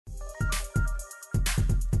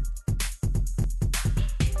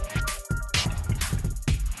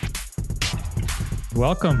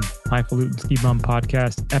welcome, Highfalutin Ski Bum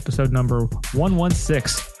Podcast, episode number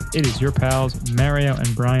 116. It is your pals, Mario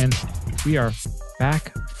and Brian. We are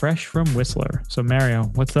back fresh from Whistler. So, Mario,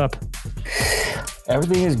 what's up?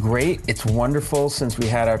 Everything is great. It's wonderful since we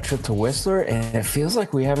had our trip to Whistler, and it feels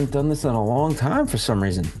like we haven't done this in a long time for some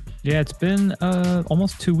reason. Yeah, it's been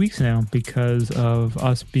almost 2 weeks now because of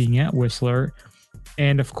us being at Whistler.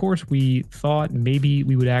 And of course, we thought maybe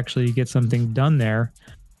we would actually get something done there.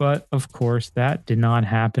 But of course, that did not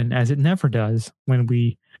happen, as it never does when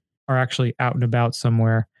we are actually out and about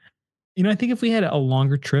somewhere. You know, I think if we had a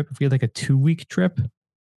longer trip, if we had like a 2-week trip,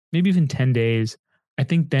 maybe even 10 days, I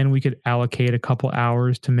think then we could allocate a couple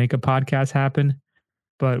hours to make a podcast happen.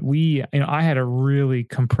 But I had a really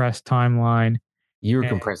compressed timeline. You were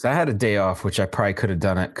compressed. I had a day off, which I probably could have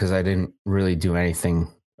done it because I didn't really do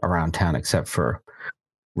anything around town except for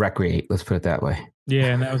recreate. Let's put it that way.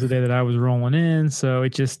 Yeah, and that was the day that I was rolling in. So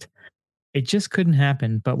it just couldn't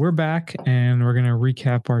happen. But we're back and we're going to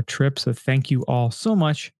recap our trip. So thank you all so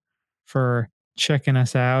much for checking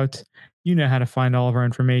us out. You know how to find all of our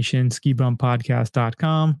information,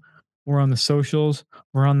 skibumpodcast.com. We're on the socials.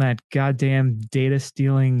 We're on that goddamn data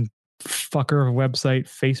stealing fucker of a website,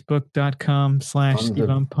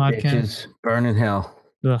 facebook.com/skibumppodcast. Burn in hell.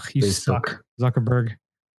 Ugh, you suck, Zuckerberg.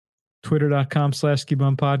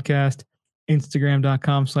 Twitter.com/skibumppodcast.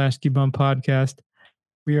 Instagram.com/skibumppodcast.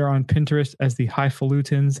 We are on Pinterest as the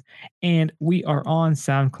Highfalutins, and we are on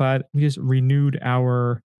SoundCloud. We just renewed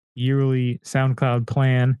our yearly SoundCloud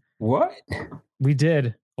plan. What? We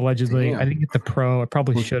did, allegedly. Damn. I didn't get the Pro. I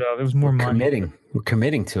probably should have. It was more money. We're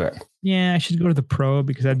committing to it. Yeah, I should go to the Pro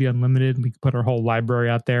because that'd be unlimited. We could put our whole library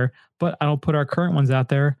out there, but I don't put our current ones out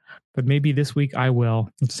there. But maybe this week I will.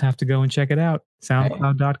 You'll just have to go and check it out.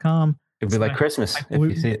 SoundCloud.com. It'd be like Christmas if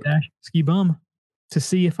you see it. Ski Bum to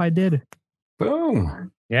see if I did.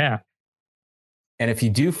 Boom. Yeah. And if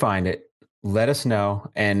you do find it, let us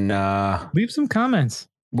know and leave some comments.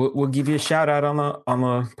 We'll give you a shout out on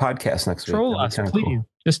the podcast next week. Troll us, please. Cool.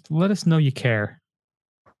 Just let us know you care.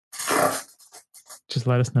 Just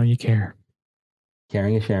let us know you care.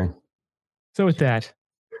 Caring is sharing. So with that,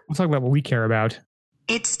 we'll talk about what we care about.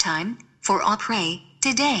 It's time for Après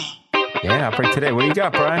Today. Yeah, Après Today. What do you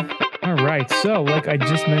got, Brian? All right. So, like I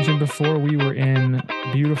just mentioned before, we were in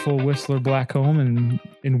beautiful Whistler Blackcomb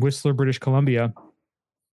in Whistler, British Columbia.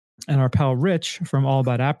 And our pal Rich from All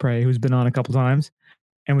About Après, who's been on a couple times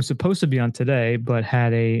and was supposed to be on today, but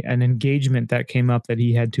had an engagement that came up that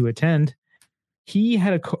he had to attend. He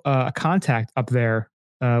had a contact up there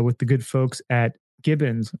with the good folks at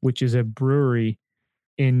Gibbons, which is a brewery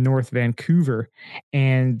in North Vancouver.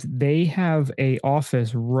 And they have a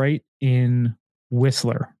office right in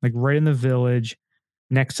Whistler, like right in the village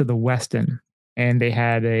next to the Westin. And they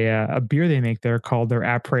had a beer they make there called their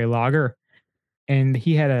Après Lager. And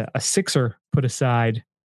he had a sixer put aside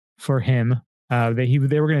for him. They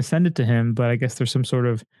were going to send it to him, but I guess there's some sort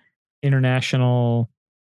of international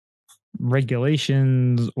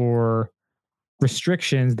regulations or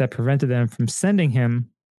restrictions that prevented them from sending him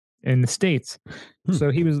in the States.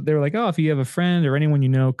 So they were like, oh, if you have a friend or anyone you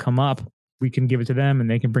know come up, we can give it to them and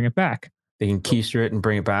they can bring it back. They can keister it and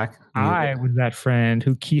bring it back. I was that friend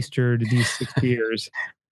who keistered these 6 beers.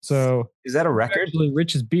 So is that a record? Actually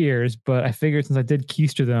Rich's beers, but I figured since I did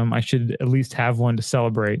keister them, I should at least have one to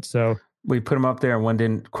celebrate. So we put them up there and one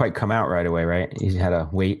didn't quite come out right away, right? You had to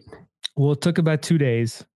wait. Well, it took about 2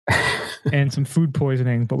 days and some food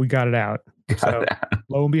poisoning, but we got it out.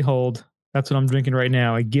 Lo and behold, that's what I'm drinking right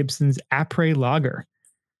now. A Gibson's Après Lager.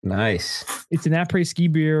 Nice. It's an Après ski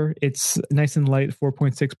beer. It's nice and light,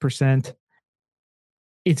 4.6%.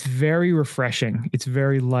 It's very refreshing. It's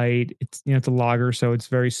very light. It's a lager, so it's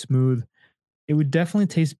very smooth. It would definitely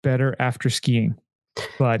taste better after skiing.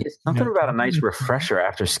 But something about a nice refresher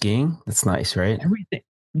after skiing. That's nice, right? Everything.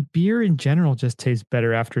 Beer in general just tastes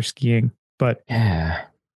better after skiing. But yeah,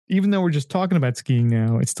 even though we're just talking about skiing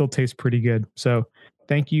now, it still tastes pretty good. So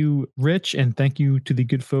thank you, Rich, and thank you to the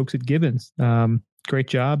good folks at Gibbons. Great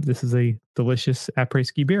job. This is a delicious après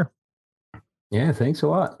ski beer. Yeah, thanks a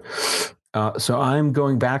lot. So I'm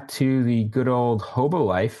going back to the good old Hobo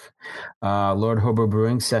Life, Lord Hobo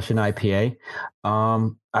Brewing Session IPA.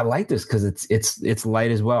 I like this because it's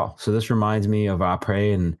light as well. So this reminds me of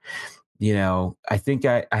Après, and I think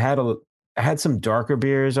I had some darker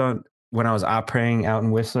beers on when I was Apréing out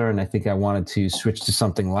in Whistler, and I think I wanted to switch to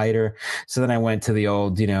something lighter. So then I went to the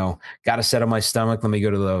old, got to settle my stomach. Let me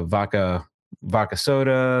go to the vodka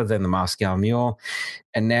soda, then the Moscow Mule,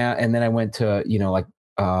 and then I went to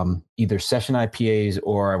either session IPAs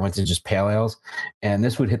or I went to just pale ales, and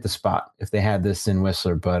this would hit the spot if they had this in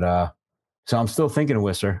Whistler. But so I'm still thinking of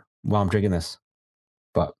Whistler while I'm drinking this.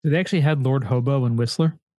 But They actually had Lord Hobo in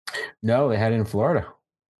Whistler. no, they had it in Florida.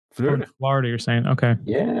 Florida, you're saying? Okay.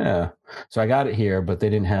 Yeah. So I got it here, but they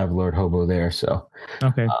didn't have Lord Hobo there. So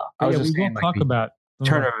Okay. I was just we will saying, like, talk the about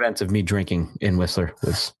turn of events of me drinking in Whistler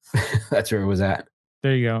was that's where it was at.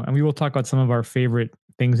 There you go. And we will talk about some of our favorite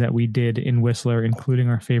things that we did in Whistler, including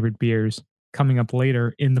our favorite beers, coming up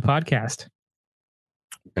later in the podcast.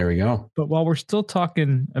 There we go. But while we're still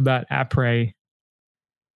talking about Apres,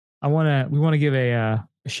 we want to give a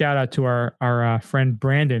shout out to our friend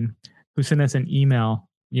Brandon, who sent us an email.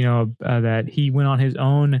 That he went on his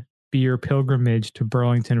own beer pilgrimage to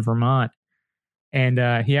Burlington, Vermont,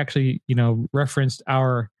 and he actually referenced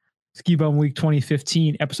our Ski Bum Week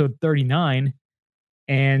 2015 episode 39,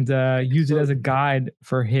 and used it as a guide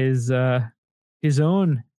for his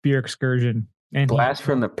own beer excursion. And Blast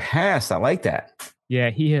from the past. I like that.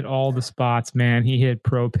 Yeah, he hit all the spots, man. He hit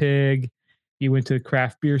Pro Pig. He went to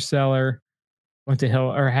Craft Beer Cellar. Went to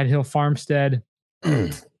Hill Farmstead.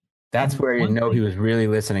 That's where you know he was really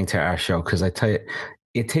listening to our show, because I tell you,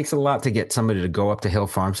 it takes a lot to get somebody to go up to Hill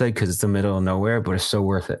Farmstead because it's the middle of nowhere, but it's so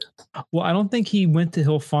worth it. Well, I don't think he went to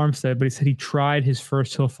Hill Farmstead, but he said he tried his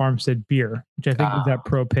first Hill Farmstead beer, which I think was that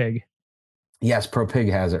Pro Pig. Yes, Pro Pig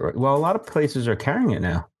has it. Well, a lot of places are carrying it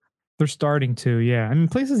now. They're starting to, yeah. I mean,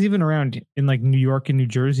 places even around in like New York and New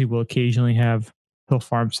Jersey will occasionally have Hill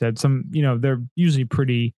Farmstead. Some, they're usually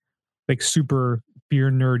pretty like super beer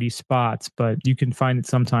nerdy spots, but you can find it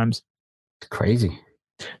sometimes. It's crazy.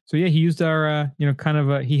 So yeah, he used our,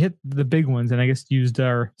 he hit the big ones, and I guess used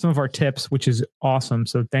some of our tips, which is awesome.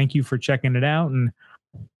 So thank you for checking it out. And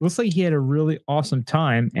looks like he had a really awesome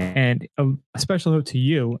time. And a special note to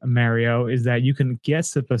you, Mario, is that you can get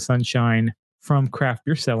Sip of Sunshine from Craft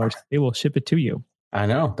Beer Cellars. They will ship it to you. I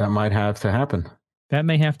know that might have to happen. That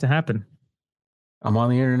may have to happen. I'm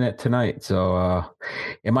on the internet tonight, so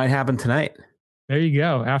it might happen tonight. There you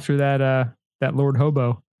go. After that Lord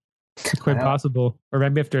Hobo, it's quite possible. Or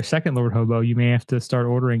maybe after a second Lord Hobo, you may have to start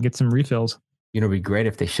ordering, get some refills. It'd be great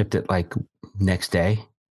if they shipped it like next day,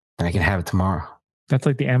 and I can have it tomorrow. That's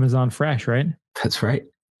like the Amazon Fresh, right? That's right.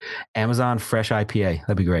 Amazon Fresh IPA.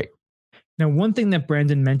 That'd be great. Now, one thing that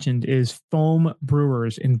Brandon mentioned is Foam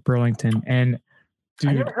Brewers in Burlington, and dude,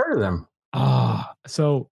 I never heard of them.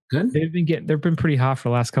 So good. They've been pretty hot for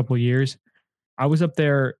the last couple of years. I was up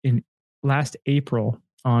there in last April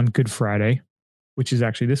on Good Friday, which is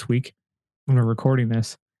actually this week when we're recording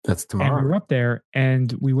this. That's tomorrow. And we were up there,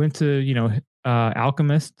 and we went to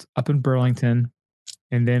Alchemist up in Burlington,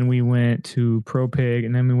 and then we went to Pro Pig,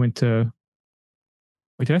 and then we went to.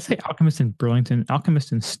 Wait, did I say Alchemist in Burlington?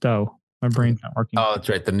 Alchemist in Stowe. My brain's not working. Oh, that's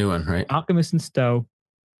right. The new one, right? Alchemist in Stowe,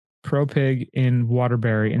 Pro Pig in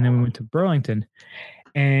Waterbury, and then we went to Burlington.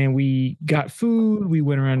 And we got food. We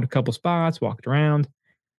went around a couple spots, walked around,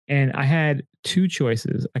 and I had two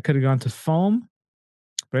choices. I could have gone to Foam,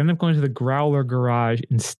 but I ended up going to the Growler Garage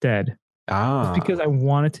instead. Just because I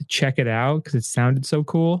wanted to check it out because it sounded so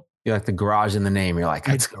cool. You like the garage in the name. You're like,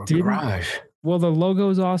 let's go garage. Well, the logo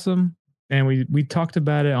is awesome. And we talked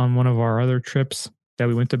about it on one of our other trips that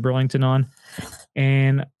we went to Burlington on.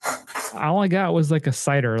 And all I got was like a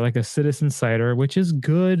cider, like a Citizen cider, which is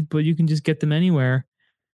good, but you can just get them anywhere.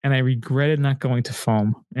 And I regretted not going to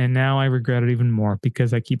Foam. And now I regret it even more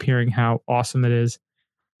because I keep hearing how awesome it is.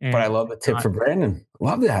 And but I love the tip for Brandon.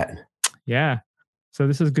 Love that. Yeah. So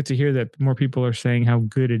this is good to hear that more people are saying how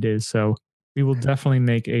good it is. So we will definitely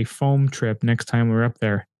make a Foam trip next time we're up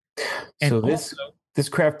there. And so this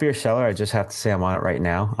Craft Beer Cellar, I just have to say I'm on it right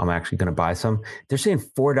now. I'm actually going to buy some. They're saying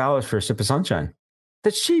 $4 for a Sip of Sunshine.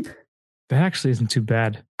 That's cheap. That actually isn't too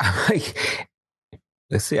bad. I'm like,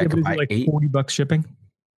 let's see. I can buy like $40 shipping.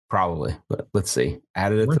 Probably, but let's see.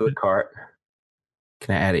 Added it to the cart.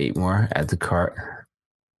 Can I add 8 more? Add to cart.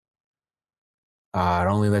 It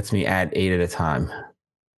only lets me add 8 at a time.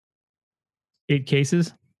 8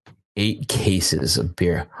 cases? 8 cases of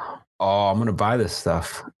beer. Oh, I'm going to buy this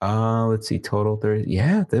stuff. Let's see. Total 30.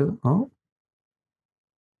 Yeah. All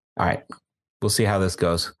right. We'll see how this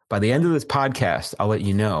goes. By the end of this podcast, I'll let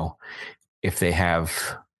you know if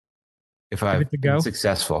I've been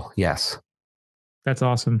successful. Yes. That's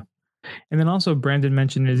awesome. And then also Brandon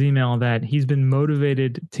mentioned in his email that he's been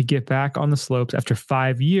motivated to get back on the slopes after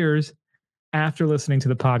 5 years after listening to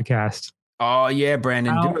the podcast. Oh yeah,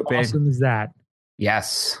 Brandon, do it, babe. How awesome is that?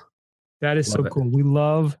 Yes. That is so cool. We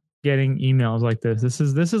love getting emails like this. This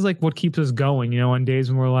is like what keeps us going, on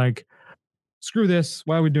days when we're like, screw this.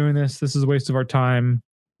 Why are we doing this? This is a waste of our time.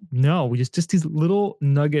 No, we just these little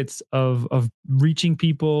nuggets of reaching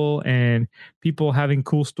people and people having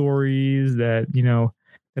cool stories that,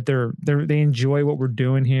 that they enjoy what we're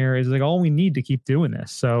doing here is like all we need to keep doing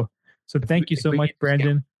this. So So thank you so much,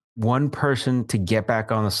 Brandon. One person to get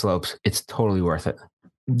back on the slopes, it's totally worth it.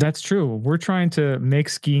 That's true. We're trying to make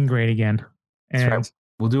skiing great again. And that's right.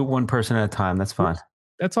 We'll do it one person at a time. That's fine.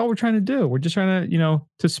 That's all we're trying to do. We're just trying to,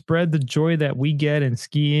 to spread the joy that we get in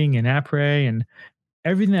skiing and après and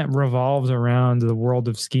everything that revolves around the world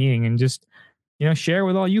of skiing, and just, share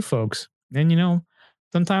with all you folks. And,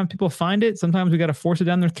 sometimes people find it. Sometimes we got to force it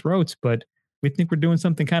down their throats, but we think we're doing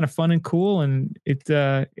something kind of fun and cool. And it,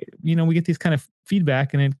 we get these kind of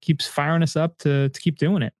feedback, and it keeps firing us up to keep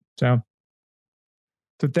doing it. So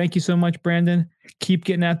thank you so much, Brandon. Keep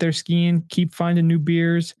getting out there skiing, keep finding new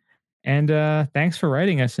beers. And thanks for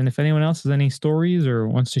writing us. And if anyone else has any stories or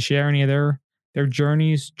wants to share any of their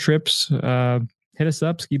journeys, trips, hit us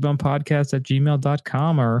up,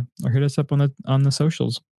 skibumpodcast@gmail.com, or hit us up on the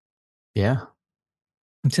socials. Yeah.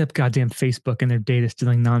 Except goddamn Facebook and their data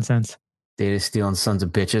stealing nonsense. Data stealing sons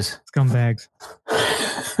of bitches. Scumbags.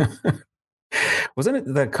 Wasn't it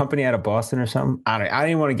the company out of Boston or something? I don't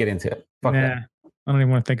even want to get into it. Fuck nah, that. I don't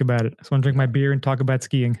even want to think about it. I just want to drink my beer and talk about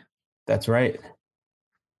skiing. That's right.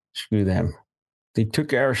 Screw them. They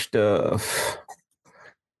took our stuff.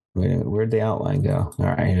 Where'd the outline go? All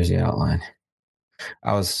right, here's the outline.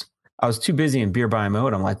 I was too busy in beer buy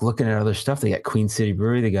mode. I'm like looking at other stuff. They got Queen City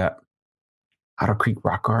Brewery. They got Otter Creek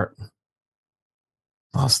Rock Art.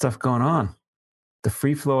 All stuff going on. The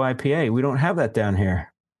Free Flow IPA. We don't have that down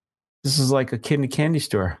here. This is like a kid in a candy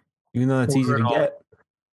store. Even though it's easy to get,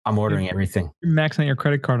 I'm ordering everything. You're maxing out your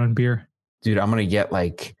credit card on beer. Dude, I'm going to get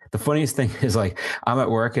the funniest thing is I'm at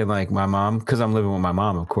work and my mom, because I'm living with my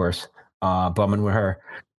mom, of course, bumming with her,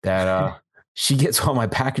 that she gets all my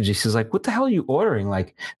packages. She's like, what the hell are you ordering?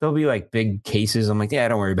 There'll be big cases. I'm like, yeah,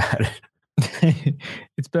 don't worry about it.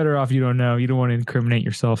 It's better off you don't know. You don't want to incriminate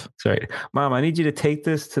yourself. Sorry. Mom, I need you to take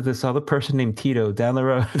this to this other person named Tito down the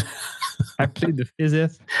road. I plead the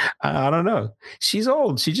fifth. I don't know. She's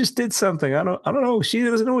old. She just did something. I don't know. She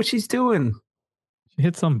doesn't know what she's doing. She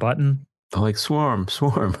hit some button. I'm swarm.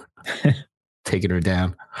 Taking her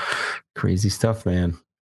down. Crazy stuff, man.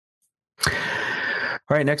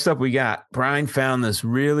 All right, next up we got Brian found this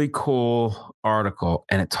really cool article,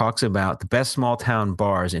 and it talks about the best small town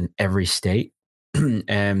bars in every state.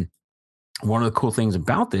 And one of the cool things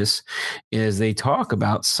about this is they talk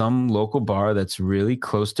about some local bar that's really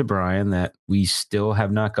close to Brian that we still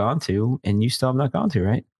have not gone to, and you still have not gone to,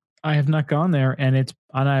 right? I have not gone there, and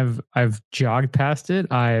I've jogged past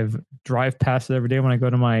it. I've drive past it every day when I go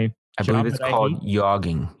to my I believe it's called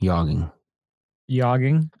yogging.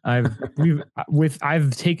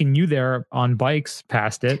 I've taken you there on bikes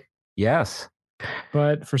past it. Yes.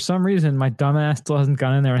 But for some reason my dumbass still hasn't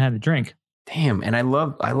gone in there and had a drink. Damn, and I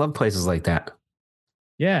love places like that.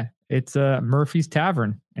 Yeah, it's Murphy's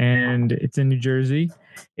Tavern, and it's in New Jersey,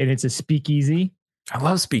 and it's a speakeasy. I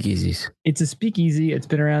love speakeasies. It's a speakeasy. It's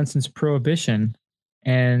been around since Prohibition,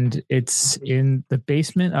 and it's in the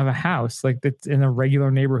basement of a house, it's in a regular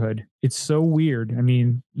neighborhood. It's so weird. I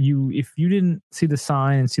mean, if you didn't see the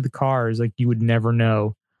sign and see the cars, you would never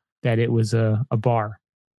know that it was a bar.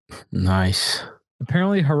 Nice.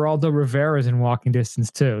 Apparently, Geraldo Rivera is in walking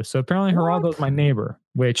distance too. So apparently, Geraldo's my neighbor,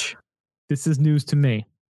 which this is news to me.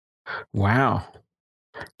 Wow.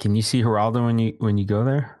 Can you see Geraldo when you go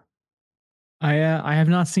there? I have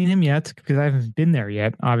not seen him yet because I haven't been there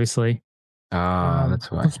yet, obviously.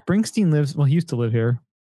 That's why. Springsteen lives, he used to live here.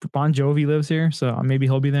 Bon Jovi lives here, so maybe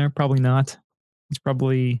he'll be there. Probably not. He's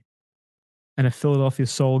probably in a Philadelphia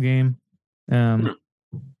Soul game. But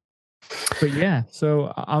yeah,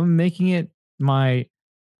 so I'm making it my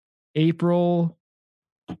April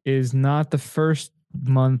is not the first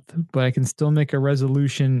month, but I can still make a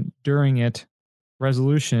resolution during it.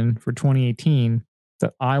 Resolution for 2018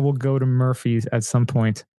 that I will go to Murphy's at some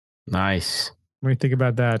point. Nice. What do you think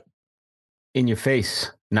about that? In your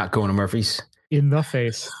face, not going to Murphy's. In the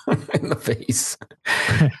face. In the face.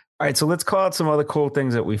 All right, so let's call out some other cool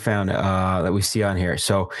things that we found that we see on here.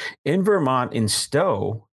 So in Vermont, in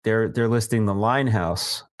Stowe, they're listing the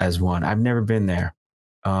Linehouse as one. I've never been there.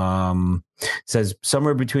 It says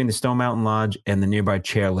somewhere between the Stone Mountain Lodge and the nearby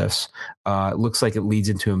chairlifts. It looks like it leads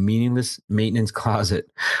into a meaningless maintenance closet,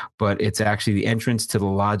 but it's actually the entrance to the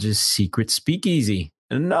lodge's secret speakeasy.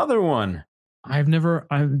 Another one. I've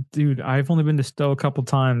only been to Stowe a couple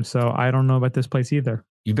times, so I don't know about this place either.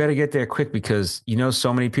 You better get there quick because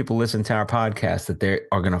so many people listen to our podcast that they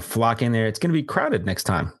are going to flock in there. It's going to be crowded next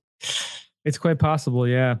time. It's quite possible,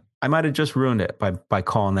 yeah. I might have just ruined it by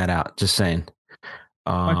calling that out. Just saying.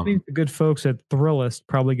 I think the good folks at Thrillist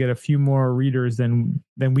probably get a few more readers than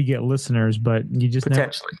we get listeners, but you just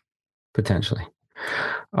potentially.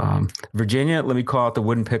 Virginia, let me call it the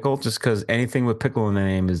wooden pickle, just because anything with pickle in the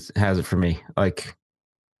name has it for me. Like,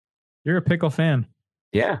 You're a pickle fan.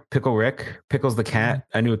 yeah, Pickle Rick, Pickles the cat.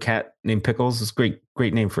 I knew a cat named Pickles. It's great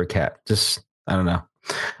name for a cat. Just I don't know.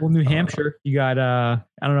 Well, New Hampshire, you got I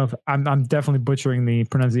don't know if I'm definitely butchering the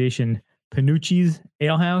pronunciation. Panucci's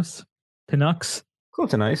Ale House, Panucks,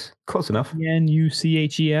 Close enough. Close enough.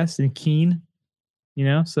 Nuches in Keene.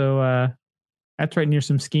 So that's right near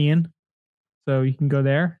some skiing. So you can go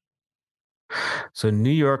there. So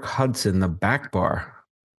New York Hudson, the Back Bar.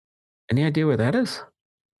 Any idea where that is?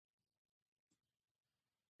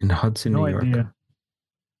 In Hudson, No New York. idea.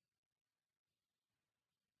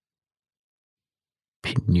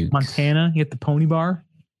 Nukes. Montana, you get the Pony Bar.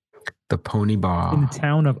 The Pony Bar. In the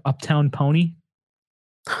town of Uptown Pony.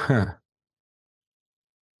 Huh.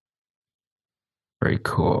 Very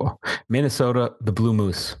cool. Minnesota, the Blue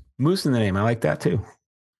Moose. Moose in the name. I like that too.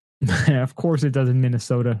 Of course it does in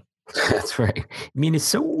Minnesota. That's right.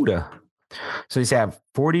 Minnesota. So these have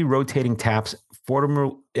 40 rotating taps,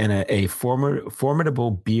 and a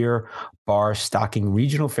formidable beer bar stocking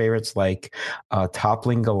regional favorites like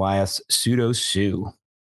Toppling Goliath's Pseudo Sue.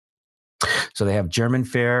 So they have German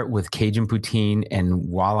fare with Cajun poutine and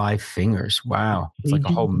walleye fingers. Wow. It's like a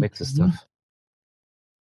whole mix of stuff.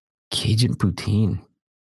 Cajun poutine.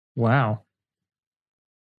 Wow.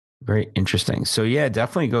 Very interesting. So yeah,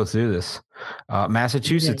 definitely go through this.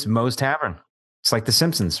 Massachusetts, Moe's Tavern. It's like The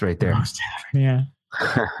Simpsons right there. Moe's Tavern, yeah.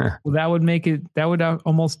 Well, that would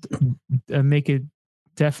almost make it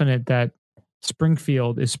definite that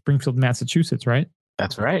Springfield is Springfield, Massachusetts, right?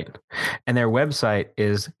 That's right. And their website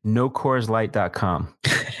is nocoreslight.com.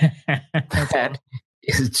 That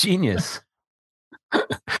is genius.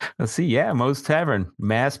 Let's see. Yeah, Moe's Tavern,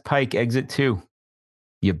 Mass Pike, exit 2.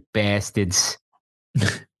 You bastards.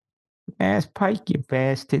 Mass Pike, you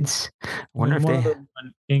bastards. Wonder if they...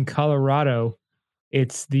 In Colorado,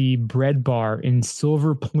 it's the Bread Bar in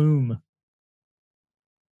Silver Plume.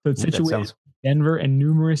 So it's situated in Denver and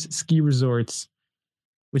numerous ski resorts,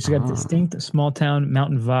 which has got distinct small town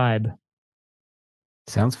mountain vibe.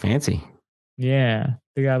 Sounds fancy. Yeah.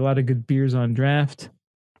 They got a lot of good beers on draft.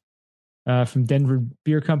 From Denver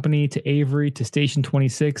Beer Company to Avery to Station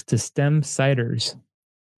 26 to Stem Ciders.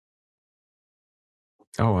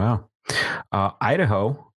 Oh, wow.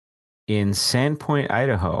 Idaho, in Sandpoint,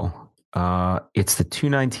 Idaho, it's the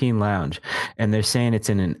 219 Lounge, and they're saying it's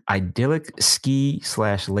in an idyllic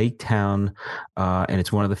ski/lake town, and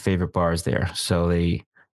it's one of the favorite bars there. So they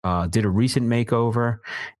did a recent makeover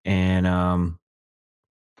and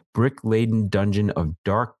brick-laden dungeon of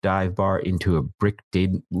dark dive bar into a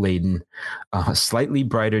brick-laden, slightly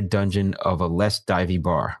brighter dungeon of a less divey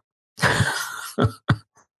bar.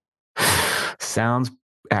 Sounds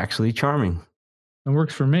actually charming. It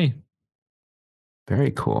works for me.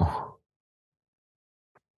 Very cool.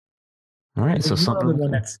 All right, so something.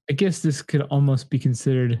 One that's, I guess this could almost be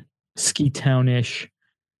considered ski townish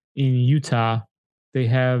in Utah. They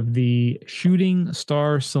have the Shooting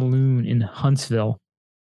Star Saloon in Huntsville.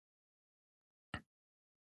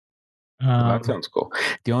 That sounds cool.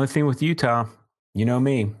 The only thing with Utah, you know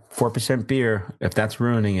me, 4% beer. If that's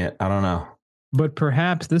ruining it, I don't know. But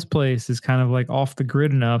perhaps this place is kind of like off the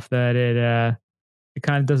grid enough that it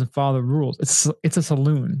kind of doesn't follow the rules. It's a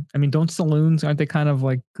saloon. I mean, don't saloons, aren't they kind of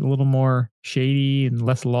like a little more shady and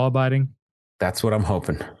less law abiding? That's what I'm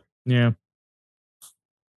hoping. Yeah.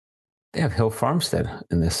 They have Hill Farmstead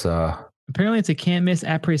in this. Apparently, it's a can't miss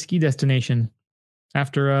après ski destination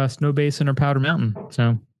after Snow Basin or Powder Mountain.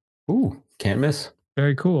 So, ooh, can't miss.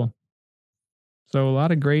 Very cool. So a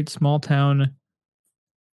lot of great small town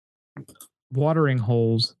watering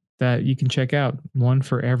holes that you can check out. One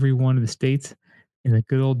for every one of the states in the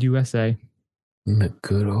good old USA. The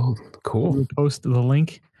good old, cool. We'll post the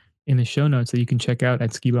link in the show notes that you can check out at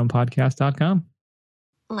skibumpodcast.com.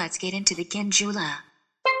 Let's get into the Ginjula.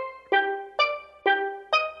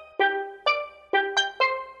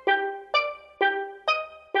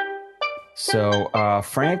 So,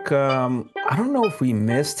 Frank, I don't know if we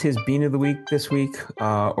missed his Bean of the Week this week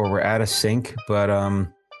or we're out of sync, but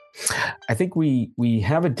I think we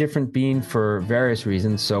have a different bean for various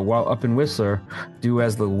reasons. So while up in Whistler, do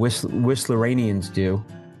as the Whistlerainians do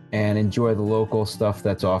and enjoy the local stuff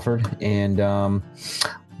that's offered. And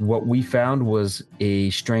what we found was a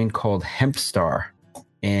strain called Hemp Star,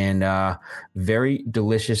 and very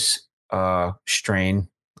delicious strain.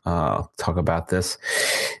 Talk about this.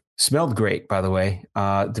 Smelled great, by the way.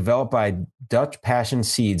 Developed by Dutch Passion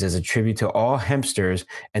Seeds as a tribute to all hempsters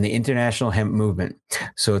and the international hemp movement.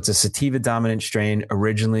 So it's a sativa dominant strain,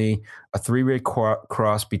 originally a three-way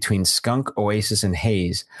cross between skunk, oasis, and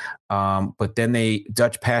haze. But then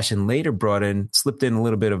Dutch Passion later slipped in a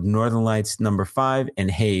little bit of Northern Lights No. 5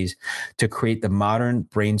 and haze to create the modern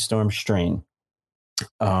brainstorm strain.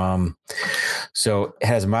 So it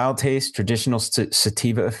has mild taste, traditional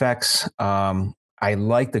sativa effects. I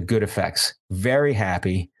like the good effects. Very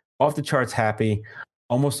happy, off the charts happy,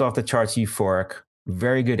 almost off the charts euphoric,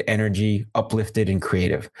 very good energy, uplifted and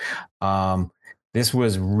creative. This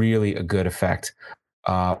was really a good effect.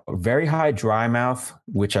 Very high dry mouth,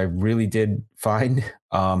 which I really did find.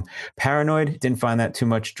 Paranoid, didn't find that too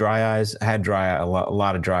much. Dry eyes, I had a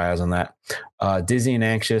lot of dry eyes on that. Dizzy and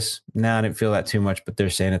anxious, I didn't feel that too much, but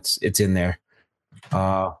they're saying it's in there.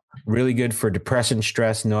 Really good for depression,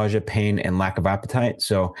 stress, nausea, pain, and lack of appetite.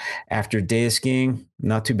 So after a day of skiing,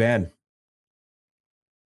 not too bad.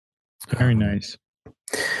 Very nice.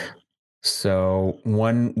 So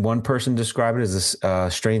one person described it as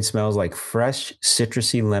this strain smells like fresh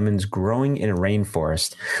citrusy lemons growing in a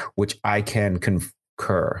rainforest, which I can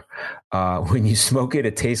concur. When you smoke it,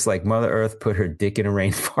 it tastes like Mother Earth put her dick in a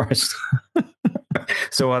rainforest.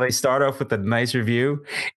 So while they start off with a nice review,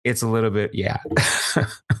 it's a little bit, yeah.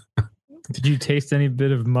 Did you taste any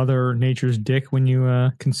bit of Mother Nature's dick when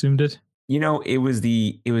you consumed it? It was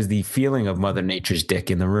the feeling of Mother Nature's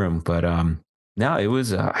dick in the room, but no, it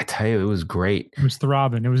was. I tell you, it was great. It was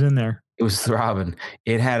throbbing. It was in there. It was throbbing.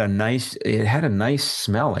 It had a nice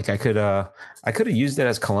smell. Like I could have used it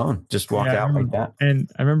as cologne. Just walk out like that. And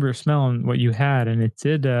I remember smelling what you had, and it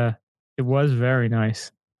did. It was very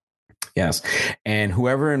nice. Yes, and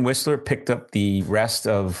whoever in Whistler picked up the rest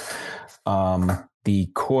of the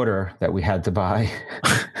quarter that we had to buy.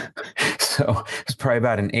 So it's probably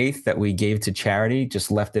about an eighth that we gave to charity.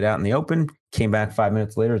 Just left it out in the open. Came back 5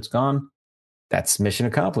 minutes later. It's gone. That's mission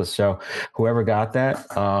accomplished. So whoever got that,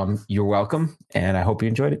 you're welcome. And I hope you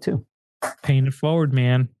enjoyed it too. Paying it forward,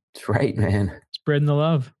 man. That's right, man. Spreading the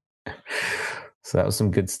love. So that was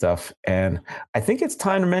some good stuff. And I think it's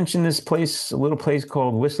time to mention this place, a little place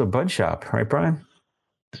called Whistler Bud Shop. Right, Brian?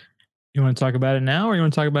 You want to talk about it now or you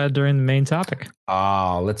want to talk about it during the main topic?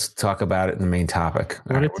 Let's talk about it in the main topic.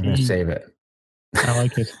 All right, we're going to save it. I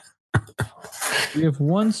like it. We have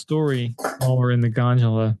one story while we're in the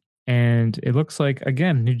gondola, and it looks like,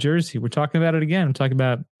 again, New Jersey. We're talking about it again. I'm talking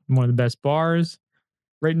about one of the best bars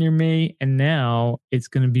right near me, and now it's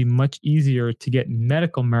going to be much easier to get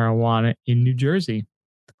medical marijuana in New Jersey.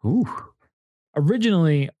 Ooh.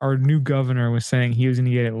 Originally, our new governor was saying he was going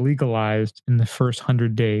to get it legalized in the first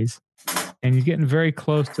 100 days, and he's getting very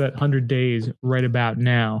close to that 100 days right about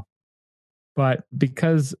now. But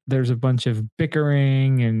because there's a bunch of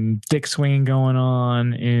bickering and dick swinging going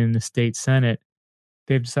on in the state Senate,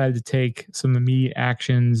 they've decided to take some immediate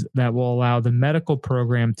actions that will allow the medical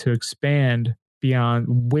program to expand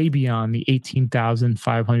way beyond the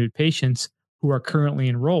 18,500 patients who are currently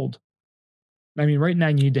enrolled. I mean, right now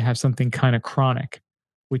you need to have something kind of chronic,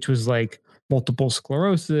 which was like multiple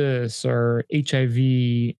sclerosis or HIV,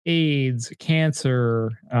 AIDS, cancer,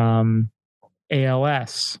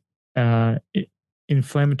 ALS,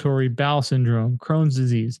 inflammatory bowel syndrome, Crohn's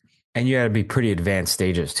disease. And you had to be pretty advanced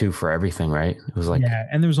stages too for everything, right? It was like, yeah,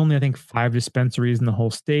 and there was only, I think, 5 dispensaries in the whole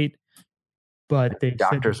state. But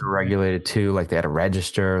doctors were regulated too, like they had to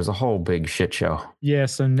register. It was a whole big shit show. Yeah,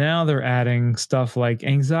 so now they're adding stuff like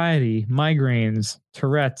anxiety, migraines,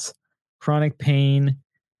 Tourette's, chronic pain.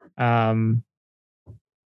 So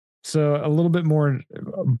a little bit more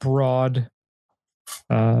broad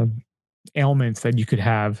ailments that you could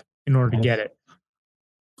have in order to get it.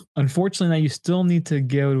 Unfortunately, now you still need to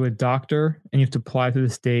go to a doctor and you have to apply to the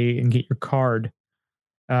state and get your card.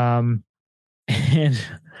 And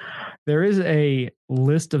there is a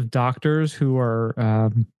list of doctors who are,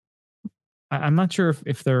 I'm not sure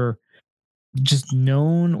if they're just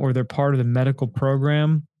known or they're part of the medical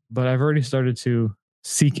program, but I've already started to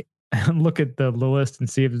seek and look at the list and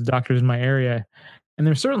see if there's doctors in my area. And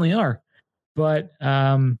there certainly are. But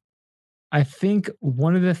I think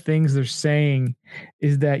one of the things they're saying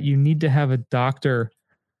is that you need to have a doctor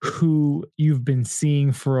who you've been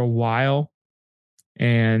seeing for a while.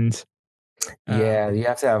 And yeah, you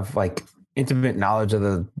have to have like intimate knowledge of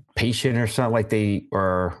the patient or something,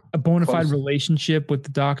 or a bona fide relationship with the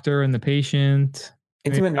doctor and the patient.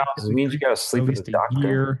 Intimate knowledge means you got to sleep with the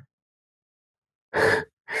doctor. Do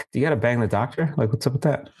you got to bang the doctor? Like, what's up with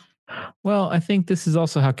that? Well, I think this is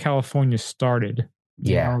also how California started.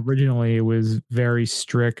 Yeah. Originally it was very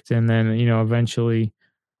strict, and then, eventually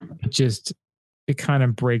it just it kind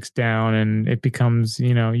of breaks down and it becomes,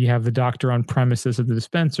 you have the doctor on premises of the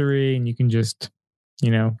dispensary and you can just,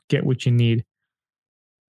 get what you need.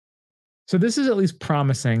 So this is at least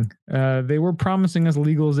promising. They were promising us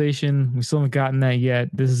legalization. We still haven't gotten that yet.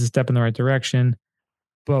 This is a step in the right direction.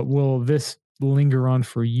 But will this linger on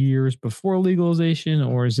for years before legalization,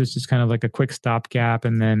 or is this just kind of like a quick stopgap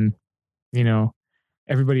and then,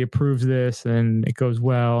 everybody approves this and it goes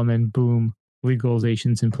well and then boom,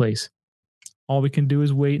 legalization's in place? All we can do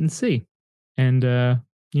is wait and see and,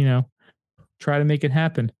 try to make it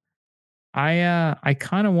happen. I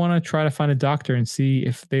kind of want to try to find a doctor and see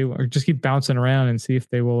if they, or just keep bouncing around and see if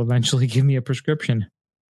they will eventually give me a prescription.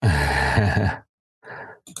 Might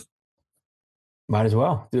as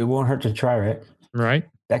well. It won't hurt to try, right? Right.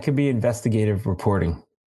 That could be investigative reporting.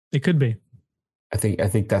 It could be. I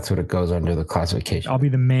think that's what it goes under the classification. I'll be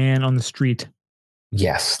the man on the street.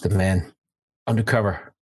 Yes, the man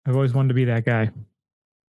undercover. I've always wanted to be that guy.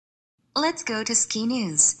 Let's go to ski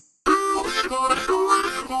news.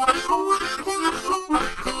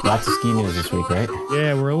 Lots of ski news this week, right?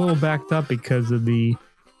 Yeah, we're a little backed up because of the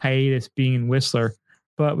hiatus being in Whistler,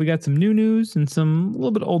 but we got some new news and some a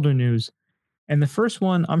little bit older news. And the first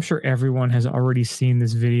one, I'm sure everyone has already seen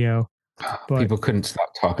this video. But people couldn't stop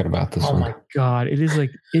talking about this one. Oh my God. It is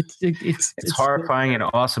like, it's horrifying and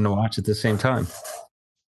awesome to watch at the same time.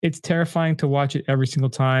 It's terrifying to watch it every single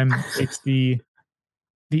time. It's the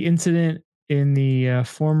incident in the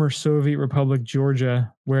former Soviet Republic,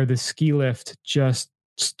 Georgia, where the ski lift just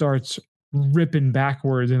starts ripping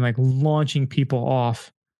backwards and like launching people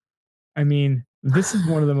off. I mean, this is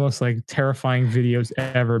one of the most like terrifying videos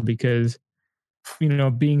ever because,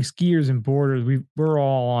 being skiers and boarders, we're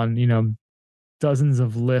all on, dozens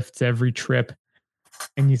of lifts every trip.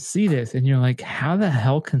 And you see this and you're like, how the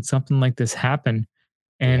hell can something like this happen?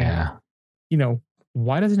 And,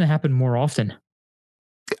 why doesn't it happen more often?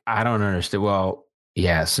 I don't understand. Well,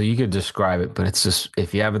 yeah, so you could describe it, but it's just,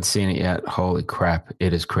 if you haven't seen it yet, holy crap,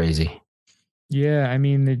 it is crazy. Yeah, I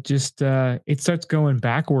mean, it just, it starts going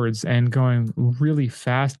backwards and going really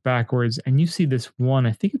fast backwards. And you see this one,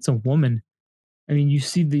 I think it's a woman. I mean, you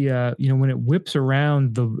see the, when it whips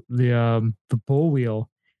around the bull wheel,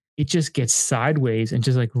 it just gets sideways and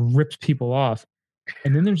just like rips people off.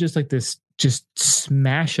 And then there's just like this just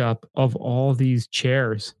smash up of all these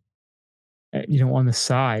chairs, on the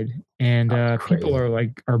side. And people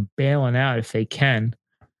are bailing out if they can.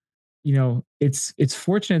 It's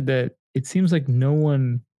fortunate that it seems like no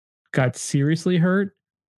one got seriously hurt,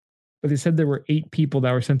 but they said there were 8 people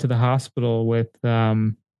that were sent to the hospital with,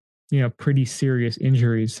 pretty serious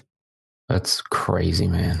injuries. That's crazy,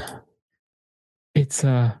 man. It's,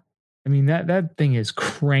 I mean, that thing is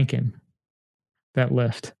cranking, that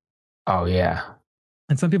lift. Oh yeah.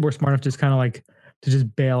 And some people were smart enough just kind of like to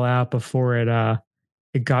just bail out before it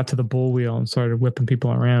got to the bull wheel and started whipping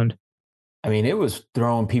people around. I mean, it was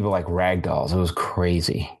throwing people like rag dolls. It was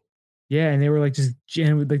crazy. Yeah, and they were like just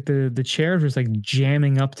like the chairs was like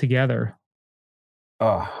jamming up together.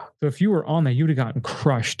 Oh. So if you were on that, you would have gotten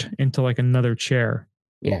crushed into like another chair.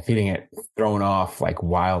 Yeah, feeling it thrown off like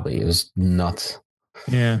wildly. It was nuts.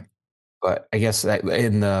 Yeah. But I guess that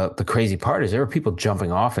in the crazy part is there were people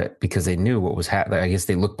jumping off it because they knew what was happening. I guess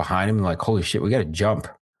they looked behind them and like, holy shit, we got to jump.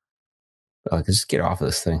 Like, just get off of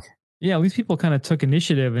this thing. Yeah, at least people kind of took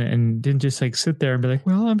initiative and didn't just like sit there and be like,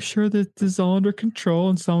 well, I'm sure that this is all under control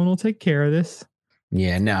and someone will take care of this.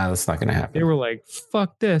 Yeah, no, that's not going to happen. They were like,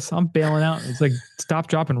 fuck this. I'm bailing out. It's like, stop,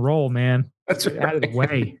 drop, and roll, man. That's right. Out of the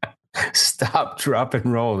way. Stop, drop,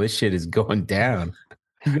 and roll. This shit is going down.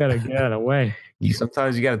 You got to get out of the way.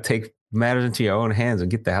 Sometimes you got to take matters into your own hands and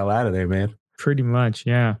get the hell out of there, man. Pretty much,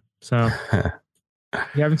 yeah. So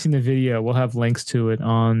if you haven't seen the video, we'll have links to it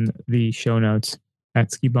on the show notes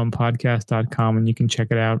at skibumpodcast.com and you can check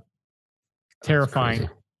it out. Terrifying.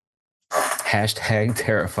 Hashtag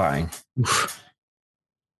terrifying.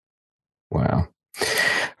 Wow.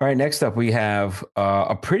 All right, next up we have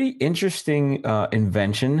a pretty interesting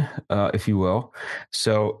invention, if you will.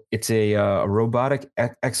 So it's a robotic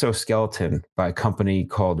exoskeleton by a company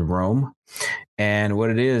called Roam. And what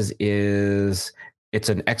it is it's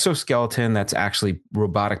an exoskeleton that's actually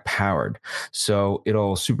robotic powered. So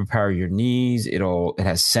it'll superpower your knees. It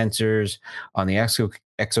has sensors on the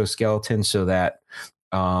exoskeleton so that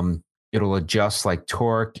it'll adjust like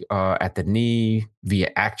torque at the knee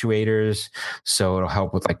via actuators. So it'll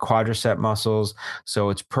help with like quadricep muscles. So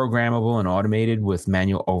it's programmable and automated with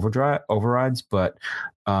manual overrides. But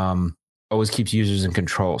always keeps users in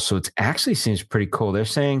control. So it actually seems pretty cool. They're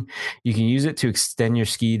saying you can use it to extend your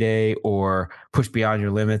ski day or push beyond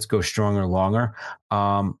your limits, go stronger, longer.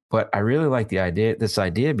 But I really like this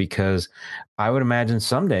idea, because I would imagine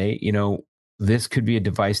someday, this could be a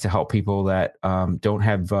device to help people that don't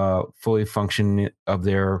have fully function of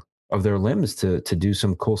their limbs to do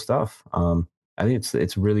some cool stuff. I think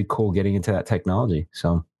it's really cool getting into that technology.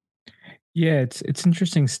 So Yeah, it's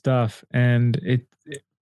interesting stuff, and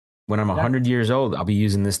when I'm 100 years old, I'll be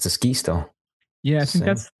using this to ski still. Yeah, I think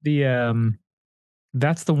that's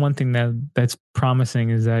the one thing that's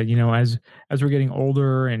promising, is that, as we're getting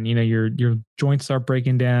older and, your joints start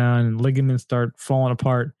breaking down and ligaments start falling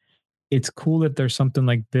apart, it's cool that there's something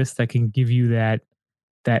like this that can give you that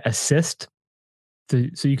assist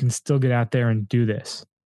so you can still get out there and do this.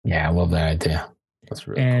 Yeah, I love that idea. That's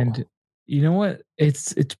really cool. You know what?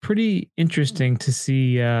 It's pretty interesting to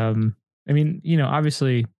see.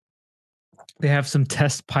 Obviously they have some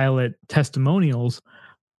test pilot testimonials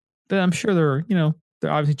that I'm sure they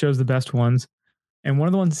obviously chose the best ones. And one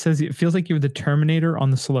of the ones says it feels like you're the Terminator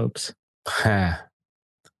on the slopes.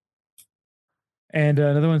 And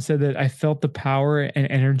another one said that I felt the power and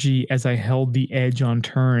energy as I held the edge on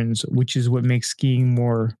turns, which is what makes skiing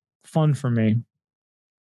more fun for me.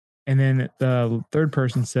 And then the third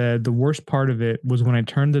person said the worst part of it was when I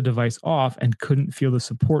turned the device off and couldn't feel the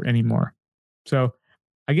support anymore. So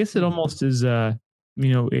I guess it almost is,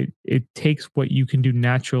 it takes what you can do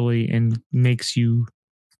naturally and makes you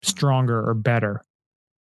stronger or better.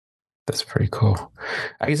 That's pretty cool.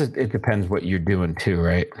 I guess it depends what you're doing too,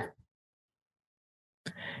 right?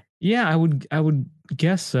 Yeah, I would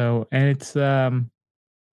guess so. And it's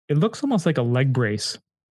it looks almost like a leg brace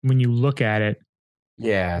when you look at it.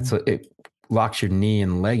 Yeah, so it locks your knee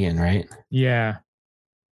and leg in, right? Yeah.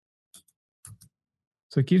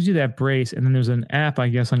 So it gives you that brace, and then there's an app, I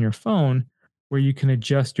guess, on your phone where you can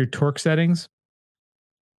adjust your torque settings.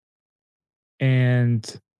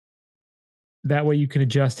 And that way you can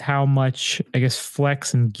adjust how much, I guess,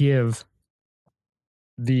 flex and give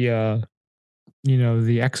the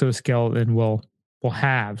the exoskeleton will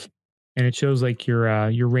have. And it shows like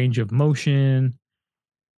your range of motion,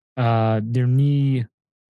 your knee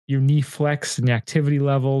flex and activity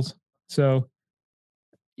levels. So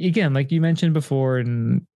again, like you mentioned before,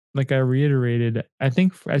 and like I reiterated, I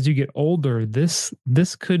think as you get older, this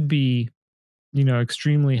could be,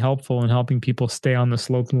 extremely helpful in helping people stay on the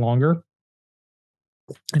slope longer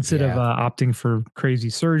instead of opting for crazy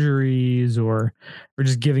surgeries or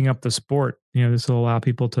just giving up the sport. This will allow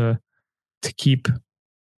people to keep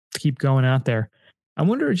going out there. I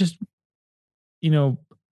wonder, just,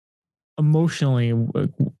 emotionally,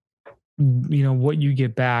 what you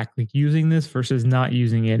get back, like using this versus not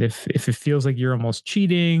using it. If it feels like you're almost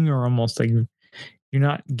cheating, or almost like you're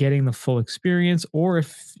not getting the full experience, or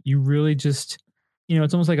if you really just,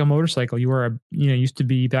 it's almost like a motorcycle. You wear used to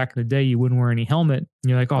be back in the day, you wouldn't wear any helmet. And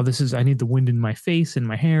you're like, oh, I need the wind in my face and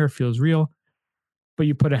my hair, feels real. But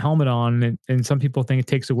you put a helmet on, and some people think it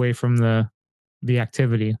takes away from the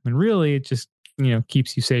activity, and really it just,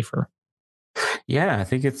 keeps you safer. Yeah, I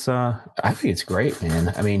think it's great,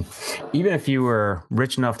 man. I mean, even if you were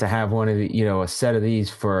rich enough to have one of the, a set of these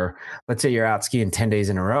for, let's say you're out skiing 10 days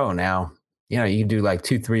in a row now, you can do like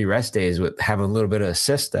 2-3 rest days with having a little bit of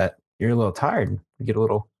assist that you're a little tired. You get a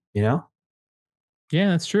little, Yeah,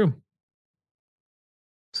 that's true.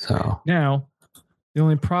 So now the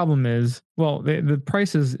only problem is, well, the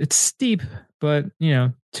price it's steep, but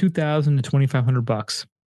 $2,000 to $2,500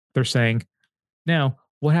 they're saying. Now,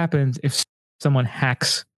 what happens if someone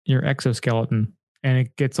hacks your exoskeleton and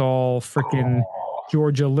it gets all freaking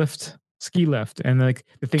Georgia lift, ski lift, and like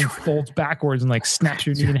the thing folds backwards and like snaps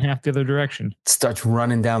your knee in half the other direction? Starts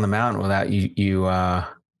running down the mountain without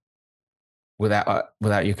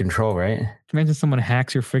without your control, right? Imagine someone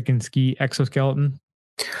hacks your freaking ski exoskeleton.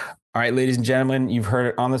 All right, ladies and gentlemen, you've heard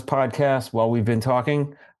it on this podcast while we've been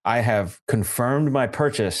talking. I have confirmed my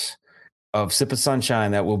purchase of Sip of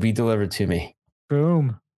Sunshine that will be delivered to me.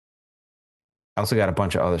 Boom. I also got a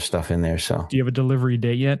bunch of other stuff in there. So, do you have a delivery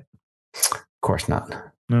date yet? Of course not.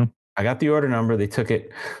 No. I got the order number. They took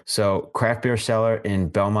it. So, craft beer cellar in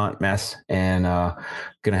Belmont, Mass. And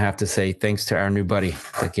gonna have to say thanks to our new buddy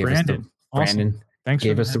that gave Brandon. Brandon. Thanks.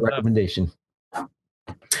 Gave us the recommendation.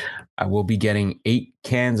 I will be getting 8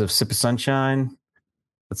 cans of Sip of Sunshine.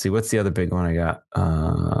 Let's see, what's the other big one I got?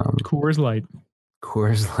 Coors Light.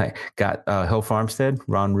 Got Hill Farmstead,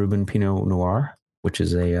 Ron Rubin Pinot Noir, which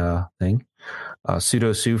is a thing.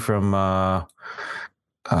 Pseudo Sue from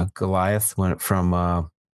Goliath, from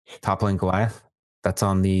Toppling Goliath. That's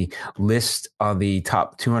on the list of the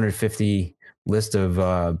top 250 list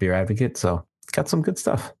of Beer Advocate. So it's got some good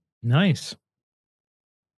stuff. Nice.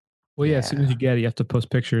 Well, yeah, as soon as you get it, you have to post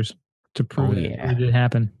pictures to prove it really did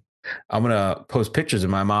happen. I'm going to post pictures of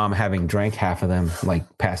my mom having drank half of them,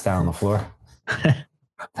 like passed out on the floor.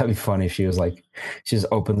 That'd be funny if she was like, she just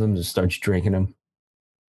opens them and just starts drinking them.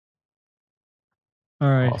 All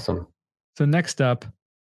right. Awesome. So next up,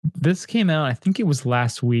 this came out, I think it was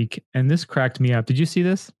last week, and this cracked me up. Did you see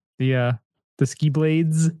this? The ski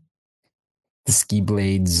blades? The ski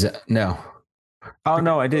blades. No. Oh,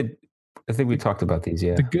 no, I did. I think we talked about these.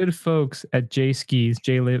 Yeah. The good folks at Jay Skis,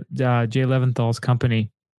 Jay Leventhal's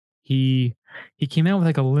company, he came out with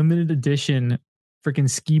like a limited edition freaking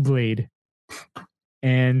ski blade.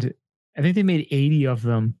 And I think they made 80 of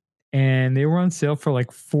them, and they were on sale for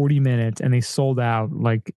like 40 minutes and they sold out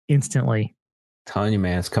like instantly. Telling you,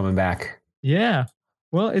 man, it's coming back. Yeah.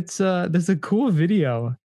 Well, it's there's a cool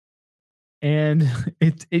video, and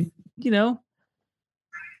it you know,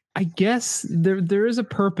 I guess there is a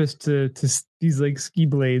purpose to these like ski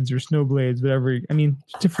blades or snow blades, whatever. I mean,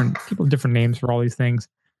 different people have different names for all these things,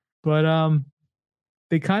 but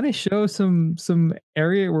they kind of show some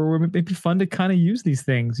area where it may be fun to kind of use these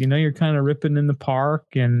things. You know, you're kind of ripping in the park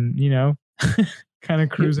and, you know, kind of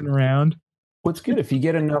cruising around. What's good if you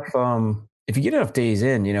get enough days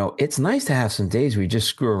in, you know, it's nice to have some days where you just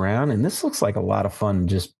screw around, and this looks like a lot of fun.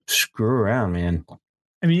 Just screw around, man.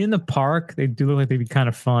 I mean, in the park, they do look like they'd be kind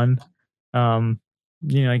of fun. You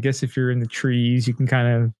know, I guess if you're in the trees, you can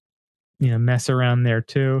kind of, you know, mess around there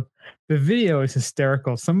too. The video is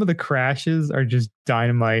hysterical. Some of the crashes are just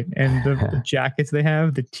dynamite, and the jackets they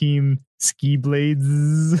have, the team ski blades,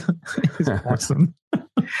 is awesome.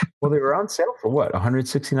 Well, they were on sale for what,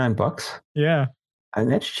 $169? Yeah,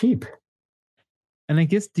 and that's cheap. And I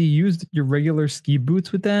guess, do you use your regular ski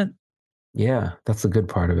boots with that? Yeah, that's the good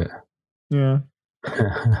part of it. Yeah.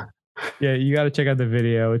 Yeah, you got to check out the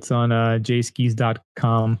video. It's on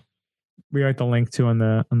jskis.com. We write the link to on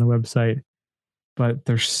the website. But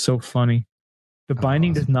they're so funny. The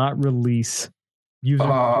binding does not release. User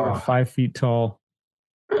are 5 feet tall.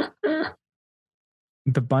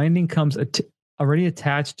 The binding comes already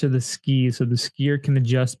attached to the ski, so the skier can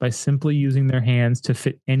adjust by simply using their hands to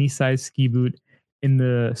fit any size ski boot in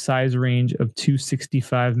the size range of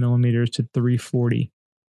 265 millimeters to 340.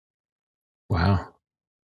 Wow.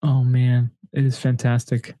 Oh, man. It is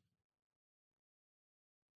fantastic.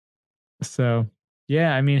 So...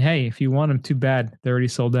 yeah, I mean, hey, if you want them, too bad. They're already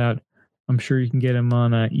sold out. I'm sure you can get them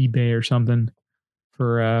on eBay or something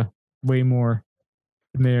for way more.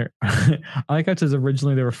 And they're, I like how it says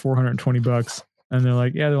originally they were $420, and they're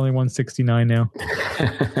like, yeah, they're only $169 now.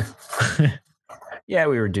 Yeah,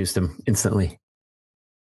 we reduced them instantly.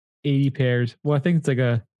 80 pairs. Well, I think it's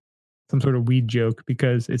like some sort of weed joke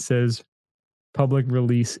because it says public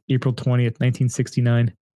release April 20th,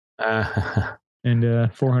 1969. And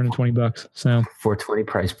 $420. So $420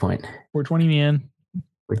 price point. $420, man.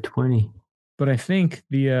 $420. But I think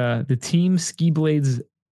the Team Ski Blades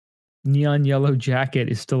neon yellow jacket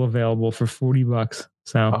is still available for $40.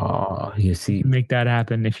 So you see, make that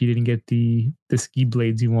happen if you didn't get the ski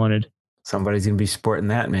blades you wanted. Somebody's gonna be sporting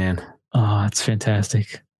that, man. Oh, it's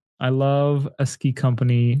fantastic. I love a ski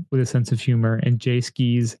company with a sense of humor, and Jay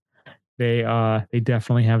Skis, they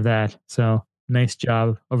definitely have that. So nice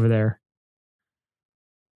job over there.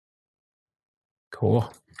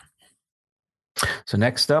 Cool. So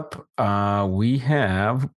next up, we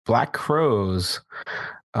have Black Crows.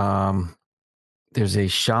 There's a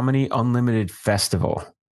Chamonix Unlimited Festival,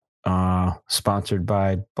 sponsored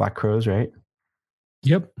by Black Crows, right?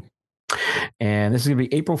 Yep. And this is going to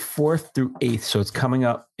be April 4th through 8th. So it's coming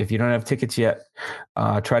up. If you don't have tickets yet,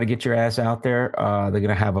 try to get your ass out there. They're going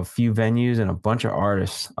to have a few venues and a bunch of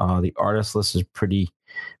artists. The artist list is pretty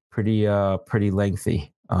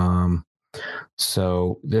lengthy.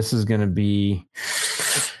 So this is going to be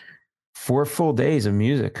 4 full days of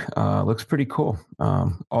music. Looks pretty cool.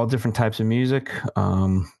 All different types of music.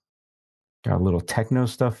 Got a little techno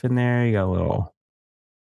stuff in there. You got a little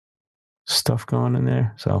stuff going in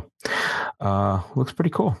there. So looks pretty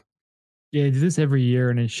cool. Yeah, they do this every year,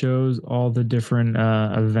 and it shows all the different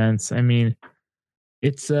events. I mean,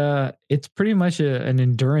 it's pretty much an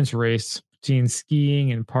endurance race between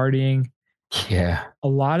skiing and partying. Yeah. A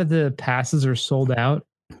lot of the passes are sold out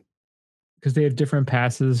because they have different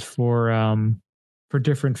passes for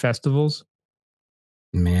different festivals.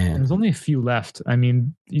 Man, there's only a few left. I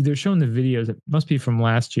mean, they're showing the videos. It must be from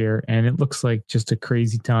last year, and it looks like just a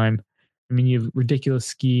crazy time. I mean, you have ridiculous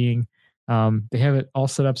skiing. They have it all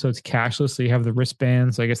set up so it's cashless. So you have the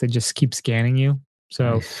wristband. So I guess they just keep scanning you.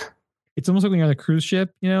 So nice. It's almost like when you're on a cruise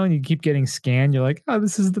ship, and you keep getting scanned. You're like, oh,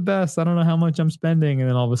 this is the best. I don't know how much I'm spending. And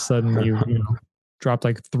then all of a sudden you dropped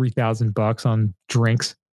like $3,000 on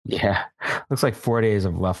drinks. Yeah. Looks like 4 days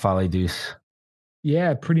of La Folie Douce.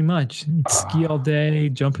 Yeah, pretty much. Ski all day,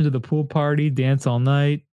 jump into the pool party, dance all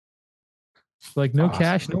night. Like no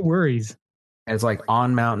cash, no worries. And it's like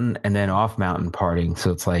on mountain and then off mountain partying.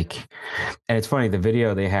 So it's like, and it's funny, the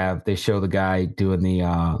video they show the guy doing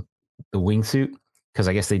the wingsuit, because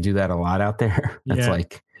I guess they do that a lot out there. It's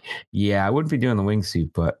like, yeah, I wouldn't be doing the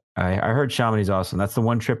wingsuit, but I heard Chamonix is awesome. That's the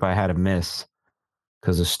one trip I had to miss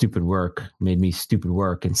because of stupid work. Made me stupid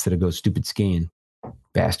work instead of go stupid skiing.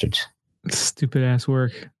 Bastards. Stupid ass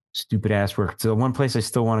work. Stupid ass work. It's the one place I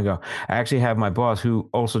still want to go. I actually have my boss who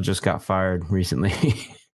also just got fired recently.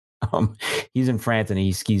 He's in France and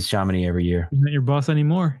he skis Chamonix every year. He's not your boss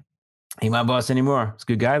anymore. He ain't my boss anymore. He's a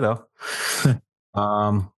good guy though.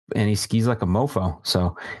 And he skis like a mofo.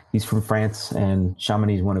 So he's from France and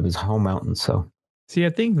Chamonix is one of his home mountains. So see,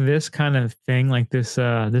 I think this kind of thing, like this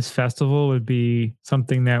festival, would be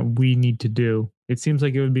something that we need to do. It seems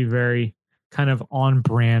like it would be very kind of on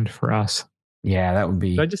brand for us. Yeah, that would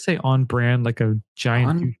be. Did I just say on brand like a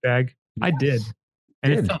giant douchebag? Yes. I did.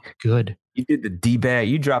 And it felt good. You did the D bag.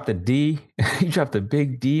 You dropped a D. You dropped a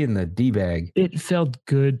big D in the D bag. It felt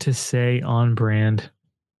good to say on brand.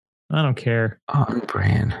 I don't care. On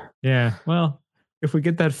brand. Yeah. Well, if we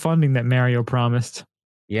get that funding that Mario promised.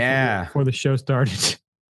 Yeah. Before the show started.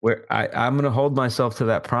 I'm going to hold myself to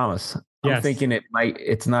that promise. I'm thinking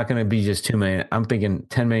it's not going to be just $2 million. I'm thinking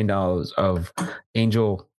 $10 million of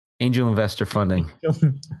angel investor funding.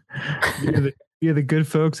 You're the good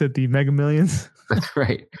folks at the Mega Millions. That's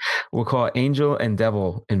right. We'll call it angel and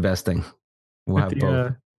devil investing. We'll have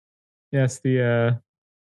both. Yes, the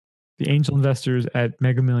angel investors at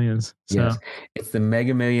Mega Millions. So. Yes, it's the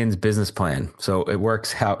Mega Millions business plan. So it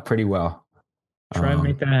works out pretty well. Try to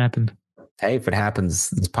make that happen. Hey, if it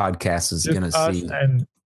happens, this podcast is going to see.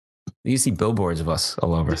 You see billboards of us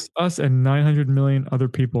all over. Just us and 900 million other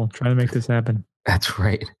people trying to make this happen. That's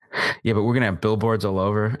right. Yeah, but we're gonna have billboards all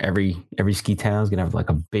over. Every ski town is gonna have like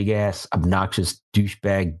a big ass, obnoxious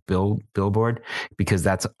douchebag billboard because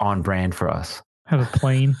that's on brand for us. Have a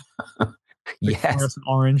plane. Yes,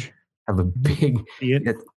 orange. Have a big,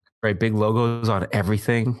 big logos on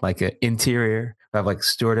everything, like an interior. Have like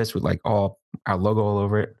stewardess with like all our logo all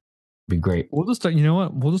over it. Be great. We'll just start. You know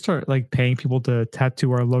what? We'll just start like paying people to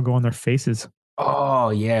tattoo our logo on their faces. Oh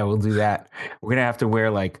yeah, we'll do that. We're gonna have to wear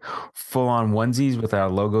like full on onesies with our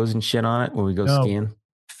logos and shit on it when we go skiing.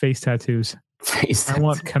 Face tattoos. I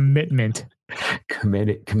want commitment.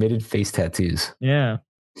 Committed face tattoos. Yeah.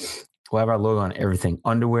 We'll have our logo on everything.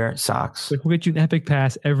 Underwear, socks. Like we'll get you an Epic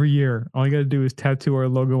Pass every year. All you gotta do is tattoo our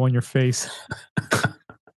logo on your face.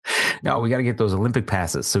 No, we gotta get those Olympic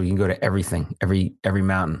passes so we can go to everything, every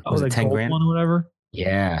mountain. Was it 10 grand? One or whatever.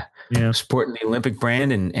 Yeah. Sporting the Olympic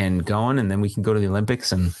brand and going, and then we can go to the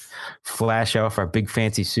Olympics and flash off our big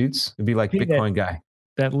fancy suits. It'd be like Bitcoin guy.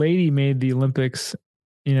 That lady made the Olympics,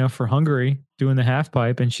 for Hungary doing the half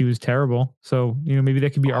pipe, and she was terrible. So, maybe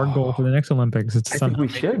that could be our goal for the next Olympics. I think we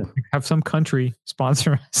should have some country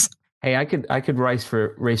sponsor us. Hey, I could race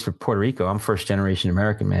for Puerto Rico. I'm first generation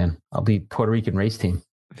American, man. I'll be Puerto Rican race team.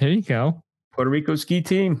 There you go. Puerto Rico ski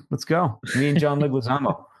team. Let's go. Me and John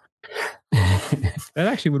Leguizamo. That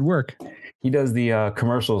actually would work. He does the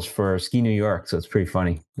commercials for Ski New York, so it's pretty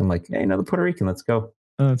funny. I'm like, hey, another Puerto Rican, let's go.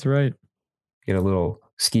 Oh, that's right. Get a little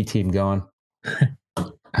ski team going.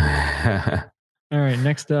 All right,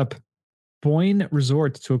 next up. Boyne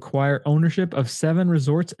Resorts to acquire ownership of 7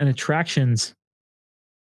 resorts and attractions.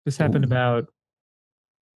 This happened about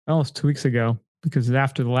almost 2 weeks ago because it's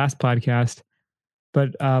after the last podcast.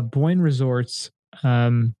 But Boyne Resorts,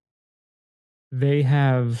 they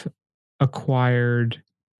have acquired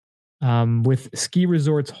with Ski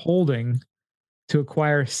Resorts Holding to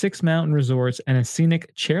acquire 6 mountain resorts and a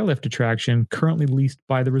scenic chairlift attraction currently leased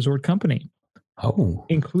by the resort company. Oh.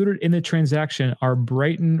 Included in the transaction are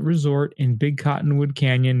Brighton Resort in Big Cottonwood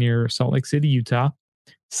Canyon near Salt Lake City, Utah,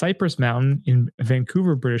 Cypress Mountain in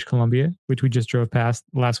Vancouver, British Columbia, which we just drove past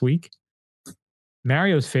last week,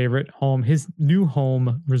 Mario's favorite home, his new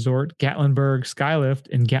home resort, Gatlinburg Skylift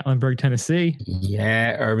in Gatlinburg, Tennessee.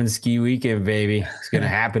 Yeah, Urban Ski Weekend, baby. It's going to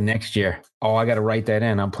happen next year. Oh, I got to write that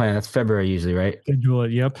in. I'm planning. That's February usually, right? Schedule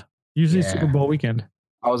it. Yep. Usually Super Bowl weekend.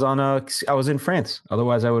 I was in France.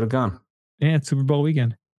 Otherwise, I would have gone. Yeah, it's Super Bowl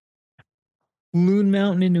weekend. Loon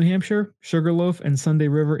Mountain in New Hampshire, Sugarloaf and Sunday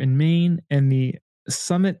River in Maine, and the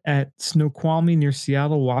Summit at Snoqualmie near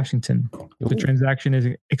Seattle, Washington. Ooh. The transaction is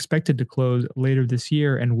expected to close later this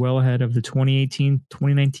year and well ahead of the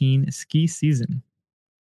 2018-2019 ski season.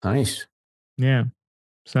 Nice. Yeah.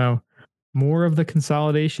 So more of the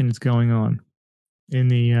consolidation is going on in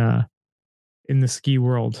the ski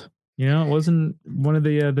world. You know, it wasn't one of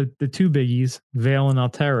the two biggies, Vail and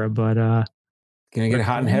Altera, but Gonna get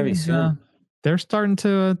hot and heavy soon. They're starting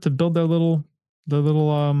to build their little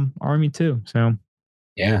army too. So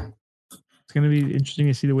yeah, it's going to be interesting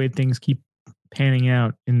to see the way things keep panning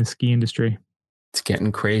out in the ski industry. It's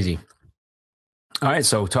getting crazy. All right,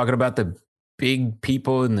 so talking about the big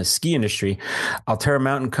people in the ski industry, Altera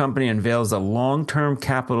Mountain Company unveils a long-term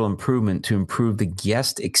capital improvement to improve the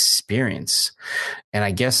guest experience. And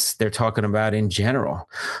I guess they're talking about in general.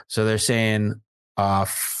 So they're saying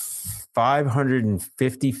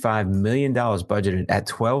 $555 million budgeted at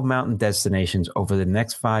 12 mountain destinations over the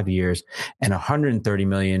next 5 years, and $130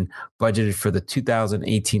 million budgeted for the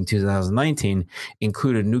 2018-2019,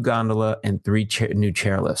 included new gondola and 3 new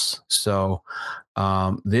chairlifts. So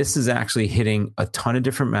this is actually hitting a ton of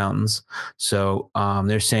different mountains. So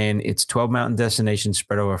they're saying it's 12 mountain destinations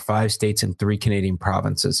spread over 5 states and 3 Canadian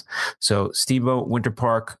provinces. So Steamboat, Winter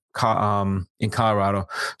Park in Colorado,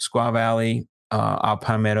 Squaw Valley,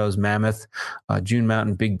 Alpine Meadows, Mammoth, June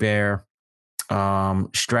Mountain, Big Bear,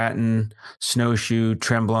 Stratton, Snowshoe,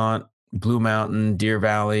 Tremblant, Blue Mountain, Deer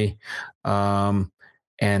Valley, and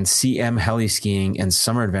CM Heli Skiing and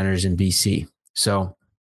Summer Adventures in BC. So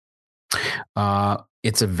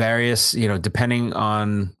it's a various, depending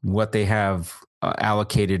on what they have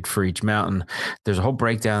allocated for each mountain. There's a whole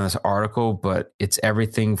breakdown in this article, but it's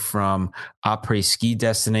everything from après ski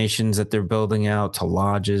destinations that they're building out to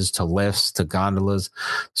lodges, to lifts, to gondolas.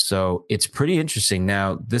 So it's pretty interesting.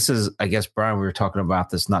 Now, this is, I guess, Brian, we were talking about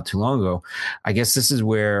this not too long ago. I guess this is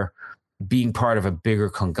where being part of a bigger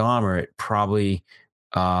conglomerate probably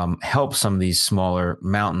helps some of these smaller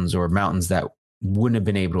mountains, or mountains that wouldn't have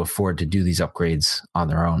been able to afford to do these upgrades on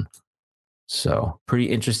their own. So pretty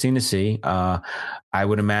interesting to see. I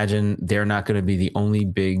would imagine they're not going to be the only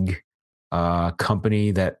big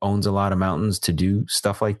company that owns a lot of mountains to do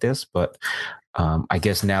stuff like this, but I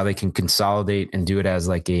guess now they can consolidate and do it as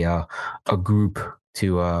like a group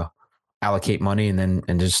to allocate money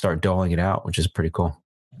and just start doling it out, which is pretty cool.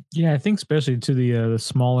 Yeah, I think especially to the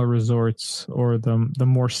smaller resorts or the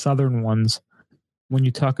more southern ones, when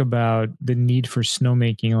you talk about the need for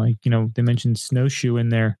snowmaking, like, they mentioned Snowshoe in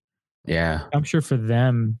there. Yeah. I'm sure for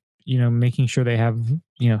them, making sure they have,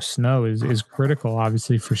 snow is critical,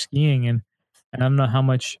 obviously, for skiing. And I don't know how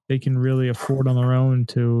much they can really afford on their own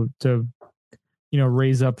to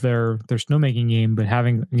raise up their snowmaking game, but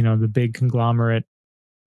having, the big conglomerate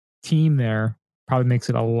team there probably makes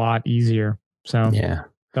it a lot easier. So yeah,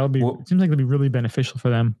 it seems like it'll be really beneficial for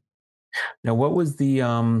them. Now, what was the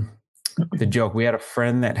joke? We had a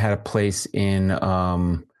friend that had a place in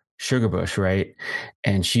Sugarbush, right?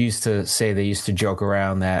 And she used to say, they used to joke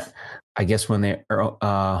around that, I guess when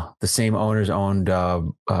the same owners owned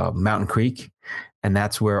Mountain Creek, and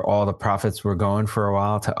that's where all the profits were going for a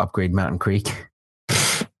while, to upgrade Mountain Creek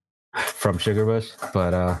from Sugarbush.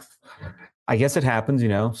 But I guess it happens,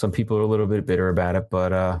 some people are a little bit bitter about it,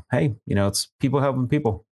 but hey, it's people helping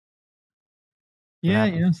people.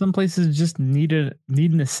 Yeah, some places just need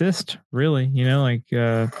an assist, really. Like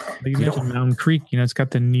you mentioned Mountain Creek. It's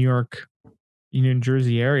got the New York, New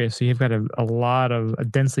Jersey area, so you've got a lot of a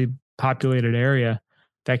densely populated area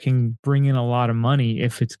that can bring in a lot of money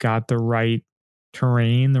if it's got the right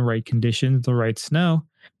terrain, the right conditions, the right snow.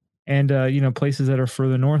 And places that are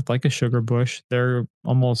further north, like a Sugarbush, they're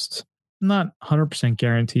almost not 100%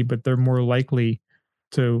 guaranteed, but they're more likely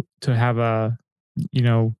to have a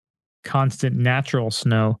constant natural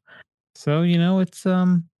snow. So it's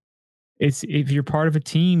if you're part of a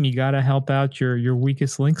team, you got to help out your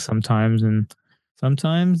weakest link sometimes, and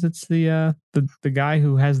sometimes it's the guy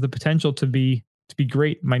who has the potential to be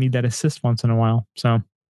great might need that assist once in a while. So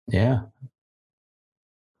yeah.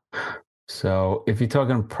 So if you're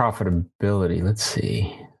talking profitability, let's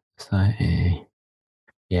see.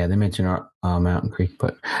 Yeah, they mentioned Mountain Creek,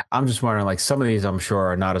 but I'm just wondering, like, some of these I'm sure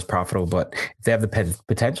are not as profitable, but if they have the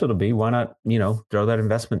potential to be, why not, throw that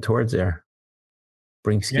investment towards there,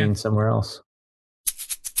 bring skiing somewhere else.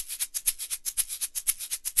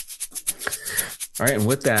 All right, and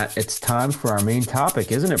with that, it's time for our main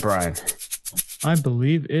topic, isn't it, Brian? I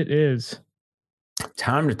believe it is.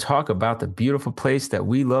 Time to talk about the beautiful place that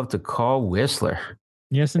we love to call Whistler.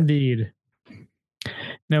 Yes, indeed.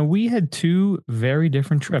 Now, we had 2 very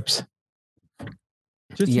different trips.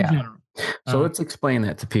 Just in general. So let's explain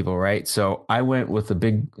that to people, right? So I went with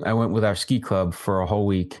our ski club for a whole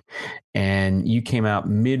week, and you came out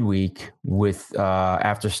midweek with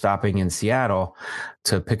after stopping in Seattle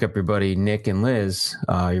to pick up your buddy Nick and Liz,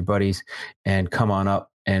 your buddies, and come on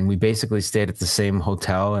up and we basically stayed at the same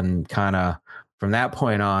hotel, and kind of from that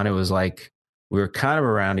point on, it was like we were kind of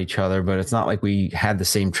around each other, but it's not like we had the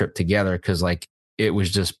same trip together because like it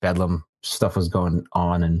was just bedlam. Stuff was going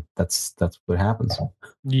on, and that's what happens.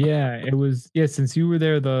 Yeah, it was. Yeah, since you were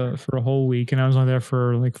there for a whole week, and I was on there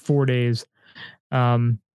for like 4 days.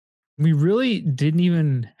 We really didn't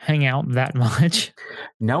even hang out that much.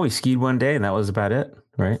 No, we skied one day, and that was about it,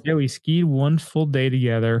 right? Yeah, we skied one full day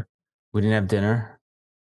together. We didn't have dinner.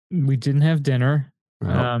 We didn't have dinner.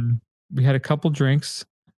 No. We had a couple drinks.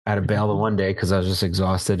 I had to bail the one day because I was just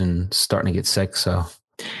exhausted and starting to get sick. So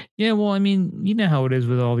Yeah, well, I mean, you know how it is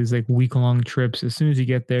with all these like week-long trips. As soon as you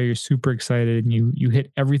get there, you're super excited and you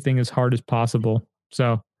hit everything as hard as possible.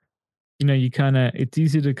 So, you kind of it's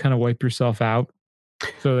easy to kind of wipe yourself out.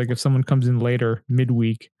 So like if someone comes in later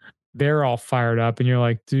midweek, they're all fired up and you're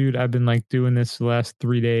like, dude, I've been like doing this the last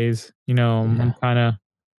 3 days. I'm kind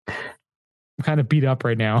of beat up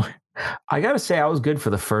right now. I got to say, I was good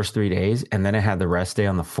for the first 3 days, and then I had the rest day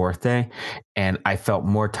on the fourth day, and I felt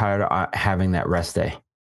more tired having that rest day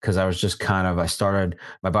because I was just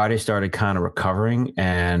my body started kind of recovering,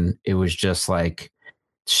 and it was just like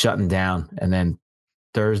shutting down. And then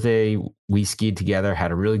Thursday we skied together,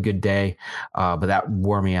 had a really good day, but that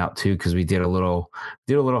wore me out too because we did a little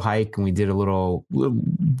hike and we did a little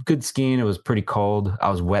good skiing. It was pretty cold. I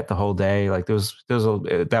was wet the whole day. Like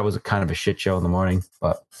that was a kind of a shit show in the morning.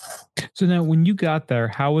 But so now, when you got there,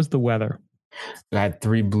 how was the weather? I had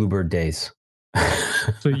 3 bluebird days.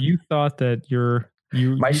 So you thought that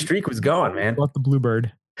my streak was going, man. What the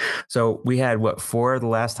bluebird? So we had 4 the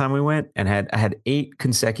last time we went, and I had 8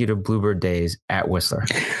 consecutive bluebird days at Whistler.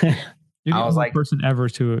 You're the only person ever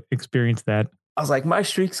to experience that. I was like, my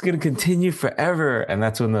streak's going to continue forever, and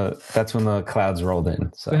that's when the clouds rolled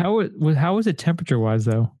in. So how was it temperature wise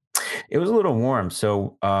though? It was a little warm.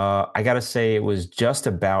 So I got to say it was just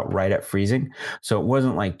about right at freezing. So it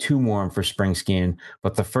wasn't like too warm for spring skiing,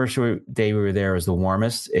 but the first day we were there was the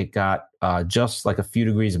warmest. It got just like a few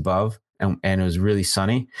degrees above, and it was really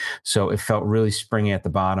sunny. So it felt really springy at the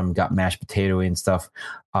bottom, got mashed potato-y and stuff.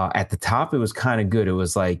 At the top, it was kind of good. It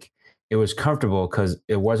was comfortable because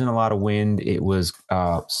it wasn't a lot of wind. It was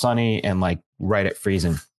sunny and like right at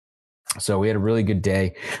freezing. So we had a really good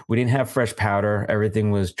day. We didn't have fresh powder.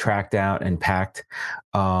 Everything was tracked out and packed.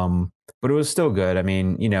 But it was still good. I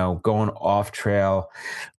mean, going off trail,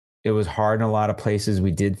 it was hard in a lot of places.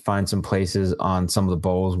 We did find some places on some of the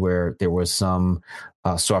bowls where there was some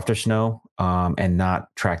softer snow and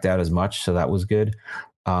not tracked out as much. So that was good.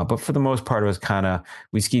 But for the most part, it was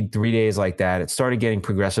we skied 3 days like that. It started getting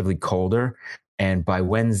progressively colder. And by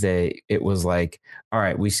Wednesday, it was like, all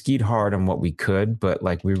right, we skied hard on what we could, but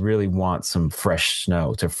like we really want some fresh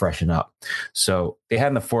snow to freshen up. So they had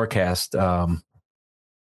in the forecast, they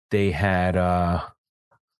had in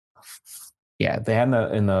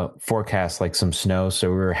the forecast like some snow. So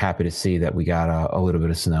we were happy to see that we got a little bit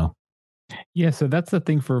of snow. Yeah, so that's the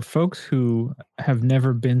thing for folks who have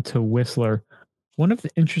never been to Whistler. One of the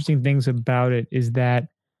interesting things about it is that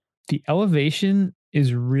the elevation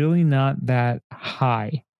is really not that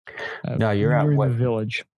high. No, you're at the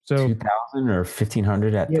village. So 2,000 or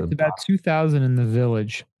 1,500 at it's about 2,000 in the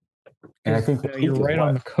village. And I think you're right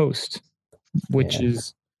on the coast, which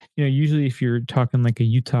is, usually if you're talking like a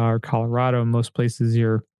Utah or Colorado, most places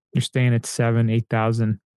you're staying at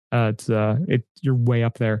 7,000-8,000. You're way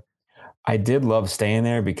up there. I did love staying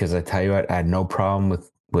there because I tell you what, I had no problem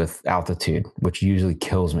with altitude, which usually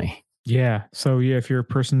kills me. Yeah. So if you're a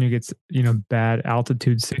person who gets, bad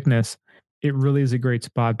altitude sickness, it really is a great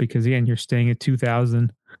spot because again, you're staying at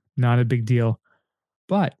 2,000, not a big deal,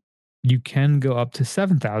 but you can go up to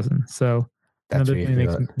 7,000. So another thing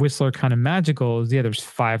that makes Whistler kind of magical is there's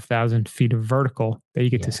 5,000 feet of vertical that you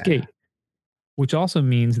get to skate, which also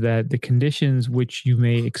means that the conditions which you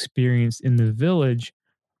may experience in the village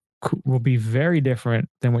will be very different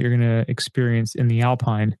than what you're going to experience in the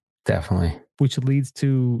Alpine. Definitely. Which leads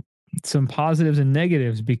to some positives and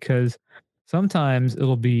negatives because sometimes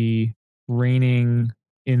it'll be raining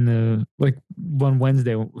one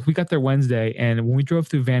Wednesday. We got there Wednesday, and when we drove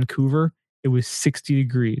through Vancouver, it was 60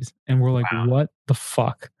 degrees. And we're like, wow. What the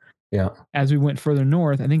fuck? Yeah. As we went further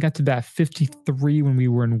north, I think got to about 53 when we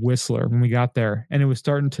were in Whistler when we got there. And it was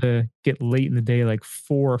starting to get late in the day, like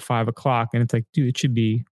 4 or 5 o'clock. And it's like, dude, it should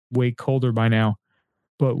be way colder by now.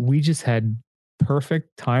 But we just had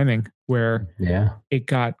perfect timing where it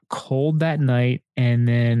got cold that night, and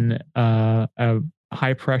then a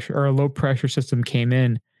high pressure or a low pressure system came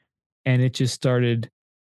in, and it just started.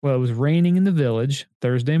 Well, it was raining in the village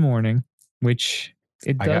Thursday morning, which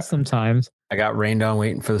It does sometimes. I got rained on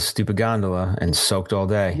waiting for the stupid gondola and soaked all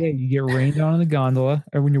day. Yeah, you get rained on in the gondola,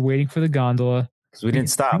 or when you're waiting for the gondola. Because we didn't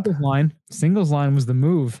stop. Singles line was the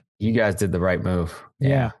move. You guys did the right move.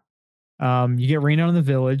 Yeah. You get rained on in the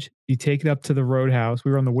village. You take it up to the roadhouse.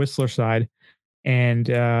 We were on the Whistler side, and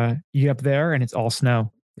you get up there, and it's all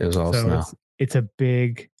snow. It was all snow. It's a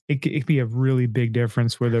big. It could be a really big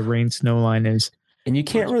difference where the rain snow line is. And you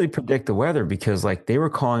can't really predict the weather because, like, they were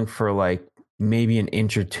calling for like maybe an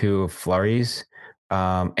inch or two of flurries,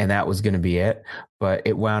 and that was going to be it. But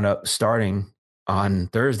it wound up starting on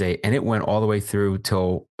Thursday, and it went all the way through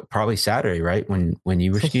till probably Saturday, right? When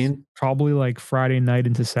you were skiing, probably like Friday night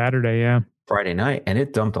into Saturday, yeah. Friday night, and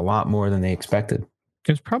it dumped a lot more than they expected.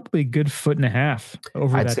 It was probably a good 1.5 foot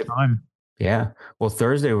over that time. Yeah. Well,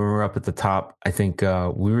 Thursday when we were up at the top, I think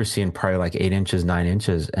we were seeing probably like 8 inches, 9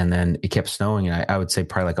 inches, and then it kept snowing, and I would say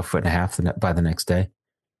probably like 1.5 foot by the next day.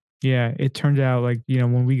 Yeah, it turned out like,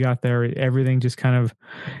 when we got there, everything just kind of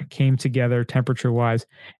came together temperature wise.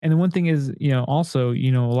 And the one thing is, also,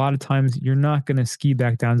 a lot of times you're not going to ski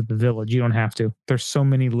back down to the village. You don't have to. There's so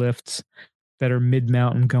many lifts that are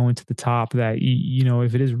mid-mountain going to the top that,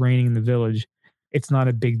 if it is raining in the village, it's not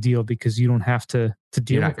a big deal because you don't have to deal with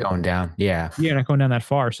it. You're not going down. Yeah. You're not going down that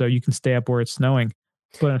far. So you can stay up where it's snowing.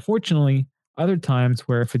 But unfortunately, other times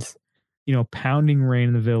where if it's, pounding rain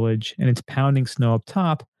in the village and it's pounding snow up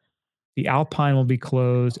top, the alpine will be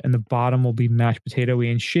closed and the bottom will be mashed potato-y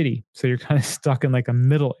and shitty. So you're kind of stuck in like a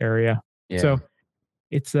middle area. Yeah. So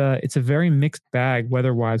it's a very mixed bag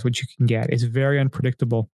weather-wise, what you can get. It's very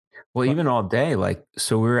unpredictable. Well, even all day,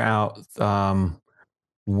 so we were out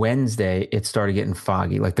Wednesday, it started getting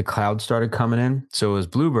foggy. Like the clouds started coming in. So it was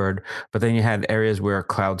Bluebird, but then you had areas where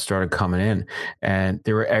clouds started coming in. And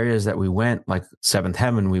there were areas that we went, like Seventh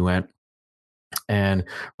Heaven we went, and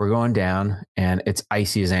we're going down and it's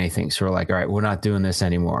icy as anything. So we're like, all right, we're not doing this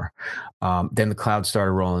anymore. Then the clouds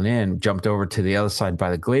started rolling in, jumped over to the other side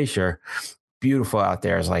by the glacier. Beautiful out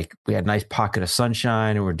there. It's like we had a nice pocket of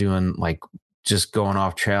sunshine and we're doing like just going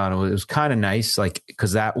off trail. And it was kind of nice, like,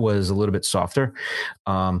 because that was a little bit softer.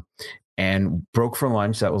 And broke for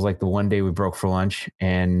lunch. That was like the one day we broke for lunch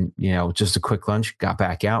and, just a quick lunch, got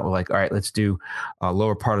back out. We're like, all right, let's do a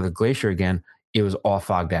lower part of the glacier again. It was all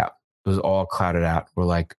fogged out. It was all clouded out. We're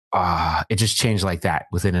like, it just changed like that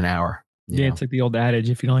within an hour. Yeah, it's like the old adage,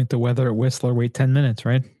 if you don't like the weather at Whistler, wait 10 minutes,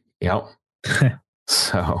 right? Yep.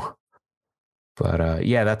 So, but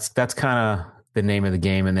that's kind of the name of the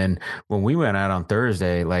game. And then when we went out on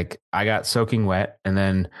Thursday, like I got soaking wet and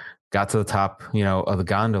then got to the top, of the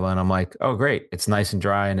gondola and I'm like, oh, great. It's nice and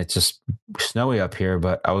dry and it's just snowy up here,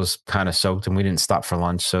 but I was kind of soaked and we didn't stop for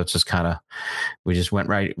lunch. So it's just we just went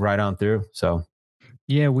right on through. So.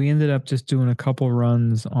 Yeah, we ended up just doing a couple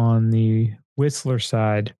runs on the Whistler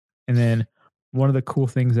side. And then one of the cool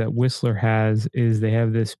things that Whistler has is they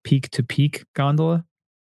have this peak to peak gondola,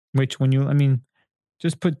 which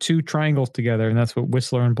just put two triangles together and that's what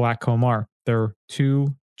Whistler and Blackcomb are. They're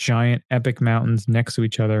two giant epic mountains next to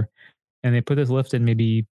each other. And they put this lift in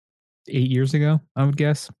maybe 8 years ago, I would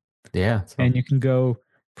guess. Yeah. And you can go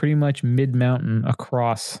pretty much mid-mountain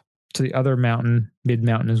across to the other mountain,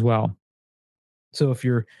 mid-mountain as well. So if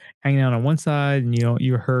you're hanging out on one side and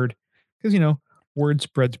you heard, because word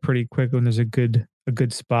spreads pretty quick when there's a good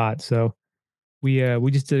spot. So we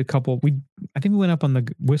just did a couple. I think we went up on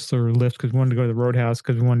the Whistler lift because we wanted to go to the Roadhouse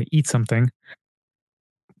because we wanted to eat something.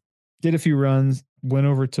 Did a few runs, went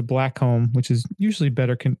over to Blackcomb, which is usually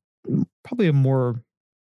better. Probably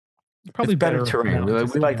better terrain.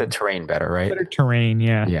 We like the terrain better, right? Better terrain,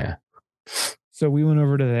 yeah. Yeah. So we went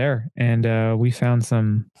over to there and we found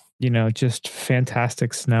some. Just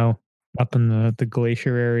fantastic snow up in the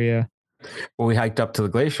glacier area. Well, we hiked up to the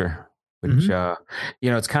glacier, which,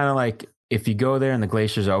 it's kind of like if you go there and the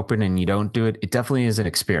glacier's open and you don't do it, it definitely is an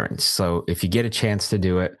experience. So if you get a chance to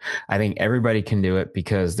do it, I think everybody can do it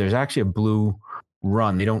because there's actually a blue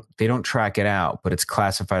run. They don't track it out, but it's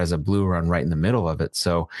classified as a blue run right in the middle of it.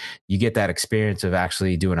 So you get that experience of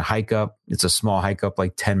actually doing a hike up. It's a small hike up,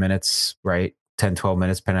 like 10 minutes, right? 10, 12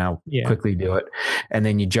 minutes, depending on how quickly you do it. And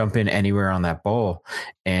then you jump in anywhere on that bowl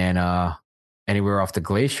and anywhere off the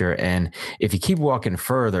glacier. And if you keep walking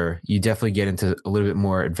further, you definitely get into a little bit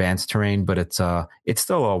more advanced terrain, but it's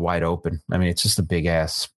still all wide open. I mean, it's just a big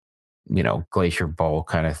ass, glacier bowl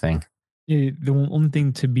kind of thing. Yeah, the only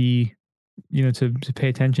thing to be, to pay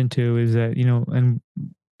attention to is that, and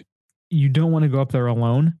you don't want to go up there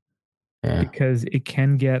alone. Yeah. Because it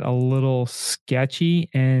can get a little sketchy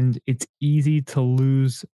and it's easy to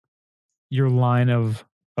lose your line of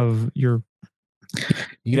your.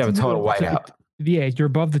 You could have a total whiteout. Yeah, you're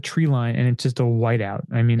above the tree line and it's just a whiteout.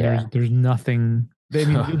 I mean, there's nothing They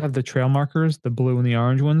do have the trail markers, the blue and the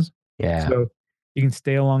orange ones. Yeah. So you can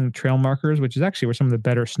stay along the trail markers, which is actually where some of the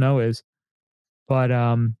better snow is. But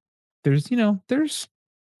there's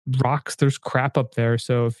rocks, there's crap up there.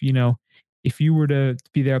 So if you were to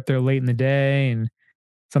be there up there late in the day and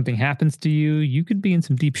something happens to you, you could be in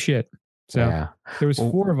some deep shit. So Yeah. there was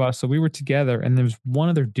Well, 4 of us, so we were together, and there was one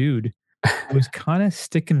other dude who was kind of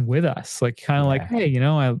sticking with us, like like,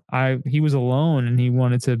 Yeah. hey, he was alone and he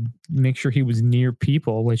wanted to make sure he was near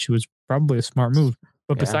people, which was probably a smart move.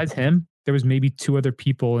 But Yeah. besides him, there was maybe 2 other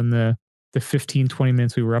people in the 15-20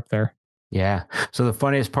 minutes we were up there. Yeah. So the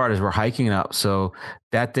funniest part is we're hiking up. So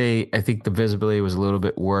that day, I think the visibility was a little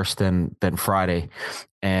bit worse than Friday,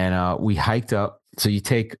 and we hiked up. So you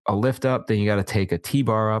take a lift up, then you got to take a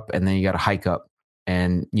T-bar up, and then you got to hike up,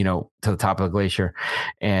 and to the top of the glacier.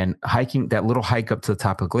 And hiking that little hike up to the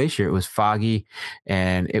top of the glacier, it was foggy,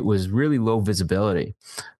 and it was really low visibility.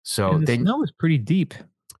 So And the then snow was pretty deep.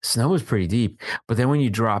 snow was pretty deep, but then when you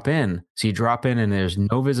drop in, and there's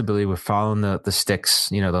no visibility. We're following the sticks,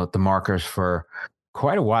 the markers for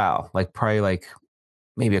quite a while, like probably like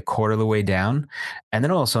maybe a quarter of the way down. And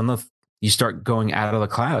then all of a sudden you start going out of the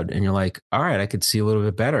cloud and you're like, all right, I could see a little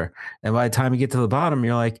bit better. And by the time you get to the bottom,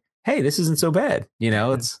 you're like, hey, this isn't so bad.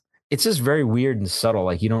 It's just very weird and subtle.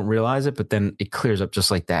 Like you don't realize it, but then it clears up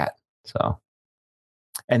just like that. So.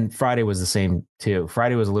 And Friday was the same too.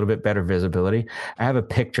 Friday was a little bit better visibility. I have a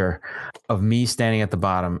picture of me standing at the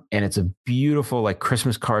bottom, and it's a beautiful like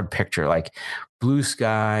Christmas card picture, like blue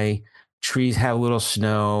sky, trees have a little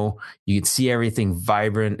snow. You can see everything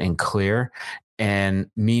vibrant and clear. And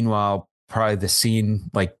meanwhile, probably the scene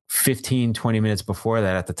like 15, 20 minutes before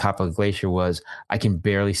that at the top of the glacier was I can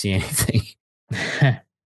barely see anything.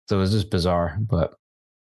 So it was just bizarre. And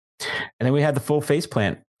then we had the full face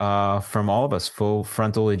plant from all of us, full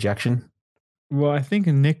frontal ejection. Well, I think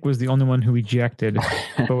Nick was the only one who ejected,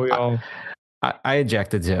 but we all. I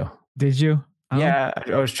ejected too. Did you? Yeah,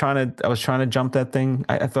 I was trying to jump that thing.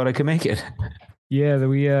 I thought I could make it. Yeah,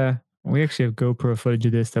 we actually have GoPro footage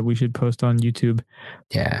of this that we should post on YouTube.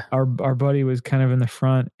 Yeah, our buddy was kind of in the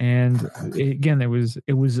front, and again, there was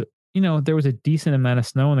there was a decent amount of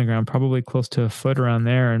snow on the ground, probably close to a foot around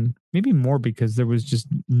there, and maybe more because there was just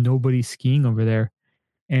nobody skiing over there.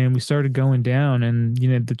 And we started going down, and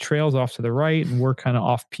the trail's off to the right, and we're kind of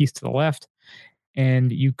off piste to the left, and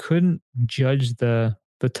you couldn't judge the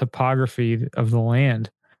topography of the land.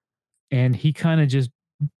 And he kind of just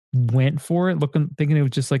went for it, thinking it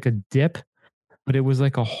was just like a dip, but it was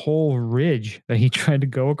like a whole ridge that he tried to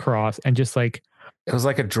go across, and just like it was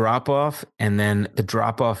like a drop off, and then the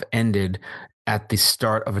drop off ended at the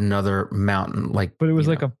start of another mountain. But it was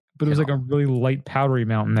like a really light powdery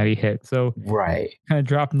mountain that he hit. So right, kind of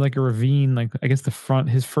dropped in like a ravine. Like I guess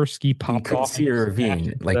his first ski popped off. See a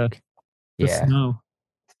ravine, like the snow.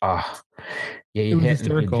 Yeah, he hit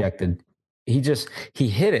and he ejected. He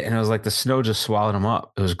hit it, and it was like the snow just swallowed him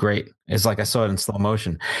up. It was great. It's like I saw it in slow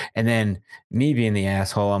motion. And then me being the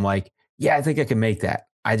asshole, I'm like, yeah, I think I can make that.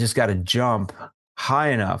 I just got to jump high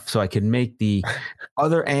enough so I could make the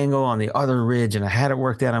other angle on the other ridge, and I had it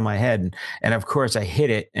worked out in my head. And of course, I hit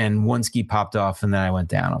it, and one ski popped off, and then I went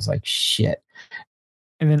down. I was like, shit.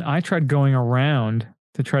 And then I tried going around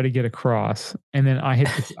to try to get across, and then I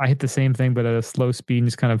hit the same thing, but at a slow speed, and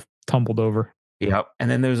just kind of tumbled over. Yep. And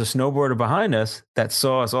then there was a snowboarder behind us that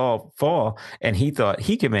saw us all fall, and he thought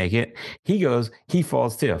he could make it. He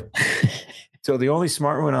falls too. So the only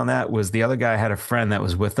smart one on that was the other guy had a friend that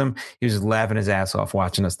was with him. He was just laughing his ass off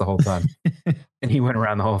watching us the whole time. And he went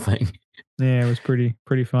around the whole thing. Yeah, it was pretty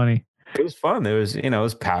funny. It was fun. It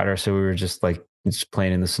was powder. So we were just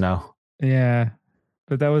playing in the snow. Yeah.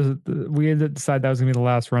 But we had to decide that was going to be the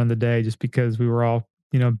last run of the day, just because we were all,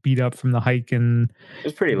 beat up from the hike, and it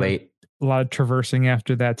was pretty late. A lot of traversing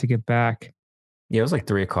after that to get back. Yeah, it was like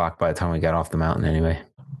 3:00 by the time we got off the mountain anyway.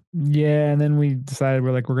 Yeah, and then we decided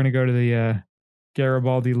we're going to go to the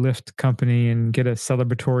Garibaldi Lift Company and get a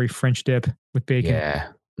celebratory French dip with bacon. Yeah.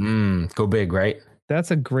 Go big, right?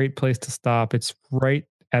 That's a great place to stop. It's right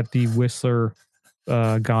at the Whistler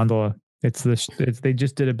gondola. They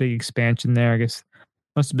just did a big expansion there. I guess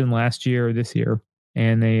must have been last year or this year.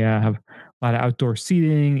 And they have a lot of outdoor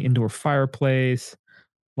seating, indoor fireplace,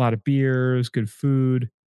 a lot of beers, good food.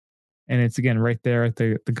 And it's, again, right there at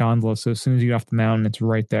the gondola. So as soon as you get off the mountain, it's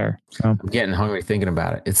right there. So I'm getting hungry thinking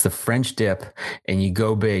about it. It's the French dip, and you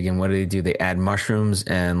go big. And what do? They add mushrooms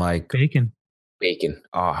and like bacon.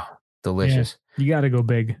 Oh, delicious. Yeah, you got to go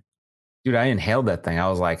big. Dude, I inhaled that thing. I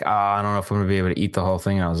was like, I don't know if I'm going to be able to eat the whole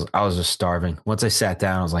thing. I was just starving. Once I sat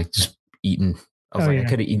down, I was like, just eating. I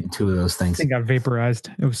could have eaten 2 of those things. I think I got vaporized.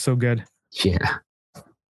 It was so good. Yeah.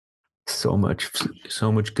 So much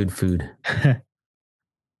good food.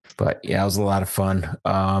 But yeah, it was a lot of fun.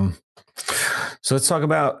 So let's talk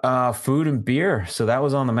about food and beer. So that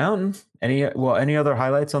was on the mountain. Any other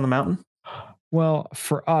highlights on the mountain? Well,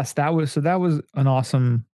 for us, that was an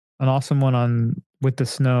awesome one on with the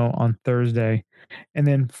snow on Thursday. And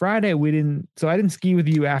then Friday I didn't ski with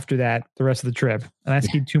you after that the rest of the trip. And I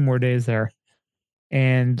skied 2 more days there.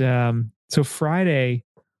 And so Friday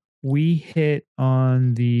we hit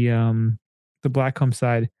on the Blackcomb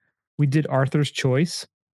side. We did Arthur's Choice.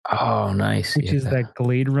 Oh, nice. Which is that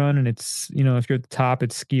Glade run, and it's, if you're at the top,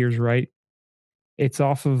 it's skiers right. It's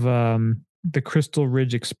off of the Crystal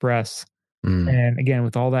Ridge Express. And again,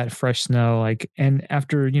 with all that fresh snow, and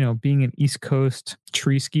after, being an East Coast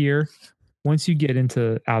tree skier, once you get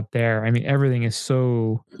into out there, I mean, everything is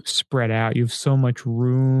so spread out. You have so much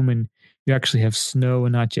room, and you actually have snow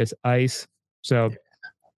and not just ice. So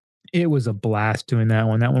it was a blast doing that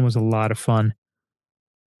one. That one was a lot of fun.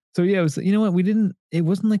 So yeah, it was, it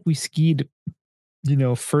wasn't like we skied,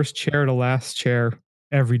 first chair to last chair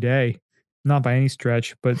every day, not by any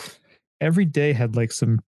stretch, but every day had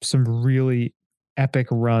some really epic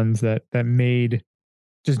runs that made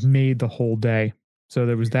the whole day. So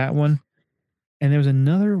there was that one. And there was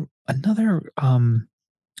another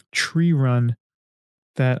tree run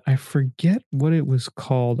that I forget what it was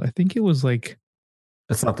called. I think it was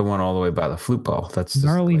that's not the one all the way by the flute ball. That's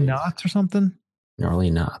Gnarly Knots or something.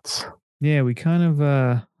 Gnarly Knots. Yeah, we kind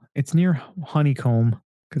of it's near Honeycomb,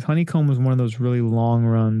 because Honeycomb was one of those really long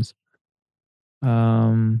runs. It's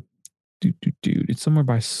somewhere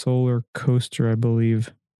by Solar Coaster, I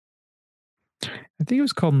believe. I think it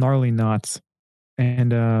was called Gnarly Knots.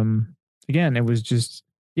 And again, it was just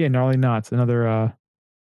Gnarly Knots, another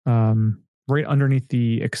right underneath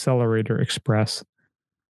the Accelerator Express.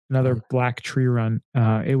 Another black tree run.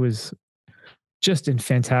 It was just in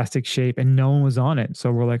fantastic shape, and no one was on it.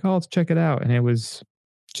 So we're like, oh, let's check it out. And it was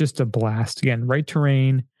just a blast. Again, right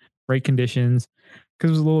terrain, right conditions. Because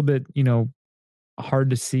it was a little bit, hard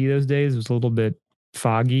to see those days. It was a little bit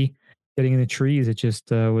foggy. Getting in the trees, it just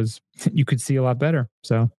was, you could see a lot better.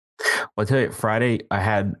 So, well, I'll tell you, Friday, I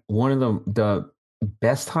had one of the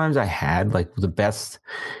best times I had, the best,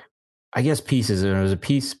 I guess, pieces. And it was a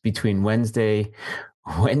piece between Wednesday,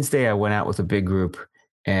 I went out with a big group.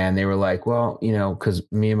 And they were like, well, because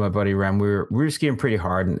me and my buddy Rem, we were skiing pretty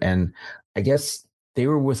hard. And I guess they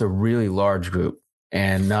were with a really large group,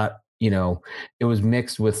 and not, it was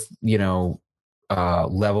mixed with,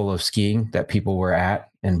 level of skiing that people were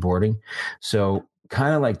at and boarding. So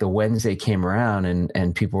kind of the Wednesday came around,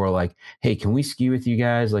 and people were like, hey, can we ski with you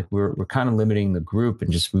guys? We're kind of limiting the group, and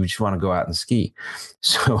we just want to go out and ski.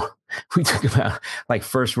 So we took about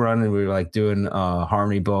first run, and we were doing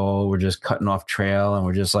Harmony Bowl. We're just cutting off trail, and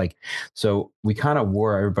we're just so we kind of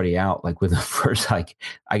wore everybody out with the first I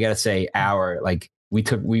gotta say hour.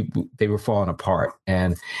 They were falling apart,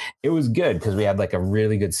 and it was good because we had a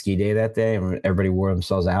really good ski day that day, and everybody wore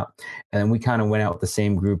themselves out. And then we kind of went out with the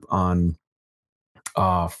same group on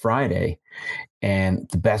Friday, and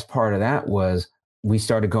the best part of that was we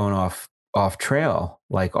started going off trail,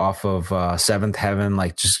 off of Seventh Heaven,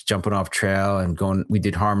 just jumping off trail and going. We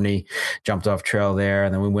did Harmony, jumped off trail there,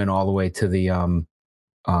 and then we went all the way to the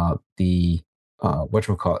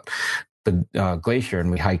whatchamacallit, the glacier, and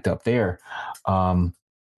we hiked up there.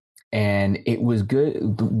 And it was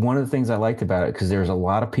good. One of the things I liked about it, because there's a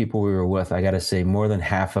lot of people we were with, I got to say more than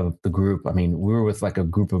half of the group. I mean, we were with a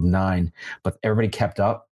group of 9, but everybody kept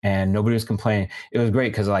up and nobody was complaining. It was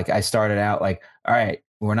great because I started out all right,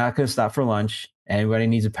 we're not going to stop for lunch. Anybody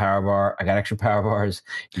needs a power bar. I got extra power bars.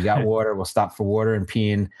 You got water. We'll stop for water and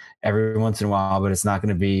peeing every once in a while, but it's not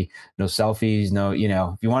going to be no selfies. No,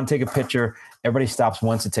 if you want to take a picture, everybody stops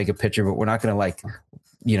once to take a picture, but we're not going to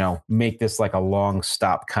make this a long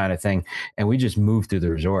stop kind of thing. And we just moved through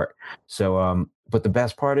the resort. So, but the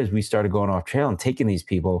best part is we started going off trail and taking these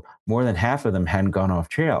people. More than half of them hadn't gone off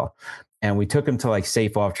trail. And we took them to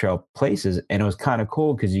safe off trail places. And it was kind of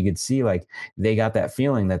cool because you could see they got that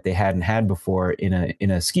feeling that they hadn't had before in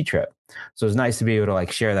a ski trip. So it's nice to be able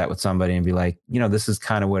to share that with somebody and be this is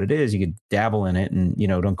kind of what it is. You could dabble in it and,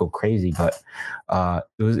 don't go crazy. But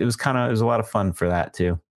it was a lot of fun for that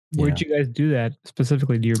too. Where'd you guys do that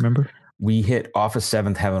specifically? Do you remember? We hit off of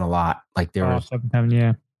Seventh Heaven a lot. Was Seventh Heaven,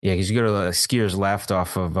 yeah. Yeah, because you go to the skiers left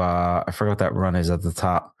off of I forgot what that run is at the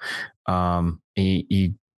top. What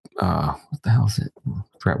the hell is it? I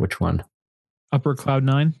forgot which one. Upper Cloud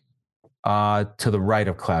 9? To the right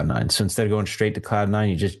of Cloud 9. So instead of going straight to Cloud 9,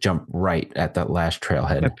 you just jump right at that last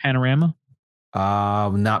trailhead. That Panorama?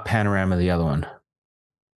 Not Panorama, the other one.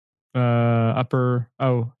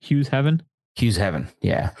 Hughes Heaven? Hughes Heaven,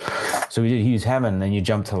 yeah. So we did Hughes Heaven, and then you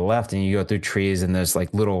jump to the left and you go through trees, and there's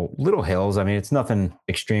like little hills. I mean, it's nothing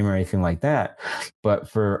extreme or anything like that. But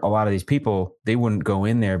for a lot of these people, they wouldn't go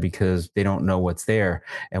in there because they don't know what's there.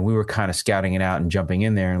 And we were kind of scouting it out and jumping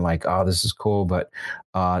in there and like, oh, this is cool. But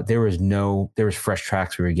there was fresh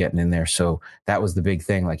tracks we were getting in there. So that was the big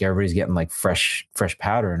thing. Like everybody's getting like fresh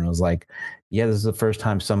powder. And it was like, yeah, this is the first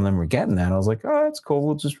time some of them were getting that. I was like, oh, that's cool.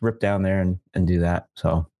 We'll just rip down there and do that.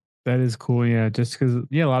 So That is cool. Yeah. Just because,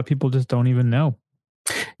 yeah, a lot of people just don't even know.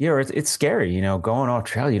 yeah, it's scary, going off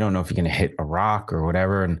trail. You don't know if you're going to hit a rock or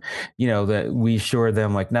whatever. And, that we assured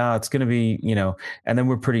them like, no, it's going to be, and then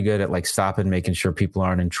we're pretty good at like stopping, making sure people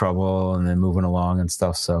aren't in trouble and then moving along and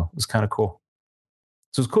stuff. So it was kind of cool.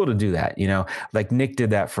 So it's cool to do that, like Nick did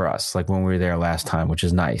that for us, like when we were there last time, which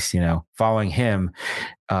is nice, following him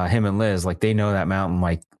and Liz, like they know that mountain,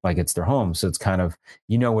 like it's their home. So it's kind of,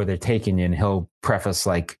 where they're taking you, and he'll preface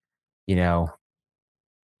like,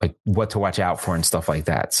 like what to watch out for and stuff like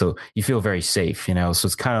that. So you feel very safe, so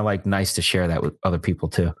it's kind of like nice to share that with other people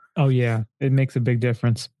too. Oh yeah. It makes a big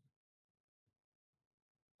difference.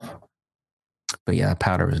 But yeah,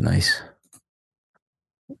 powder was nice.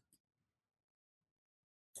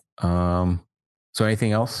 So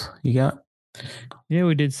anything else you got? Yeah,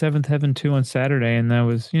 we did Seventh Heaven 2 on Saturday, and that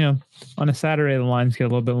was, on a Saturday the lines get a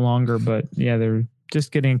little bit longer, but yeah, they're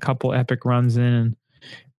just getting a couple epic runs in and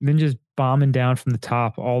then just bombing down from the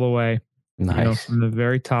top all the way. Nice. From the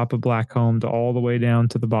very top of Blackcomb to all the way down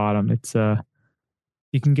to the bottom. It's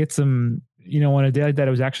you can get some, on a day like that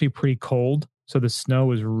it was actually pretty cold, so the snow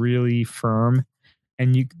was really firm,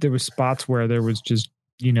 and there was spots where there was just,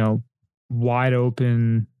 wide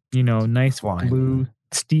open, nice blue,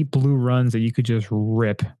 steep blue runs that you could just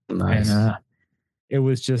rip. Nice. And it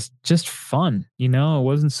was just fun. It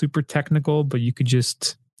wasn't super technical, but you could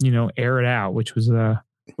just, air it out, which was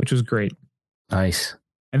great. Nice.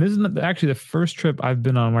 And this is actually the first trip I've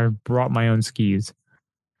been on where I brought my own skis.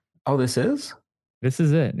 Oh, this is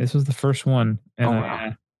it. This was the first one. And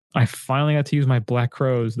wow. I finally got to use my Black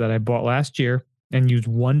Crows that I bought last year and used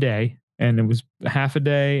one day. And it was half a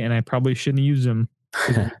day, and I probably shouldn't use them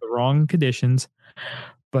because it was the wrong conditions.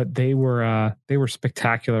 But they were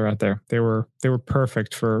spectacular out there. They were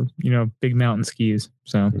perfect for, big mountain skis.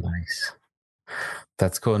 So nice.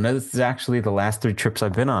 That's cool. No, this is actually the last 3 trips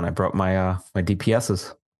I've been on. I brought my my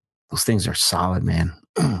DPSs. Those things are solid, man.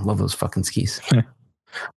 Love those fucking skis.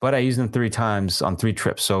 But I used them 3 times on 3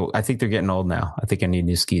 trips, so I think they're getting old now. I think I need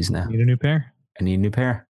new skis now. Need a new pair? I need a new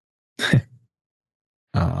pair.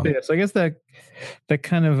 Yeah, so I guess that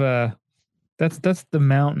kind of that's the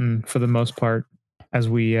mountain for the most part. As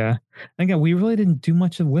we again, we really didn't do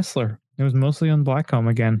much of Whistler. It was mostly on Blackcomb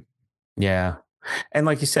again. Yeah, and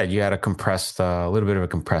like you said, you had a little bit of a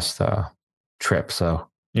compressed trip. So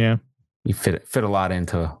yeah, you fit a lot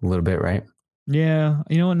into a little bit, right? Yeah,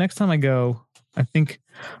 you know what? Next time I go, I think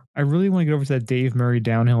I really want to get over to that Dave Murray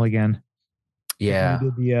downhill again. Yeah,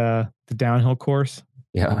 did the downhill course.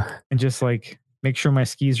 Yeah, and just like make sure my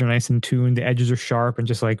skis are nice and tuned, the edges are sharp, and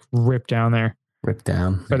just like rip down there. Rip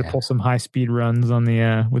down. Try to pull some high speed runs on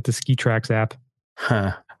the with the Ski Tracks app.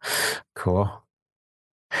 Huh. Cool.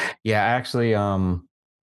 Yeah, I actually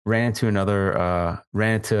ran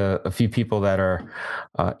into a few people that are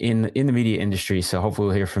in the media industry. So hopefully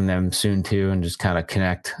we'll hear from them soon too, and just kind of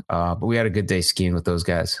connect. But we had a good day skiing with those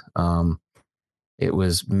guys. It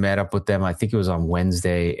was met up with them. I think it was on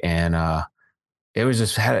Wednesday, and it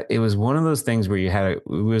was one of those things where it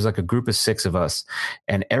was like a group of 6 of us,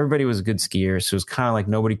 and everybody was a good skier. So it was kind of like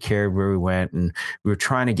nobody cared where we went, and we were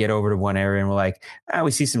trying to get over to one area, and we're like,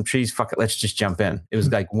 we see some trees, fuck it, let's just jump in. It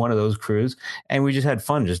was like one of those crews, and we just had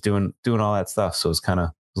fun just doing all that stuff. So it was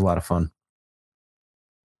a lot of fun.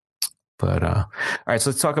 But all right, so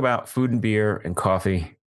let's talk about food and beer and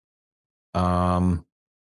coffee.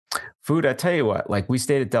 Food, I tell you what, like we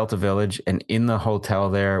stayed at Delta Village, and in the hotel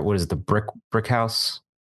there, what is it, the brick house,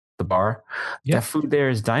 the bar? Yep. That food there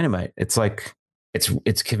is dynamite. It's like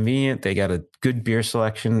it's convenient. They got a good beer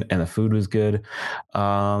selection, and the food was good.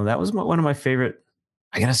 That was one of my favorite.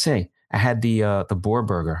 I gotta say, I had the boar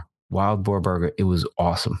burger, wild boar burger. It was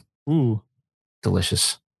awesome. Ooh,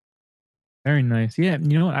 delicious. Very nice. Yeah,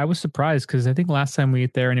 you know what? I was surprised because I think last time we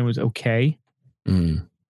ate there and it was okay,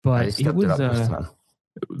 but it was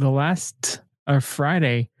the last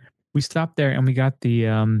Friday we stopped there and we got the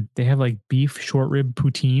they have like beef short rib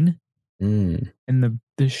poutine, and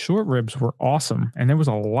the short ribs were awesome, and there was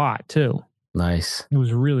a lot too. Nice. It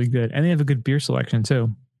was really good, and they have a good beer selection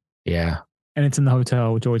too. Yeah, and it's in the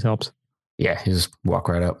hotel, which always helps. Yeah, you just walk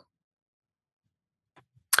right up.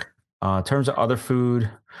 In terms of other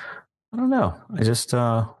food, I don't know. I just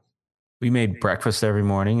we made breakfast every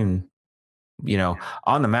morning, and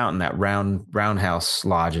on the mountain, that Roundhouse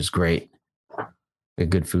Lodge is great.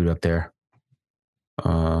 Good food up there.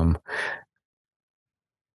 But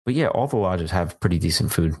yeah, all the lodges have pretty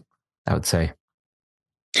decent food, I would say.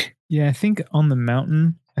 Yeah, I think on the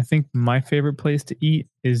mountain, I think my favorite place to eat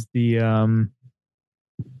is the on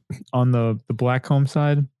the Blackcomb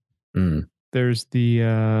side. There's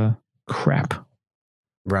the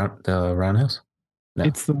Roundhouse? No.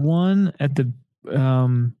 It's the one at the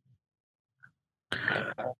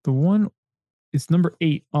one. It's number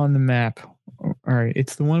 8 on the map. All right,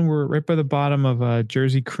 it's the one where right by the bottom of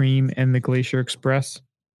Jersey Cream and the Glacier Express.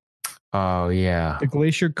 Oh yeah, the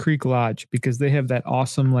Glacier Creek Lodge, because they have that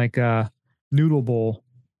awesome noodle bowl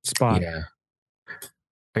spot. Yeah,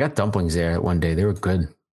 I got dumplings there one day. They were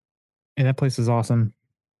good. And that place is awesome.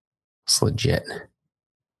 It's legit.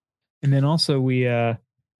 And then also we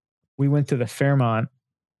went to the Fairmont.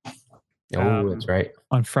 Oh, that's right.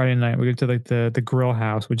 On Friday night, we went to the Grill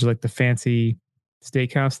House, which is like the fancy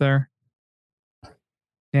steakhouse there.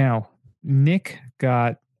 Now, Nick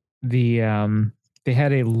got the they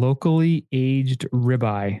had a locally aged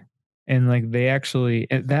ribeye, and they actually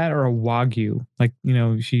that or a Wagyu,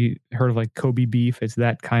 she heard of Kobe beef. It's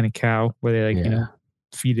that kind of cow where they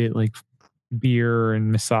feed it beer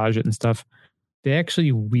and massage it and stuff. They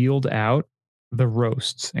actually wheeled out the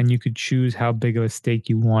roasts, and you could choose how big of a steak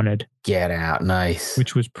you wanted. Get out. Nice.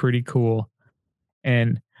 Which was pretty cool.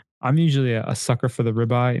 And I'm usually a sucker for the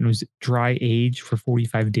ribeye, and it was dry aged for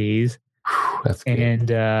 45 days. That's good.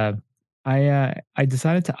 And I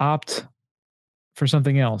decided to opt for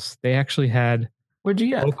something else. They actually had What'd you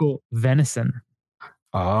get? Local venison.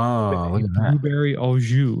 Oh, look at that. Blueberry au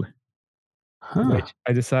jus. Which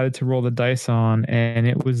I decided to roll the dice on, and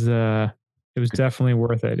it was definitely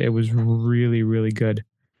worth it. It was really, really good.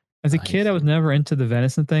 As a kid, I was never into the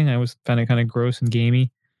venison thing. I always found it kind of gross and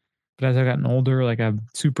gamey. But as I gotten older, I'm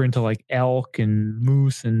super into elk and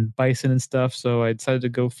moose and bison and stuff. So I decided to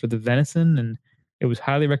go for the venison, and it was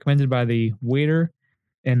highly recommended by the waiter,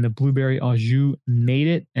 and the blueberry au jus made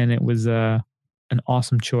it, and it was an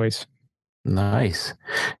awesome choice. Nice.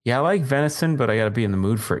 Yeah, I like venison, but I got to be in the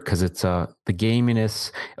mood for it because it's the gaminess.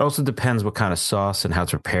 It also depends what kind of sauce and how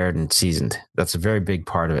it's prepared and seasoned. That's a very big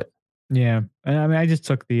part of it. Yeah. And I mean, I just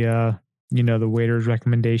took the the waiter's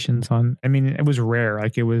recommendations on. I mean, it was rare.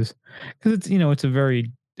 It was because it's it's a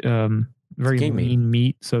very very lean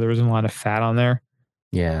meat, so there wasn't a lot of fat on there.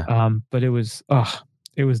 Yeah. But it was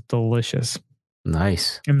delicious.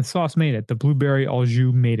 Nice. And the sauce made it. The blueberry au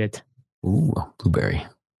jus made it. Ooh, blueberry.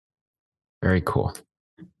 Very cool.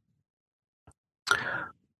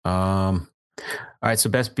 All right. So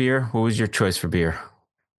best beer. What was your choice for beer?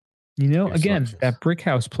 Again, that Brick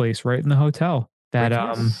House place right in the hotel. That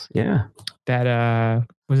yeah. That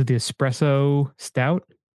was it the espresso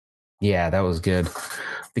stout? Yeah, that was good.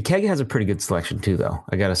 The Keg has a pretty good selection too, though.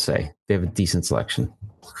 I gotta say, they have a decent selection.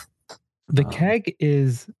 The Keg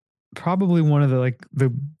is probably one of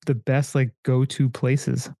the best go-to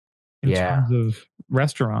places in terms of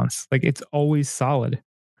restaurants. It's always solid.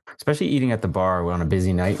 Especially eating at the bar on a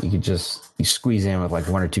busy night, you squeeze in with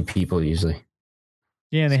 1 or 2 people usually.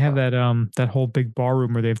 Yeah, and they have that whole big bar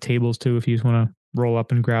room where they have tables too if you just want to roll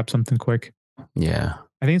up and grab something quick. Yeah.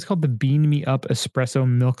 I think it's called the Bean Me Up Espresso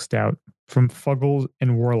Milk Stout from Fuggles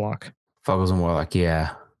and Warlock. Fuggles and Warlock,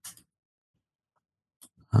 yeah.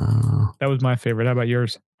 That was my favorite. How about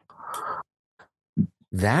yours?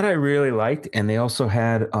 That I really liked, and they also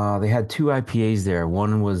had 2 IPAs there.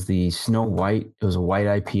 One was the Snow White. It was a white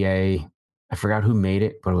IPA. I forgot who made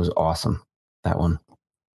it, but it was awesome. That one,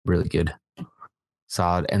 really good,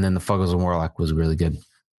 solid. And then the Fuggles and Warlock was really good.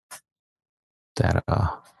 That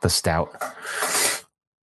the stout.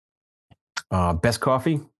 Best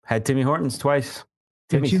coffee had Timmy Hortons twice.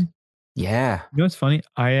 Timmy's. Did you? Yeah. You know what's funny?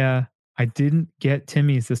 I didn't get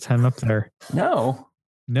Timmy's this time up there.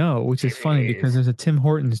 No, which is funny because there's a Tim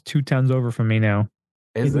Hortons 2 towns over from me now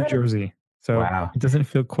in New Jersey. So It doesn't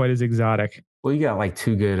feel quite as exotic. Well, you got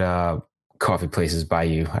 2 good coffee places by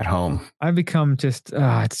you at home. I've become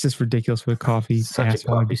it's just ridiculous with coffee. Such a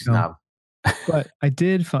coffee snob. But I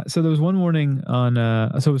did find, so there was one morning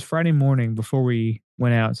so it was Friday morning before we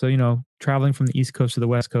went out. So, traveling from the East Coast to the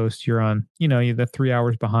West Coast, you're on, you're the 3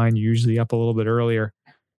 hours behind. You're usually up a little bit earlier.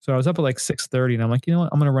 So I was up at 6:30 and I'm like, you know what?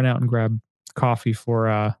 I'm going to run out and grab coffee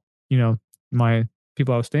for my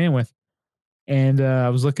people I was staying with, and I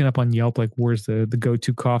was looking up on Yelp where's the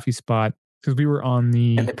go-to coffee spot, because we were on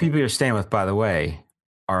and the people you're staying with, by the way,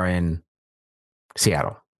 are in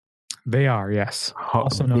Seattle. They are, yes,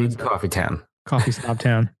 also known as coffee town, coffee snob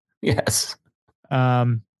town. Yes.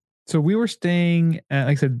 So we were staying at,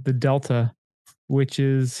 like I said, the Delta, which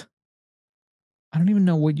is I don't even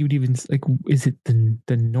know what you'd even like. Is it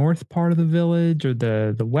the north part of the village or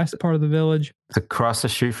the west part of the village? It's across the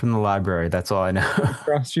street from the library. That's all I know.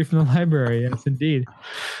 Across the street from the library. Yes, indeed.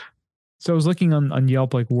 So I was looking on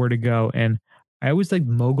Yelp like where to go, and I always like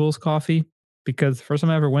Mogul's coffee because the first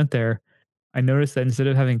time I ever went there, I noticed that instead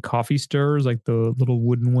of having coffee stirrers like the little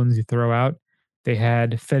wooden ones you throw out, they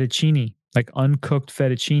had fettuccine, like uncooked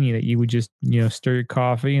fettuccine that you would just stir your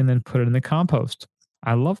coffee and then put it in the compost.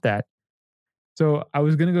 I love that. So I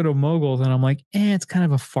was gonna go to Mogul's, and I'm like, it's kind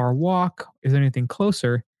of a far walk. Is there anything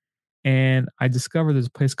closer? And I discovered there's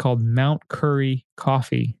a place called Mount Curry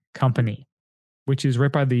Coffee Company, which is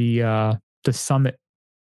right by the Summit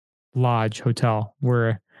Lodge Hotel,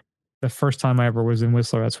 where the first time I ever was in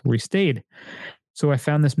Whistler, that's where we stayed. So I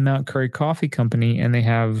found this Mount Curry Coffee Company, and they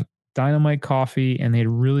have dynamite coffee, and they had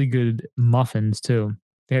really good muffins too.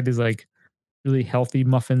 They had these like really healthy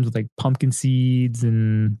muffins with like pumpkin seeds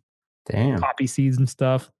and Damn. poppy seeds and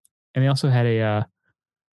stuff. And they also had a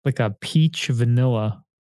like a peach vanilla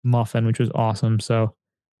muffin, which was awesome. So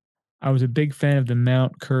I was a big fan of the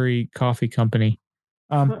Mount Curry Coffee Company.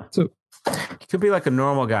 So you could be like a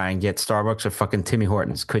normal guy and get Starbucks or fucking Timmy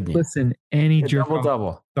Hortons, couldn't you? Listen, any jerk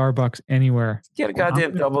double Starbucks anywhere. Get a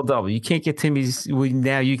goddamn double. You can't get Timmy's. Well,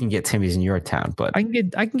 now you can get Timmy's in your town, but I can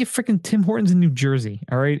get freaking Tim Hortons in New Jersey.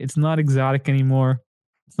 All right, it's not exotic anymore.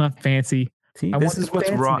 It's not fancy. See, this is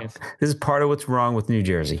what's wrong. This is part of what's wrong with New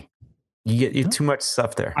Jersey. You get too much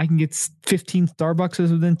stuff there. I can get 15 Starbucks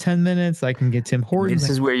within 10 minutes. I can get Tim Hortons.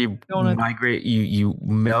 This is where you migrate. You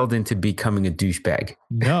meld into becoming a douchebag.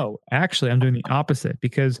 No, actually, I'm doing the opposite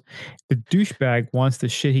because the douchebag wants the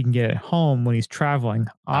shit he can get at home when he's traveling.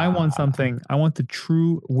 I want something. I want the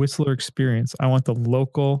true Whistler experience. I want the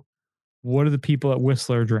local. What do the people at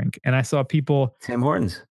Whistler drink? And I saw people. Tim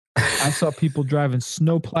Hortons. I saw people driving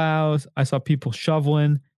snow plows. I saw people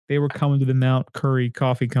shoveling. They were coming to the Mount Curry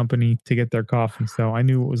Coffee Company to get their coffee. So I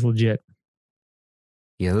knew it was legit.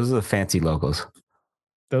 Yeah, those are the fancy locals.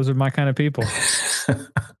 Those are my kind of people.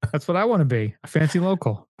 That's what I want to be. A fancy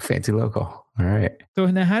local. Fancy local. All right. So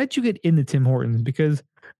now how did you get into Tim Hortons? Because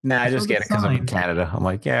I just get it because I'm in Canada. I'm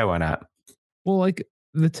like, yeah, why not? Well, like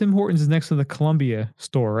the Tim Hortons is next to the Columbia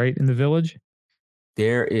store, right? In the village?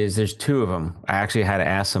 There's two of them. I actually had to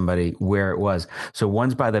ask somebody where it was. So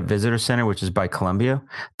one's by the visitor center, which is by Columbia.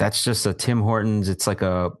 That's just a Tim Hortons. It's like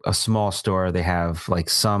a small store. They have like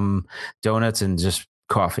some donuts and just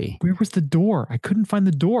coffee. Where was the door? I couldn't find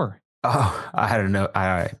the door. Oh, I don't know.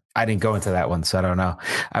 I didn't go into that one, so I don't know.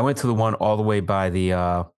 I went to the one all the way by the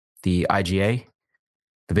IGA,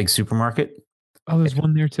 the big supermarket. Oh, there's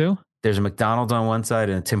one there too? There's a McDonald's on one side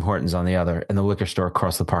and a Tim Hortons on the other, and the liquor store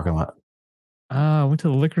across the parking lot. I went to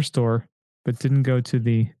the liquor store, but didn't know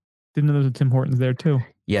there was a Tim Hortons there too.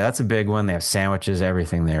 Yeah, that's a big one. They have sandwiches,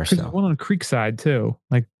 everything there. So one on Creekside too,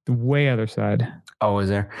 like the way other side. Oh, is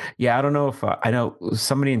there? Yeah, I don't know if I know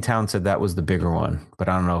somebody in town said that was the bigger one, but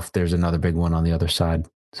I don't know if there's another big one on the other side.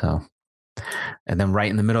 So, and then right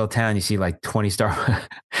in the middle of town, you see like 20 Starbucks.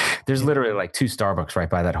 There's literally like 2 Starbucks right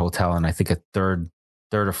by that hotel, and I think a third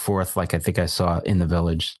or fourth, like I think I saw in the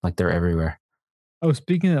village. Like they're everywhere. Oh,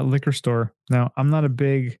 speaking of that liquor store, now I'm not a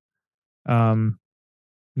big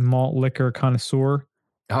malt liquor connoisseur.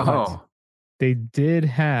 Oh, they did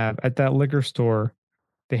have at that liquor store,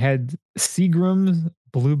 they had Seagram's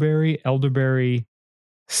blueberry elderberry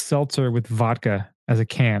seltzer with vodka as a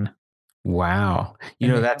can. Wow. You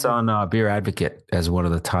know, that's on Beer Advocate as one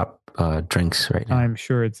of the top drinks right now. I'm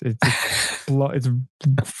sure it's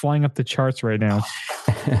flying up the charts right now.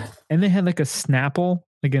 And they had like a Snapple,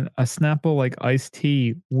 like a Snapple like iced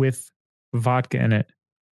tea with vodka in it.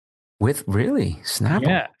 With really? Snapple?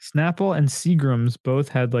 Yeah. Snapple and Seagram's both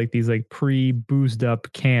had like these like pre-boozed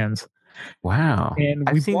up cans. Wow. And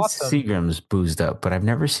I've seen Seagram's boozed up, but I've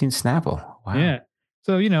never seen Snapple. Wow. Yeah.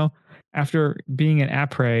 So, after being an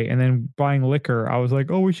après and then buying liquor, I was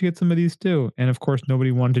like, oh, we should get some of these too. And of course,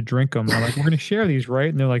 nobody wanted to drink them. I'm like, we're going to share these, right?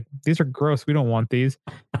 And they're like, these are gross. We don't want these.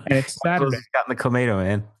 And it's Saturday. Got in the Clamato,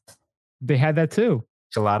 man. They had that too.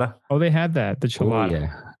 Chelada? Oh, they had that. The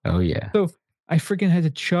Chelada. Oh, yeah. So I freaking had to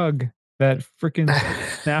chug that freaking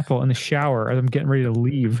Snapple in the shower as I'm getting ready to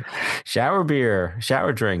leave. Shower beer,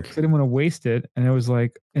 shower drink. I didn't want to waste it. And it was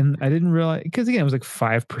like, and I didn't realize, because again, it was like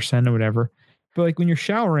 5% or whatever. But like when you're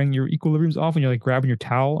showering, your equilibrium's off and you're like grabbing your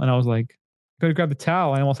towel. And I was like, I gotta grab the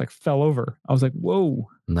towel. I almost like fell over. I was like, whoa.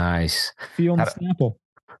 Nice. Feeling the Snapple.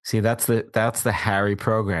 See, that's the Harry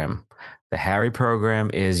program. The Harry program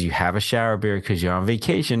is you have a shower beer because you're on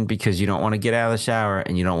vacation because you don't want to get out of the shower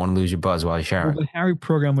and you don't want to lose your buzz while you're showering. Well, the Harry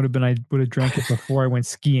program would have been I would have drank it before I went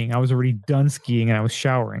skiing. I was already done skiing and I was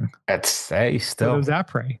showering. That's So it still was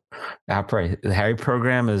après. après. The Harry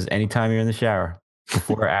program is anytime you're in the shower,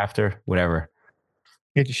 before, after, whatever.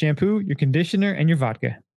 Get your shampoo, your conditioner, and your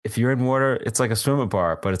vodka. If you're in water, it's like a swim up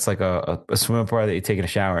bar, but it's like a swim up bar that you take in a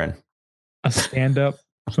shower in. A stand-up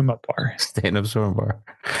swim-up bar. Stand up swim bar.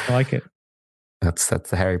 I like it. That's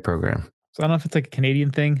the Harry program. So I don't know if it's like a Canadian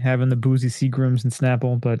thing, having the boozy Seagrams and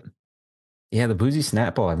Snapple, but Yeah, the boozy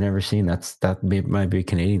Snapple I've never seen. Might be a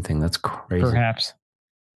Canadian thing. That's crazy. perhaps.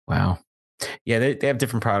 Wow. Yeah, they have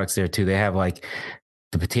different products there too. They have like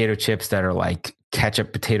the potato chips that are like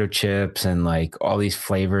ketchup potato chips and like all these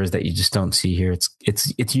flavors that you just don't see here.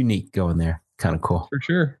 It's unique going there. Kind of cool. For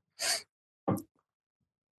sure.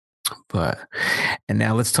 And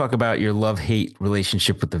now let's talk about your love-hate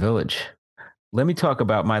relationship with the village. Let me talk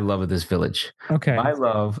about my love of this village. Okay. My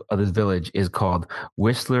love of this village is called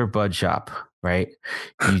Whistler Bud Shop, right?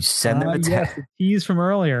 You send them a text. The tease from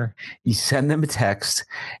earlier. You send them a text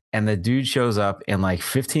and the dude shows up in like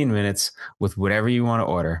 15 minutes with whatever you want to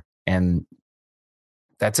order. And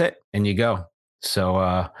that's it. And you go. So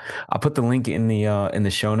I'll put the link in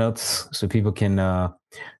the show notes so people can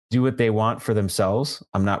do what they want for themselves.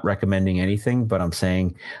 I'm not recommending anything, but I'm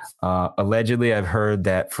saying allegedly I've heard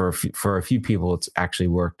that for a few people, it's actually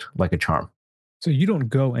worked like a charm. So you don't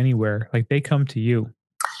go anywhere. Like they come to you.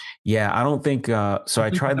 Yeah, I don't think so. I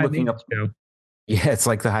tried looking up. Yeah, it's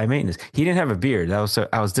like the high maintenance. He didn't have a beard. I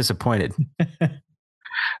was disappointed.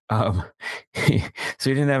 So he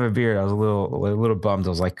didn't have a beard. I was a little bummed. I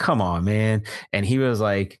was like, come on, man. And he was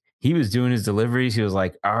doing his deliveries. He was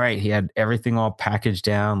like, all right. He had everything all packaged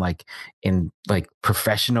down, like in like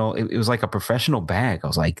professional. It was like a professional bag. I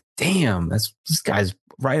was like, damn, this guy's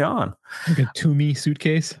right on. Like a Toomey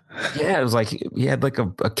suitcase. Yeah. It was like, he had like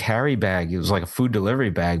a carry bag. It was like a food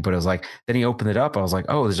delivery bag, but it was like, then he opened it up. I was like,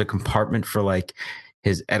 oh, there's a compartment for like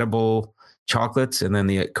his edible chocolates, and then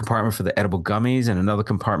the compartment for the edible gummies, and another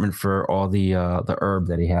compartment for all the herb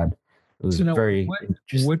that he had. It was very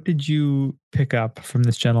interesting. What did you pick up from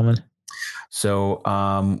this gentleman? So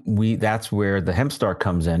that's where the hemp star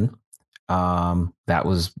comes in. That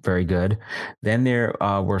was very good. Then there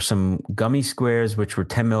were some gummy squares, which were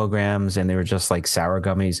 10 milligrams, and they were just like sour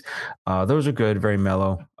gummies. Those are good, very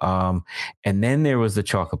mellow. And then there was the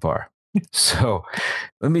chocolate bar. So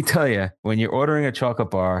let me tell you, when you're ordering a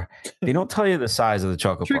chocolate bar, they don't tell you the size of the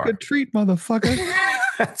chocolate bar. Trick or treat, motherfucker.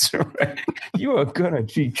 That's right. You are gonna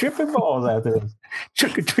treat tripping balls after this.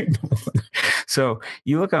 Trick or treat. So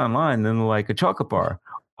you look online, and like a chocolate bar,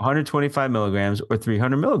 125 milligrams or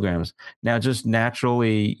 300 milligrams. Now, just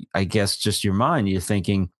naturally, I guess, just your mind, you're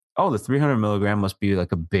thinking, oh, the 300 milligram must be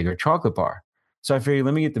like a bigger chocolate bar. So I figured,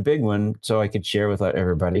 let me get the big one so I could share with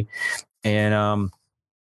everybody. And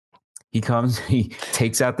he comes, he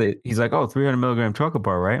takes out he's like, oh, 300 milligram chocolate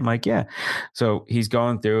bar, right? I'm like, yeah. So he's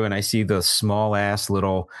going through, and I see the small ass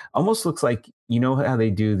little, almost looks like, you know how they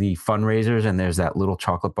do the fundraisers, and there's that little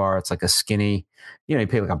chocolate bar. It's like a skinny, you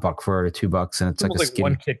pay like $1 for it or $2, and it's like a skinny.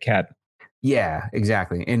 One Kit Kat. Yeah,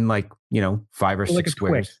 exactly. In like, 5 or 6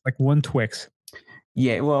 squares. Twix, like one Twix.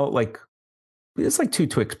 Yeah, well, like, it's like 2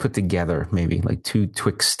 Twix put together, maybe like 2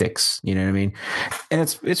 Twix sticks. You know what I mean? And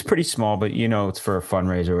it's pretty small, but it's for a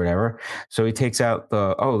fundraiser or whatever. So he takes out this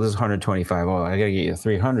is 125. Oh, I gotta get you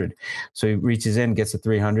 300. So he reaches in, gets the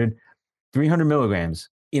 300 milligrams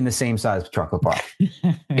in the same size chocolate bar.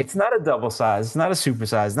 It's not a double size. It's not a super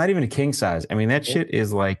size. Not even a king size. I mean, that shit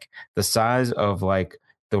is like the size of like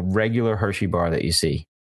the regular Hershey bar that you see,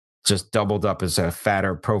 just doubled up as a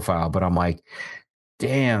fatter profile. But I'm like,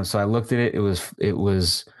 damn. So I looked at it. It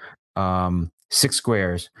was 6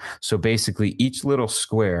 squares. So basically each little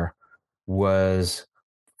square was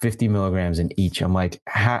 50 milligrams in each. I'm like,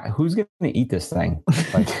 who's going to eat this thing?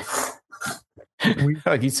 Like,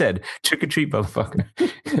 like you said, trick or treat, motherfucker.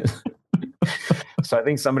 So I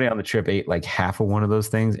think somebody on the trip ate like half of one of those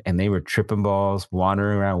things, and they were tripping balls,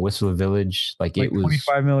 wandering around Whistler Village. Like it was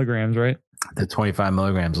 25 milligrams, right? The 25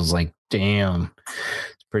 milligrams was like, damn,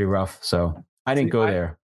 it's pretty rough. So I didn't go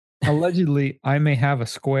there. Allegedly, I may have a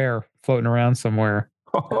square floating around somewhere.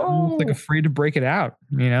 I'm like afraid to break it out,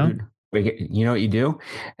 Dude, you know what you do?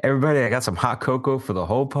 Everybody, I got some hot cocoa for the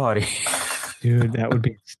whole party. Dude, that would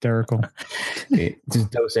be hysterical.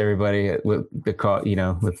 Just dose everybody with with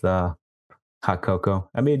hot cocoa.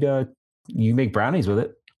 I made you make brownies with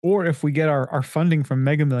it. Or if we get our funding from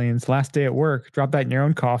Mega Millions, last day at work, drop that in your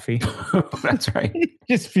own coffee. That's right.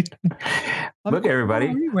 Look, everybody.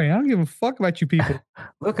 Anyway, I don't give a fuck about you people.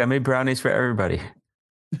 Look, I made brownies for everybody.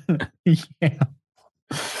 Yeah,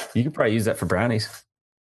 You could probably use that for brownies.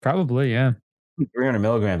 probably. Yeah. 300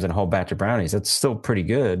 milligrams in a whole batch of brownies. That's still pretty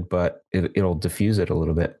good, but it'll diffuse it a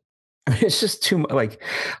little bit. I mean, it's just too much. Like,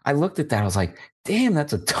 I looked at that, I was like, damn,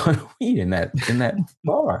 that's a ton of weed in that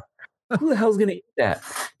bar. Who the hell's gonna eat that?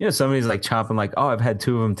 Somebody's like chomping, like, oh, I've had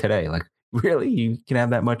 2 of them today. Like, really? You can have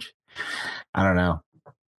that much? I don't know.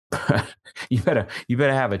 you better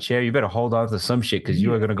have a chair. You better hold on to some shit because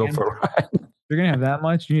you are gonna go for a ride. You're gonna have that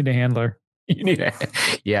much. You need a handler. You need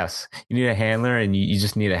a handler, and you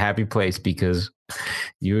just need a happy place because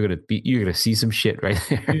you're gonna see some shit right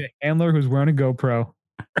there. You need a handler who's wearing a GoPro.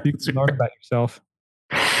 You can learn about yourself.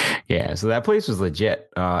 Yeah, so that place was legit,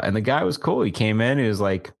 and the guy was cool. He came in, he's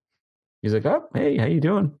like, oh, hey, how you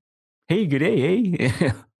doing? Hey, good day,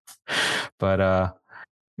 hey. But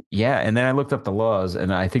yeah, and then I looked up the laws,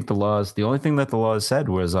 and I think the only thing that the laws said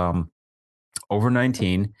was over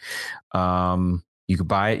 19, you could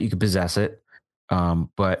buy it, you could possess it,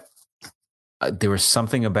 but there was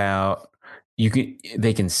something about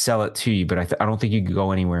they can sell it to you, but I don't think you could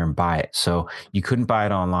go anywhere and buy it. So you couldn't buy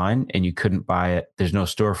it online, and you couldn't buy it. There's no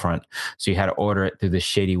storefront, so you had to order it through this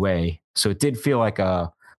shady way. So it did feel like I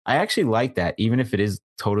actually like that, even if it is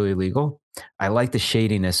totally illegal. I like the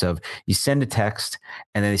shadiness of you send a text,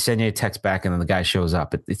 and then they send you a text back, and then the guy shows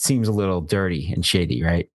up. It seems a little dirty and shady,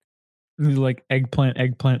 right? Like eggplant.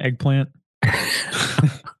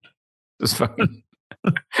 Just fucking,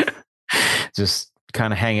 just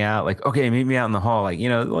kind of hang out. Like, okay, meet me out in the hall. Like,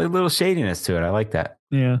 like a little shadiness to it. I like that.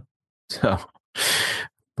 Yeah. So,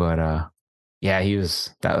 but yeah,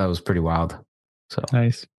 that was pretty wild. So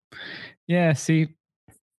nice. Yeah. See,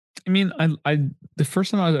 I mean, I the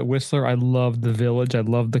first time I was at Whistler, I loved the village. I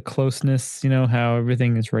loved the closeness. How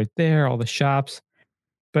everything is right there, all the shops.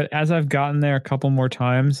 But as I've gotten there a couple more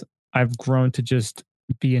times, I've grown to just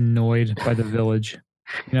be annoyed by the village.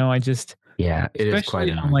 I just it is quite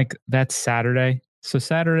annoying. On like that Saturday. So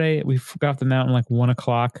Saturday we got off the mountain like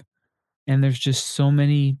 1:00, and there's just so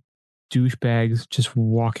many douchebags just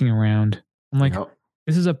walking around. I'm like,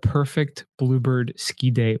 this is a perfect Bluebird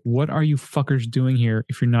ski day. What are you fuckers doing here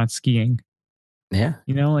if you're not skiing? Yeah.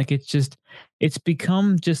 Like it's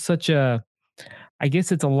become just such a, I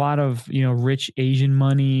guess it's a lot of, rich Asian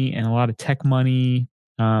money and a lot of tech money.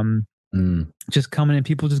 Just coming in,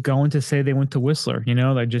 people just going to say they went to Whistler,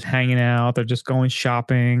 they're just hanging out. They're just going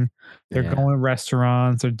shopping. They're going to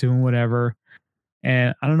restaurants. They're doing whatever.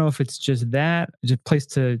 And I don't know if it's just that, just a place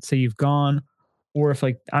to say you've gone, or if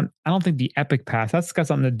I don't think the Epic Pass, that's got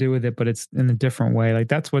something to do with it, but it's in a different way. Like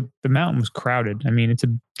that's what the mountain was crowded. I mean, it's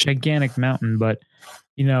a gigantic mountain, but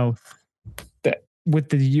that with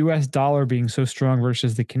the US dollar being so strong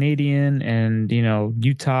versus the Canadian, and,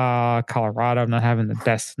 Utah, Colorado not having the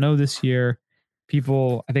best snow this year, I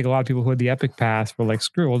think a lot of people who had the Epic Pass were like,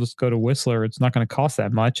 screw, we'll just go to Whistler. It's not going to cost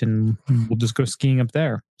that much, and we'll just go skiing up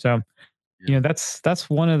there. So, that's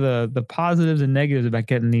one of the positives and negatives about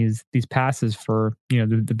getting these passes for,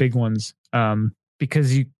 the big ones,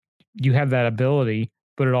 because you have that ability,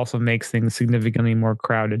 but it also makes things significantly more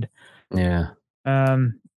crowded. Yeah.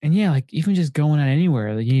 And yeah, like even just going out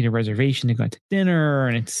anywhere, like you need a reservation to go out to dinner,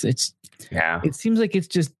 and it seems like it's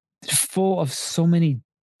just full of so many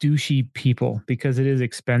douchey people because it is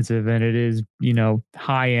expensive and it is,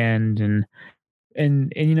 high end, and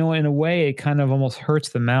in a way it kind of almost hurts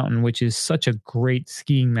the mountain, which is such a great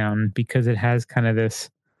skiing mountain because it has kind of this,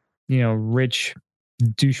 rich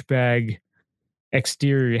douchebag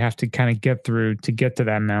exterior you have to kind of get through to get to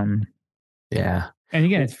that mountain. Yeah. And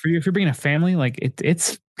again, it's for you if you're bringing a family, like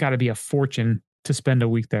it's got to be a fortune to spend a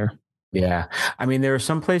week there. Yeah. I mean, there are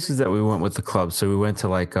some places that we went with the club. So we went to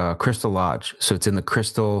like Crystal Lodge. So it's in the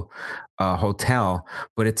Crystal Hotel,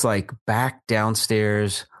 but it's like back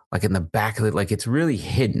downstairs, like in the back of it, like it's really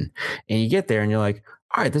hidden. And you get there and you're like,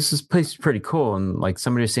 all right, this place is pretty cool. And like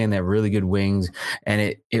somebody was saying they have really good wings,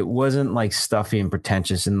 and it wasn't like stuffy and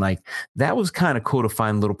pretentious. And like, that was kind of cool to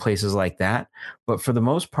find little places like that. But for the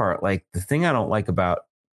most part, like the thing I don't like about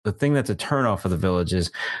the thing that's a turnoff for the village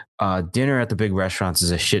is dinner at the big restaurants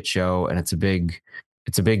is a shit show, and it's a big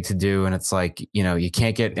to do. And it's like, you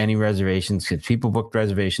can't get any reservations because people booked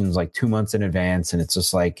reservations like 2 months in advance. And it's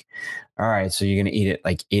just like, all right, so you're going to eat at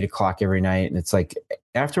like 8:00 every night. And it's like,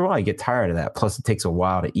 after a while, you get tired of that. Plus it takes a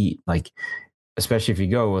while to eat. Like, especially if you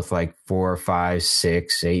go with like 4, 5,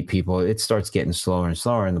 6, 8 people, it starts getting slower and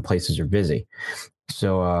slower and the places are busy.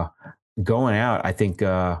 So going out, I think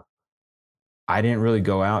I didn't really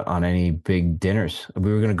go out on any big dinners.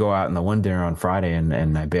 We were going to go out on the one dinner on Friday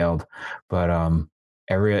and I bailed. But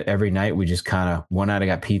every night we just kind of, one night I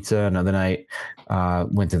got pizza, another night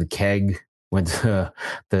went to the Keg, went to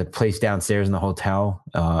the place downstairs in the hotel,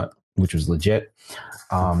 which was legit.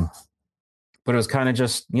 But it was kind of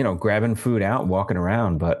just, grabbing food out, walking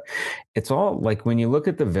around. But it's all like when you look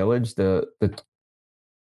at the village, it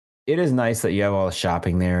is nice that you have all the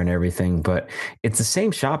shopping there and everything, but it's the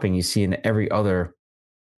same shopping you see in every other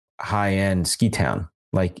high end ski town.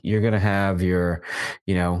 Like you're going to have your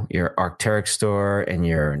Arc'teryx store and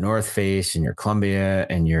your North Face and your Columbia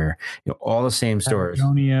and your, all the same stores.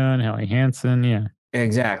 Patagonia and Helly Hansen. Yeah.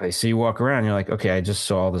 Exactly. So you walk around, you're like, okay, I just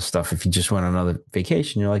saw all this stuff. If you just went on another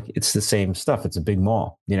vacation, you're like, it's the same stuff. It's a big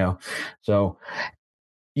mall, So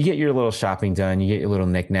you get your little shopping done. You get your little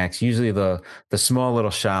knickknacks. Usually the small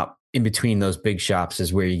little shop in between those big shops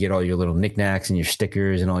is where you get all your little knickknacks and your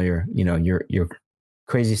stickers and all your, your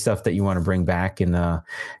crazy stuff that you want to bring back. And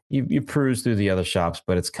you peruse through the other shops,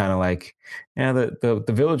 but it's kind of like, the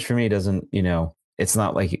village for me doesn't, it's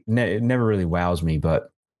not like it never really wows me, but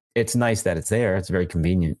it's nice that it's there. It's very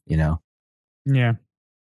convenient, Yeah.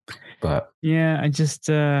 But yeah, I just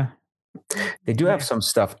they do have some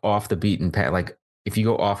stuff off the beaten path. Like if you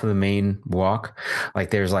go off of the main walk, like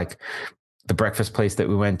there's like the breakfast place that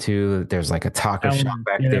we went to. There's like a taco shop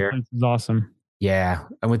back there. That is awesome. Yeah,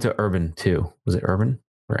 I went to Urban too. Was it Urban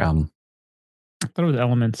or Elm? I thought it was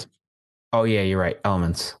Elements. Oh yeah, you're right.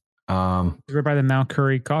 Elements. Right by the Mount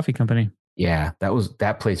Curry Coffee Company. Yeah,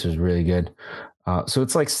 that place was really good. So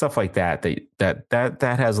it's like stuff like that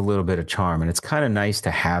has a little bit of charm, and it's kind of nice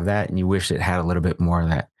to have that. And you wish it had a little bit more of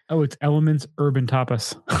that. Oh, it's Elements Urban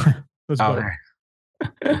Tapas.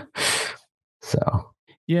 So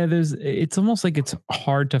yeah, it's almost like it's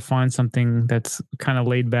hard to find something that's kind of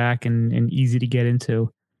laid back and easy to get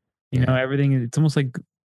into. Everything. It's almost like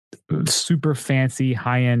super fancy,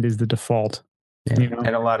 high end is the default. Yeah,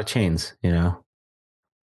 and a lot of chains. Yeah,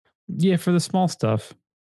 for the small stuff.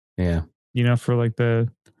 Yeah. For like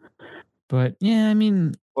but yeah, I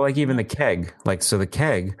mean, well, like even the Keg, like, so the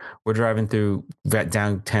Keg, we're driving through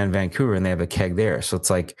downtown Vancouver and they have a Keg there. So it's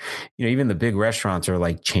like, even the big restaurants are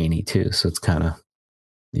like chainy too. So it's kind of,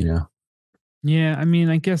 Yeah. I mean,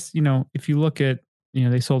 I guess, if you look at,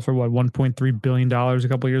 they sold for what, $1.3 billion a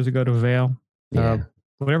couple of years ago to Vail. Yeah.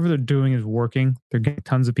 Whatever they're doing is working. They're getting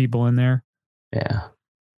tons of people in there. Yeah.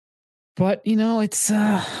 But, it's,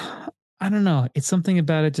 I don't know. It's something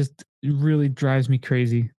about it just really drives me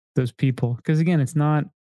crazy. Those people. Because again, it's not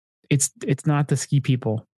the ski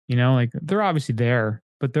people, like they're obviously there,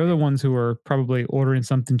 but they're the ones who are probably ordering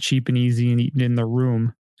something cheap and easy and eating in their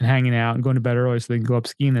room and hanging out and going to bed early so they can go up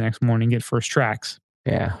skiing the next morning and get first tracks.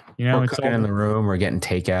 Yeah. Or it's cooking in the room or getting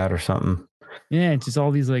takeout or something. Yeah. It's just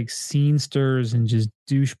all these like scene stirs and just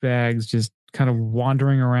douchebags just kind of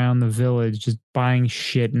wandering around the village, just buying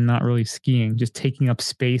shit and not really skiing, just taking up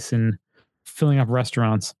space and filling up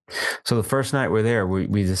restaurants. So the first night we're there,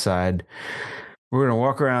 we decide we're going to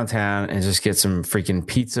walk around town and just get some freaking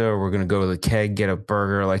pizza, or we're going to go to the Keg, get a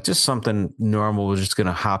burger, like just something normal. We're just going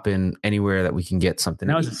to hop in anywhere that we can get something.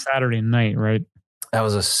 That was a Saturday night, right? That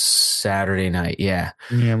was a Saturday night. Yeah.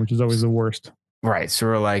 Yeah. Which is always the worst. Right. So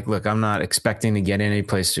we're like, look, I'm not expecting to get any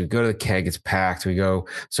place to go to the Keg. It's packed. We go.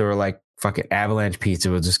 So we're like, fuck it, Avalanche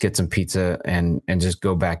Pizza. We'll just get some pizza and just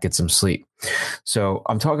go back, get some sleep. So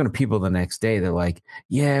I'm talking to people the next day. They're like,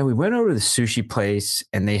 yeah, we went over to the sushi place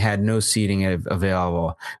and they had no seating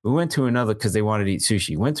available. We went to another because they wanted to eat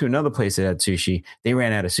sushi. Went to another place that had sushi. They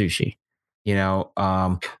ran out of sushi.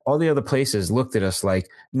 All the other places looked at us like,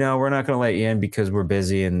 no, we're not going to let you in because we're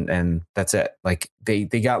busy. And that's it. Like they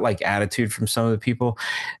got like attitude from some of the people.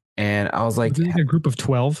 And I was like, a group of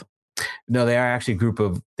 12. No, they are actually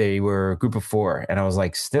they were a group of 4. And I was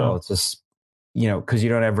like, still, It's just, because you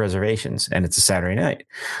don't have reservations and it's a Saturday night.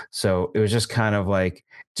 So it was just kind of like,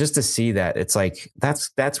 just to see that it's like,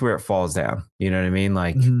 that's where it falls down. You know what I mean?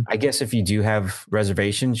 Like, I guess if you do have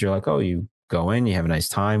reservations, you're like, oh, you go in, you have a nice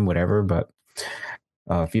time, whatever. But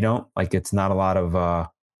if you don't, like, it's not a lot of,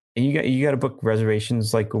 and you got to book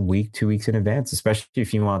reservations like a week, 2 weeks in advance, especially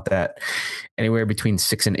if you want that anywhere between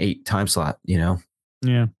 6 and 8 time slot, Yeah.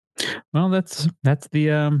 Well, that's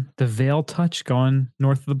the Vail touch going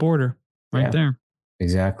north of the border right there.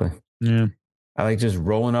 Exactly. Yeah. I like just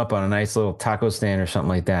rolling up on a nice little taco stand or something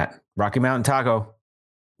like that. Rocky Mountain Taco.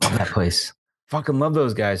 Love that place. Fucking love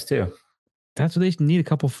those guys too. That's what they need, a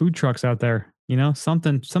couple food trucks out there.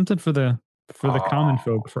 Something for the common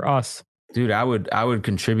folk, for us. Dude, I would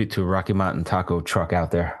contribute to a Rocky Mountain Taco truck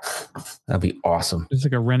out there. That'd be awesome. It's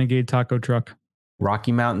like a renegade taco truck.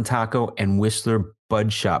 Rocky Mountain Taco and Whistler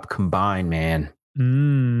Bud Shop combined, man.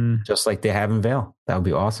 Just like they have in Vail. That would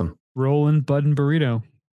be awesome. Rolling Bud and Burrito.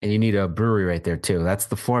 And you need a brewery right there too. That's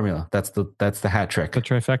the formula. That's the hat trick. The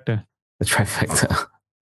trifecta.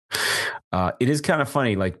 It is kind of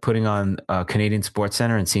funny, like putting on Canadian Sports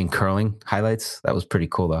Center and seeing curling highlights. That was pretty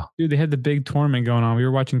cool, though. Dude, they had the big tournament going on. We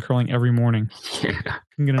were watching curling every morning. Yeah.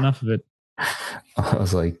 Couldn't get enough of it. I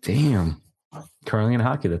was like, damn. Curling and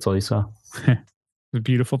hockey, that's all you saw. It's a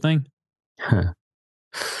beautiful thing. Huh.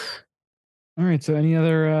 All right. So any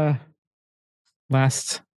other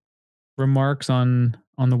last remarks on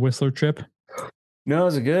the Whistler trip? No, it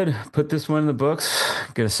was good. Put this one in the books.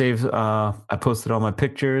 Gonna save. I posted all my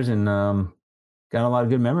pictures and got a lot of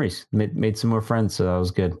good memories. Made some more friends, so that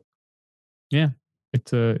was good. Yeah,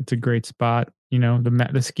 it's a great spot. You know,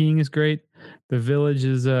 the skiing is great. The village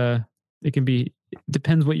is it can be. It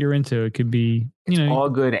depends what you're into. It could be all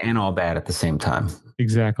good and all bad at the same time.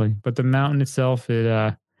 Exactly, but the mountain itself,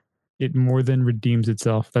 it more than redeems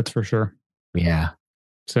itself. That's for sure. Yeah.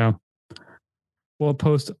 So we'll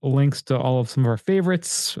post links to all of some of our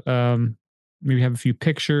favorites. Maybe have a few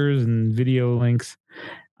pictures and video links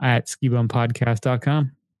at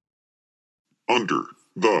skibumpodcast.com. Under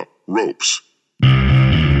the ropes.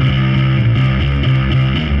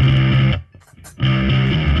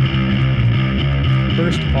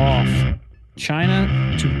 First off,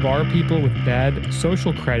 China to bar people with bad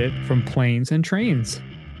social credit from planes and trains.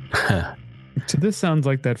 So this sounds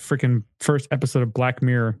like that freaking first episode of Black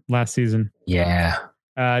Mirror last season. Yeah.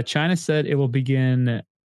 China said it will begin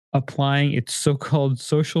applying its so-called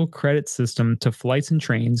social credit system to flights and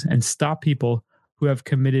trains and stop people who have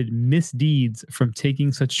committed misdeeds from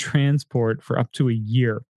taking such transport for up to a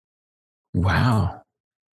year. Wow.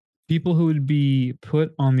 People who would be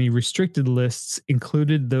put on the restricted lists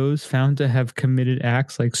included those found to have committed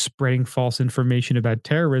acts like spreading false information about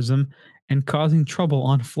terrorism and causing trouble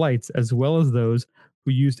on flights, as well as those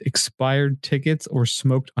who used expired tickets or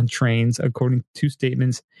smoked on trains, according to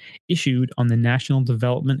statements issued on the National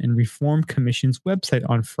Development and Reform Commission's website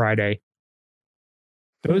on Friday.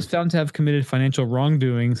 Those found to have committed financial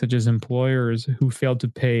wrongdoing, such as employers who failed to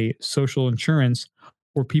pay social insurance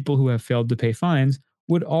or people who have failed to pay fines,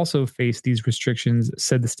 would also face these restrictions,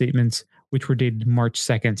 said the statements, which were dated March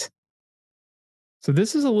 2nd. So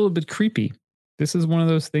this is a little bit creepy. This is one of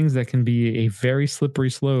those things that can be a very slippery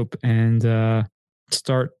slope and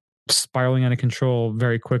start spiraling out of control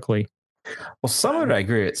very quickly. Well, some of it I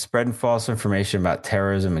agree with. Spreading false information about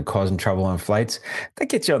terrorism and causing trouble on flights, that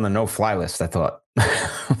gets you on the no-fly list, I thought.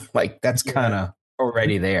 Like, that's kind of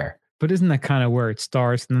already there. But isn't that kind of where it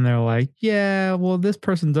starts? And then they're like, yeah, well, this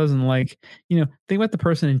person doesn't like, think about the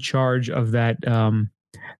person in charge of that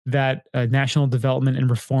National Development and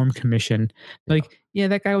Reform Commission. Like, yeah,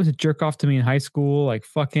 that guy was a jerk off to me in high school. Like,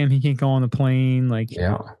 fuck him. He can't go on the plane. Like,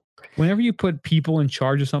 yeah. Whenever you put people in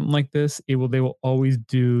charge of something like this, they will always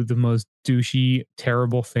do the most douchey,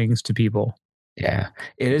 terrible things to people. Yeah,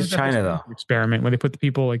 it is China though. Experiment where they put the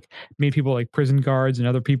people made people like prison guards and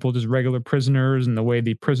other people just regular prisoners, and the way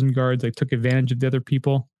the prison guards took advantage of the other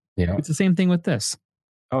people. Yeah, it's the same thing with this.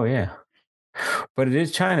 Oh yeah, but it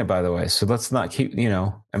is China, by the way. So let's not keep.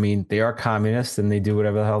 I mean, they are communists and they do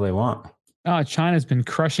whatever the hell they want. Oh, China's been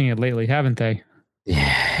crushing it lately, haven't they?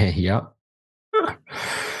 Yeah. Yep.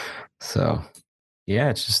 So, yeah,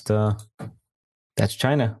 it's just that's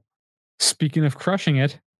China. Speaking of crushing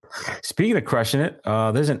it.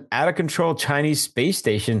 There's an out-of-control Chinese space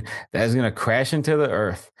station that is going to crash into the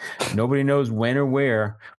Earth. Nobody knows when or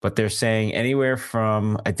where, but they're saying anywhere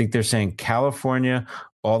from, I think they're saying California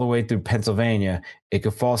all the way through Pennsylvania, it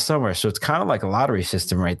could fall somewhere. So it's kind of like a lottery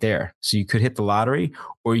system right there. So you could hit the lottery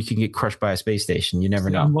or you can get crushed by a space station. You never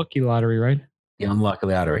know. Unlucky lottery, right? The unlucky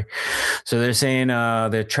lottery. So they're saying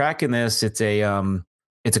they're tracking this.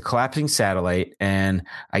 It's a collapsing satellite, and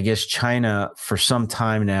I guess China for some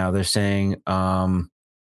time now they're saying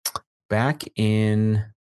back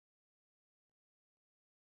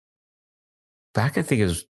I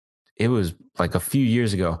think it was like a few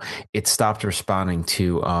years ago, it stopped responding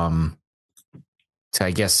to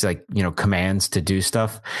I guess commands to do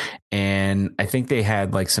stuff. And I think they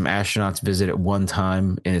had like some astronauts visit at one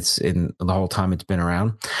time, and it's in the whole time it's been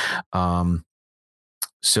around.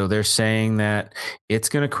 So they're saying that it's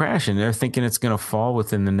going to crash, and they're thinking it's going to fall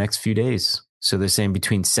within the next few days. So they're saying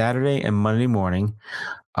between Saturday and Monday morning,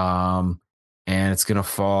 and it's going to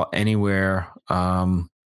fall anywhere.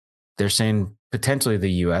 They're saying potentially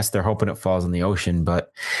the U.S. They're hoping it falls in the ocean,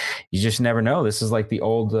 but you just never know. This is like the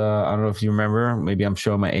old, I don't know if you remember, maybe I'm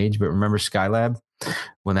showing my age, but remember Skylab?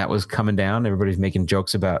 When that was coming down, everybody's making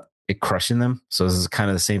jokes about it crushing them. So this is kind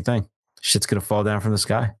of the same thing. Shit's going to fall down from the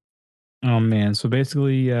sky. Oh, man. So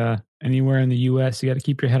basically, anywhere in the U.S., you got to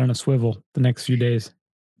keep your head on a swivel the next few days.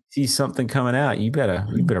 See something coming out, you better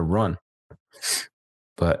run.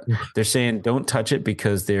 But they're saying don't touch it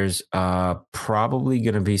because there's probably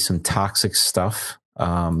going to be some toxic stuff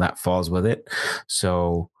that falls with it.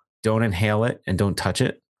 So don't inhale it and don't touch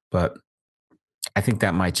it. But I think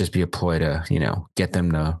that might just be a ploy to, get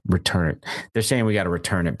them to return it. They're saying we got to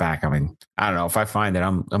return it back. I mean, I don't know. If I find it,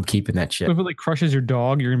 I'm keeping that shit. So if it like crushes your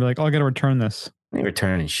dog, you're gonna be like, oh, I got to return this. I ain't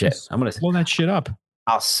returning shit. I'm gonna blow that shit up.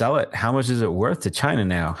 I'll sell it. How much is it worth to China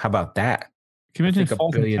now? How about that? Can you imagine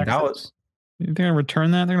 $1 billion? They're gonna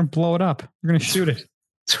return that. They're gonna blow it up. They're gonna shoot it.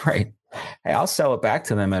 That's right. Hey, I'll sell it back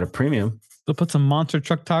to them at a premium. They'll put some monster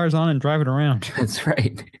truck tires on and drive it around. That's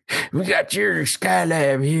right. We got your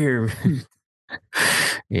Skylab here.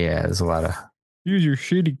 Yeah, there's a lot of. Use your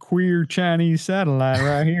shitty queer Chinese satellite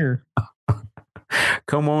right here.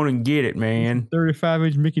 Come on and get it, man.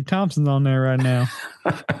 35-inch Mickey Thompson's on there right now.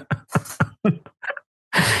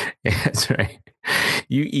 Yeah, that's right.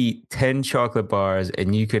 You eat 10 chocolate bars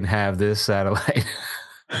and you can have this satellite.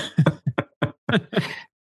 I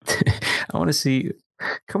want to see.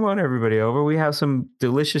 Come on, everybody over. We have some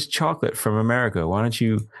delicious chocolate from America. Why don't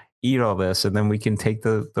you eat all this and then we can take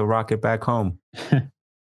the rocket back home?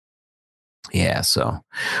 Yeah, so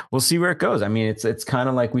we'll see where it goes. I mean, it's kind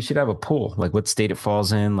of like we should have a pool, like what state it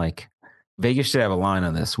falls in. Like Vegas should have a line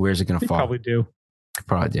on this. Where's it going to fall? Probably do.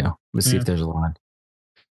 Probably do. Let's see if there's a line.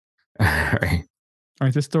 All right. All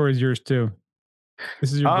right. This story is yours too.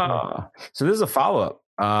 This is your. So this is a follow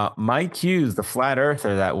up. Mike Hughes, the flat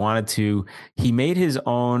earther that he made his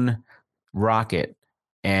own rocket,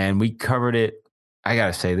 and we covered it. I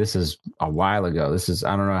gotta say, this is a while ago.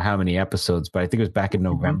 I don't know how many episodes, but I think it was back in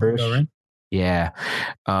November. Right? Yeah.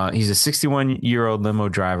 He's a 61-year-old limo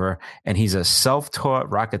driver, and he's a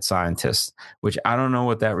self-taught rocket scientist, which I don't know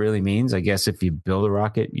what that really means. I guess if you build a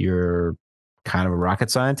rocket, you're kind of a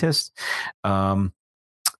rocket scientist.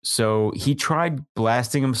 So he tried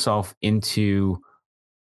blasting himself into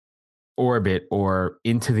orbit or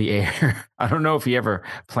into the air. I don't know if he ever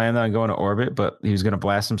planned on going to orbit, but he was going to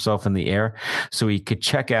blast himself in the air so he could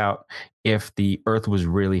check out if the Earth was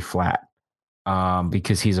really flat.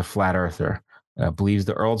 Because he's a flat earther, believes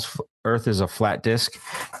the Earth is a flat disk,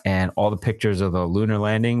 and all the pictures of the lunar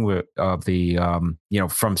landing of the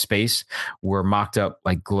from space were mocked up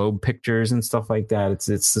like globe pictures and stuff like that. It's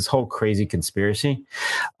this whole crazy conspiracy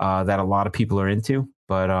that a lot of people are into,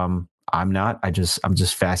 but I'm not. I'm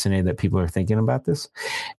just fascinated that people are thinking about this,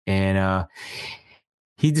 and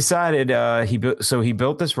he decided he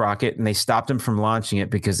built this rocket, and they stopped him from launching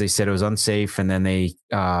it because they said it was unsafe. And then they,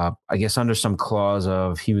 I guess, under some clause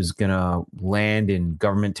of he was going to land in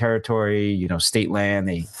government territory, state land.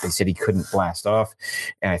 They said he couldn't blast off,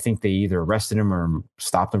 and I think they either arrested him or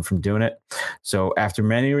stopped him from doing it. So after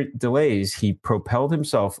many delays, he propelled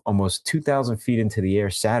himself almost 2,000 feet into the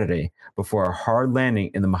air Saturday before a hard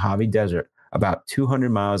landing in the Mojave Desert, about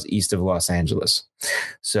 200 miles east of Los Angeles.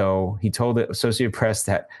 So he told the Associated Press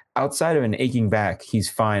that outside of an aching back, he's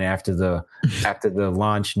fine after the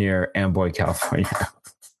launch near Amboy, California.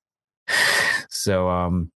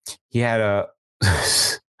 So he had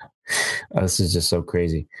this is just so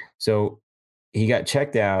crazy. So he got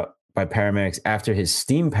checked out by paramedics after his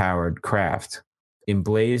steam-powered craft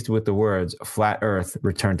emblazed with the words "Flat Earth,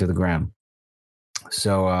 return to the ground."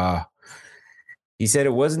 So he said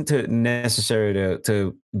it wasn't necessary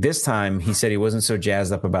to this time. He said he wasn't so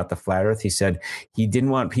jazzed up about the flat earth. He said he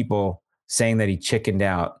didn't want people saying that he chickened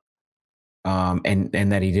out and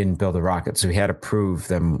that he didn't build a rocket. So he had to prove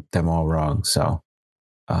them all wrong. So,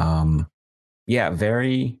 yeah,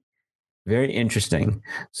 very, very interesting.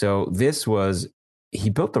 So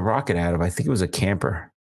he built the rocket out of, I think it was a camper.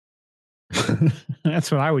 That's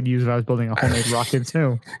what I would use if I was building a homemade rocket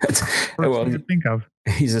too. Well, to think of.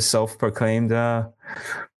 He's a self-proclaimed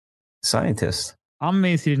scientist. I'm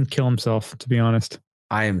amazed he didn't kill himself, to be honest.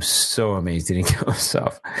 I am so amazed he didn't kill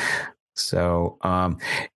himself. So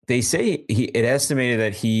they say it estimated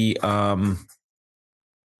that he has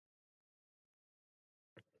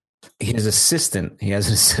an assistant.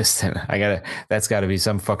 That's got to be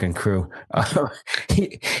some fucking crew.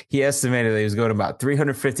 He estimated that he was going about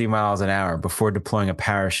 350 miles an hour before deploying a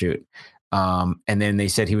parachute. And then they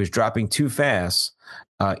said he was dropping too fast,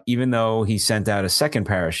 even though he sent out a second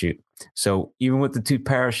parachute. So even with the two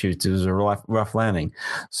parachutes, it was a rough landing.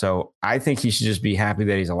 So I think he should just be happy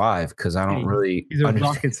that he's alive, because I don't really. He's a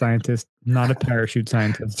rocket scientist, not a parachute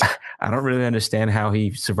scientist. I don't really understand how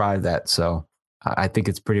he survived that. So I think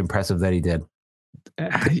it's pretty impressive that he did.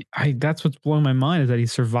 That's what's blowing my mind, is that he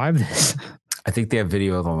survived this. I think they have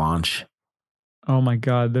video of the launch. Oh my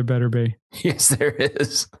God, there better be. Yes, there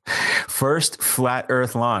is. First flat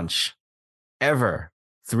Earth launch ever.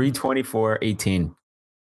 3/24/18.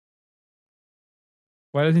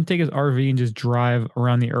 Why doesn't he take his RV and just drive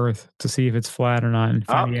around the Earth to see if it's flat or not? And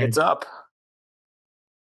Oh, find the it's edge? up.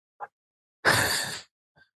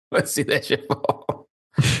 Let's see that shit fall.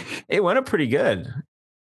 It went up pretty good.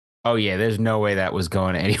 Oh yeah, there's no way that was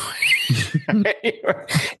going anywhere.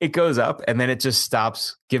 It goes up and then it just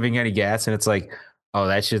stops giving any gas, and it's like, oh,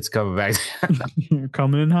 that shit's coming back. You're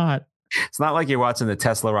coming in hot. It's not like you're watching the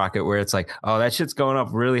Tesla rocket where it's like, oh, that shit's going up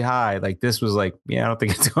really high. Like this was like, yeah, I don't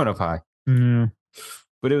think it's going up high. Yeah.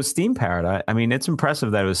 But it was steam powered. I mean, it's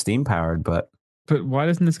impressive that it was steam powered, but why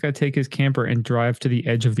doesn't this guy take his camper and drive to the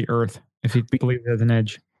edge of the Earth if he believes it has an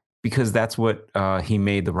edge? Because that's what he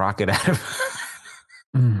made the rocket out of.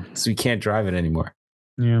 So you can't drive it anymore.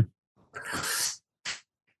 Yeah.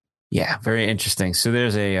 Yeah, very interesting. So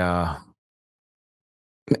there's a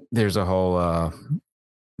whole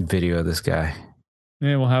video of this guy.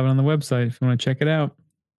 Yeah, we'll have it on the website if you want to check it out.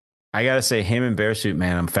 I gotta say, him and Bear Suit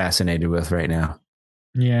Man, I'm fascinated with right now.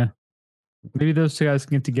 Yeah. Maybe those two guys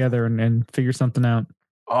can get together and figure something out.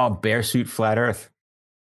 Oh, Bear Suit Flat Earth.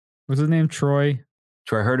 What's his name? Troy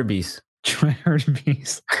Hurtubise. Troy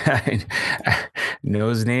Hurtubise. I know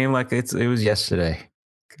his name like it was yesterday.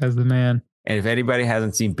 Guy's the man. And if anybody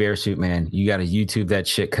hasn't seen Bear Suit Man, you got to YouTube that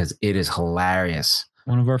shit because it is hilarious.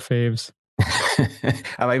 One of our faves.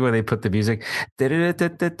 I like when they put the music.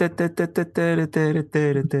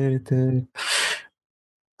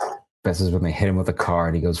 Best is when they hit him with a car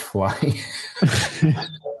and he goes flying.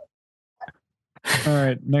 All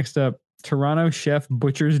right, next up. Toronto chef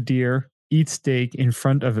butchers deer, eats steak in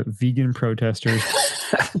front of vegan protesters.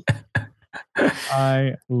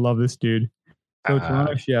 I love this dude. So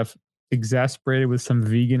Toronto chef, exasperated with some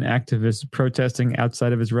vegan activists protesting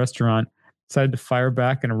outside of his restaurant, decided to fire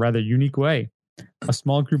back in a rather unique way. A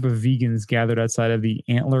small group of vegans gathered outside of the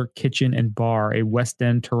Antler Kitchen and Bar, a West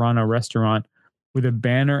End Toronto restaurant, with a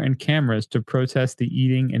banner and cameras to protest the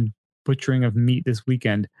eating and butchering of meat this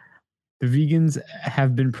weekend. The vegans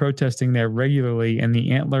have been protesting there regularly, and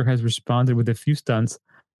the Antler has responded with a few stunts,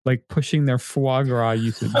 like pushing their foie gras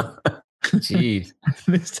usage. Jeez.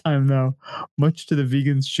 This time, though, much to the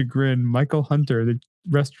vegans' chagrin, Michael Hunter, the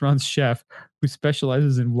restaurant's chef who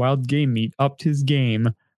specializes in wild game meat, upped his game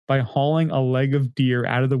by hauling a leg of deer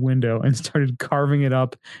out of the window and started carving it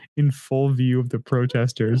up in full view of the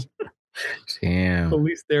protesters. Damn.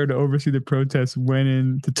 Police there to oversee the protests went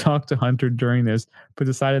in to talk to Hunter during this, but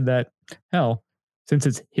decided that, hell, since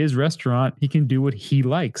it's his restaurant, he can do what he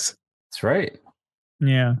likes. That's right.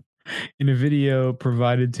 Yeah. In a video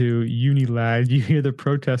provided to Unilad, you hear the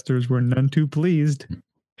protesters were none too pleased.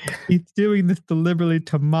 He's doing this deliberately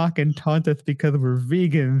to mock and taunt us because we're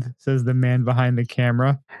vegans, says the man behind the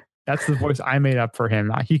camera. That's the voice I made up for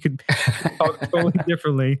him. He could talk totally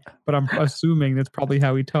differently, but I'm assuming that's probably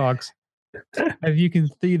how he talks. As you can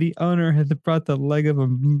see, the owner has brought the leg of a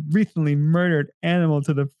recently murdered animal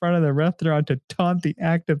to the front of the restaurant to taunt the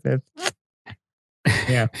activists.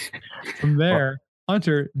 Yeah. From there,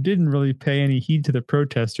 Hunter didn't really pay any heed to the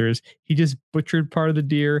protesters. He just butchered part of the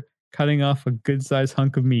deer, cutting off a good-sized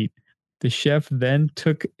hunk of meat. The chef then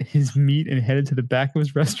took his meat and headed to the back of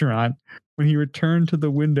his restaurant. When he returned to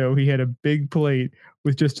the window, he had a big plate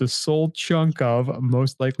with just a sole chunk of,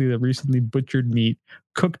 most likely the recently butchered meat,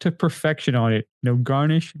 cooked to perfection on it. No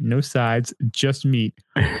garnish, no sides, just meat.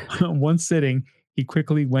 One sitting, he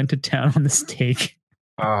quickly went to town on the steak.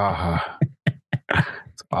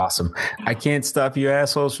 It's awesome. I can't stop you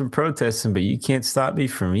assholes from protesting, but you can't stop me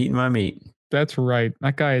from eating my meat. That's right.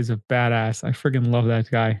 That guy is a badass. I freaking love that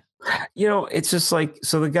guy. You know, it's just like,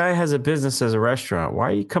 so the guy has a business as a restaurant. Why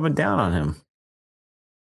are you coming down on him?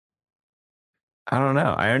 I don't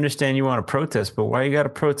know. I understand you want to protest, but why you got to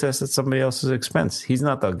protest at somebody else's expense? He's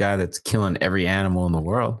not the guy that's killing every animal in the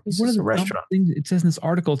world. He's just a restaurant. It says in this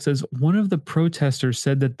article, it says one of the protesters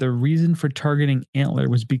said that the reason for targeting Antler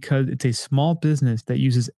was because it's a small business that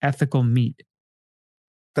uses ethical meat.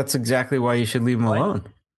 That's exactly why you should leave him alone.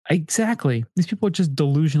 Exactly. These people are just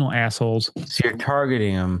delusional assholes. So you're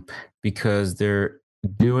targeting them because they're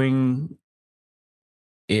doing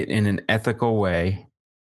it in an ethical way,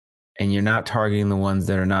 and you're not targeting the ones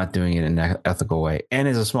that are not doing it in an ethical way. And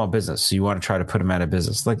it's a small business, so you want to try to put them out of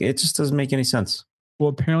business. Like, it just doesn't make any sense. Well,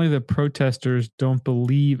 apparently the protesters don't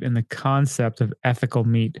believe in the concept of ethical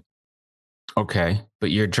meat. Okay, but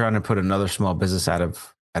you're trying to put another small business out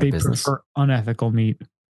of business. They prefer unethical meat.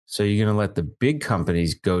 So you're going to let the big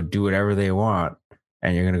companies go do whatever they want,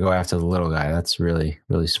 and you're going to go after the little guy. That's really,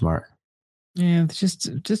 really smart. Yeah, it's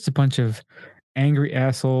just a bunch of angry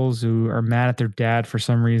assholes who are mad at their dad for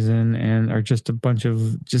some reason and are just a bunch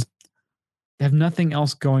of just have nothing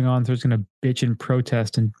else going on. So it's going to bitch and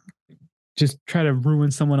protest and just try to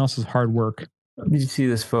ruin someone else's hard work. Let me see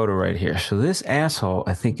this photo right here. So this asshole,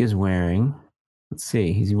 I think, is wearing. Let's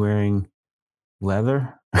see. He's wearing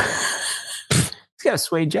leather. He's got a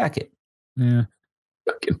suede jacket. Yeah.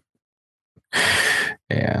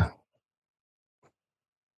 Yeah.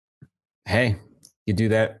 Hey, you do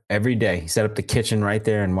that every day. Set up the kitchen right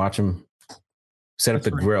there and watch him set up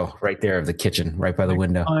That's the right. grill right there of the kitchen, right by the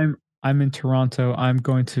window. I'm in Toronto. I'm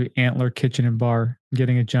going to Antler Kitchen and Bar,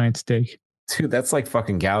 getting a giant steak. Dude, that's like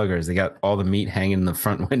fucking Gallagher's. They got all the meat hanging in the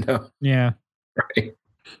front window. Yeah. Right.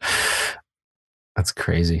 That's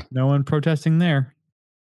crazy. No one protesting there.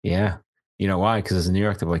 Yeah. You know why? Because it's in New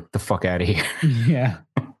York. They're like, the fuck out of here. Yeah.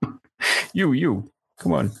 You.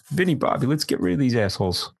 Come on. Vinny, Bobby, let's get rid of these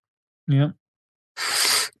assholes. Yep.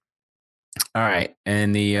 All right.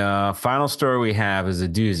 And the final story we have is a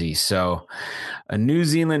doozy. So a New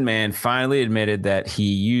Zealand man finally admitted that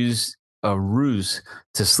he used a ruse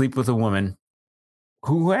to sleep with a woman.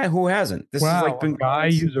 Who hasn't? This wow, is like been a guy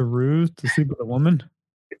use a ruse to sleep with a woman?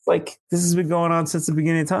 It's like this has been going on since the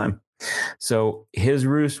beginning of time. So his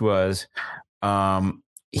ruse was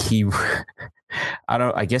he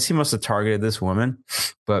I guess he must have targeted this woman,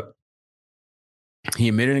 but he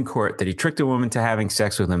admitted in court that he tricked a woman to having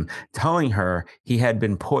sex with him, telling her he had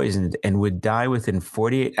been poisoned and would die within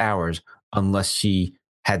 48 hours unless she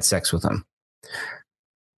had sex with him.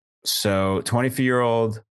 So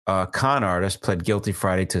 24-year-old con artist pled guilty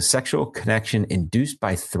Friday to sexual connection induced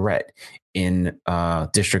by threat in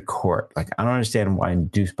district court. Like, I don't understand why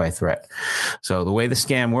induced by threat. So the way the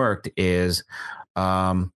scam worked is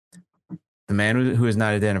the man who is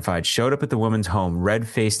not identified showed up at the woman's home,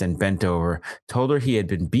 red-faced and bent over, told her he had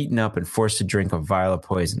been beaten up and forced to drink a vial of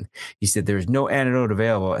poison. He said there is no antidote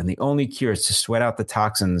available, and the only cure is to sweat out the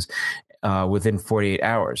toxins within 48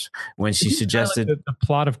 hours. When she suggested like the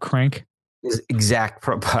plot of Crank, his exact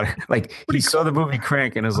plot, like he saw the movie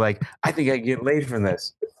Crank and was like, I think I can get laid from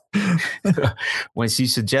this. When she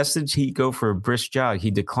suggested he go for a brisk jog,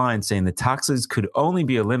 he declined, saying the toxins could only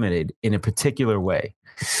be eliminated in a particular way.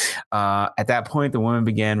 At that point, the woman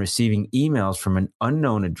began receiving emails from an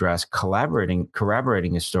unknown address corroborating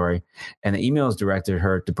his story, and the emails directed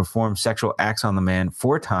her to perform sexual acts on the man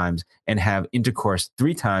 4 times and have intercourse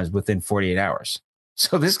 3 times within 48 hours.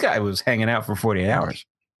 So this guy was hanging out for 48 hours.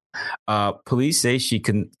 Police say she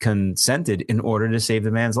consented in order to save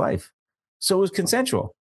the man's life. So it was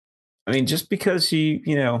consensual. I mean, just because she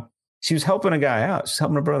was helping a guy out, she's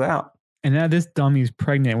helping a brother out. And now this dummy's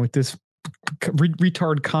pregnant with this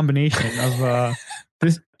retard combination of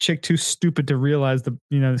this chick too stupid to realize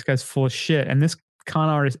this guy's full of shit, and this con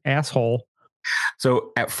artist asshole.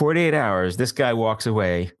 So at 48 hours, this guy walks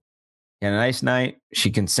away. He had a nice night.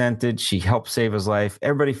 She consented. She helped save his life.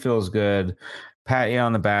 Everybody feels good. Pat you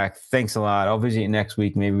on the back. Thanks a lot. I'll visit you next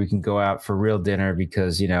week. Maybe we can go out for real dinner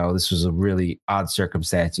because, this was a really odd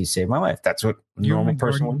that's you saved my life. That's what a normal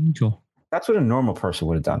person would. That's what a normal person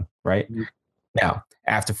would have done, right? Mm-hmm. Now,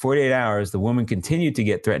 after 48 hours, the woman continued to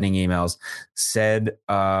get threatening emails, said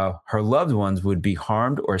her loved ones would be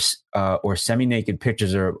harmed or semi-naked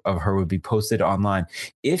pictures of her would be posted online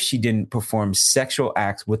if she didn't perform sexual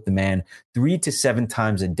acts with the man 3 to 7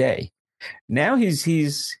 times a day. Now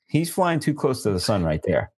he's flying too close to the sun right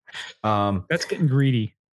there. That's getting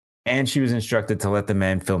greedy. And she was instructed to let the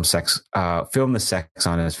man film the sex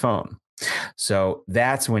on his phone. So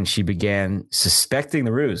that's when she began suspecting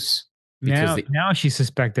the ruse. Now she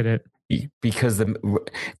suspected it because the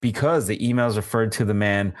emails referred to the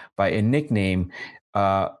man by a nickname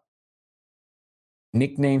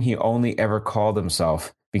he only ever called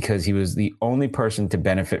himself because he was the only person to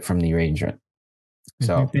benefit from the arrangement. His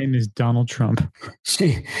nickname is Donald Trump.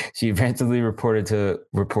 She eventually reported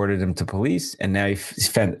him to police, and now he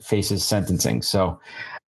faces sentencing. So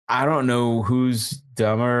I don't know who's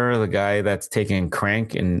dumber, the guy that's taking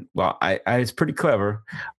Crank, and it's pretty clever.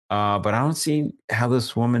 But I don't see how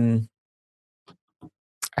this woman,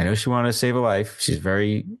 I know she wanted to save a life. She's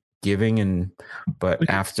very giving, but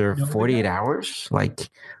after 48 hours, like,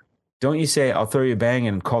 don't you say, I'll throw you a bang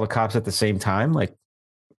and call the cops at the same time? Like,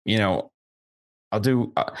 I'll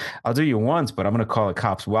do you once, but I'm going to call the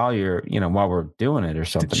cops while we're doing it or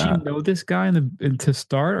something. Did she know this guy to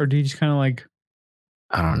start, or did he just kind of like,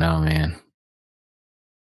 I don't know, man.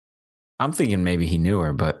 I'm thinking maybe he knew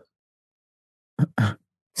her, but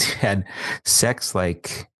had sex,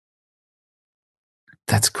 like,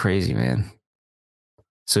 that's crazy, man.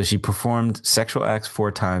 So she performed sexual acts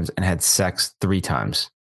 4 times and had sex 3 times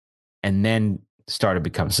and then started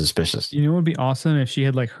becoming suspicious. What would be awesome if she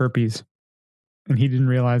had like herpes and he didn't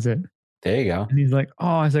realize it. There you go. And he's like,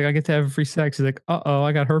 I get to have free sex. He's like,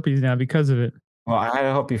 I got herpes now because of it. Well, I had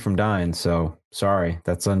to help you from dying, so sorry.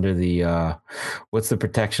 That's under the what's the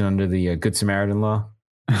protection under the Good Samaritan law?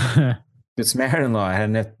 Good Samaritan law. I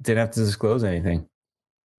didn't have to disclose anything.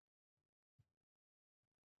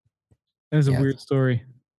 That was a weird story.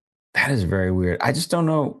 That is very weird. I just don't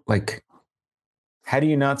know, like, how do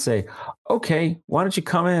you not say, okay, why don't you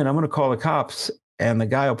come in? I'm going to call the cops, and the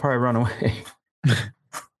guy will probably run away.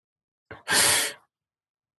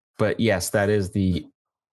 But yes, that is the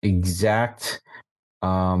exact.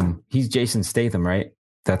 He's Jason Statham, right?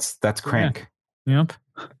 That's Crank. Yeah. Yep.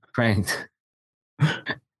 Cranked.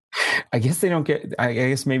 I guess they don't get. I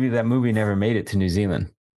guess maybe that movie never made it to New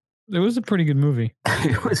Zealand. It was a pretty good movie.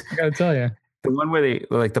 It was. I gotta tell you, the one where they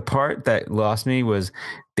like the part that lost me was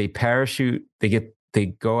they parachute. They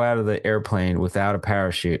go out of the airplane without a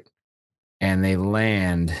parachute, and they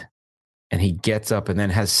land, and he gets up and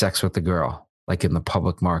then has sex with the girl, like in the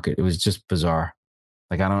public market. It was just bizarre.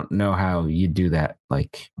 Like, I don't know how you do that.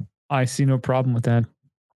 Like, I see no problem with that.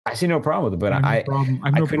 I see no problem with it, but I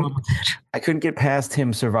couldn't get past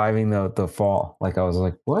him surviving the fall. Like, I was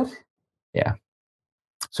like, what? Yeah.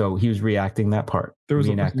 So he was reacting that part. There was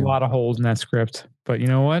a lot of holes in that script, but you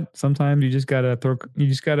know what? Sometimes you just gotta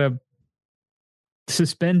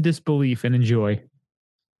suspend disbelief and enjoy.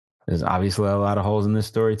 There's obviously a lot of holes in this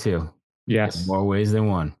story too. Yes. In more ways than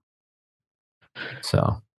one.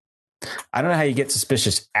 So I don't know how you get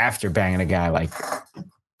suspicious after banging a guy like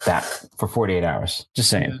that for 48 hours. Just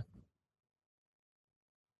saying.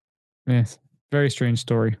 Yes. Very strange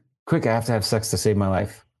story. Quick, I have to have sex to save my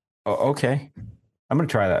life. Oh, okay. I'm going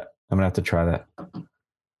to try that. I'm going to have to try that.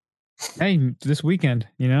 Hey, this weekend,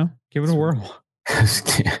 give it a whirl.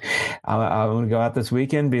 I'm going to go out this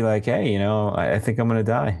weekend and be like, hey, I think I'm going to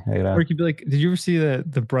die. Or you could be like, did you ever see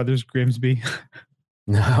the Brothers Grimsby?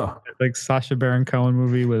 No. Like Sacha Baron Cohen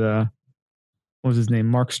movie with what was his name?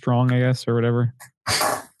 Mark Strong, I guess, or whatever.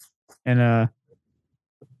 And I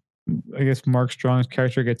guess Mark Strong's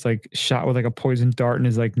character gets like shot with like a poison dart in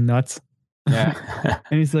his like nuts. Yeah.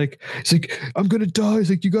 And he's like, I'm gonna die. He's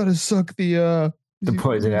like, you gotta suck the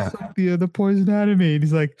poison out. The poison out of me. And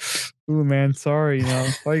he's like, ooh man, sorry,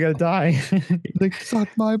 why you gotta die? He's like, suck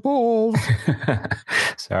my balls.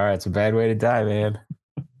 Sorry, it's a bad way to die, man.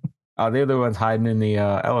 Oh, they're the ones hiding in the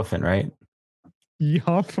elephant, right?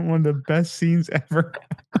 Yup, one of the best scenes ever.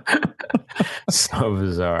 So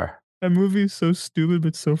bizarre. That movie is so stupid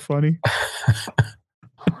but so funny.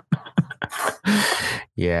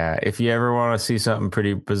 Yeah, if you ever want to see something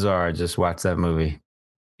pretty bizarre, just watch that movie.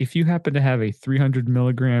 If you happen to have a 300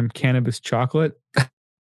 milligram cannabis chocolate,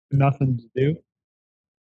 nothing to do.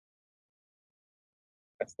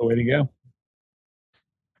 That's the way to go.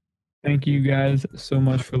 Thank you guys so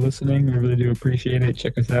much for listening. We really do appreciate it.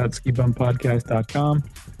 Check us out, skibumpodcast.com.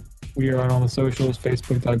 We are on all the socials,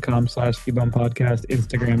 facebook.com/skibumpodcast,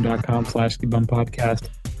 instagram.com/skibumpodcast,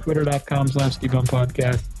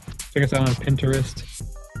 twitter.com/skibumpodcast. Check us out on Pinterest.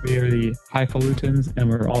 We are the Highfalutins, and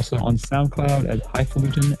we're also on SoundCloud as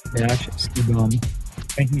Highfalutin-Skibum.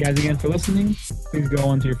 Thank you guys again for listening. Please go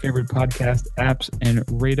on to your favorite podcast apps and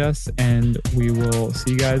rate us, and we will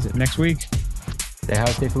see you guys next week. Stay high,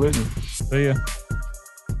 stay falutin. See ya.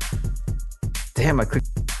 Damn, I clicked.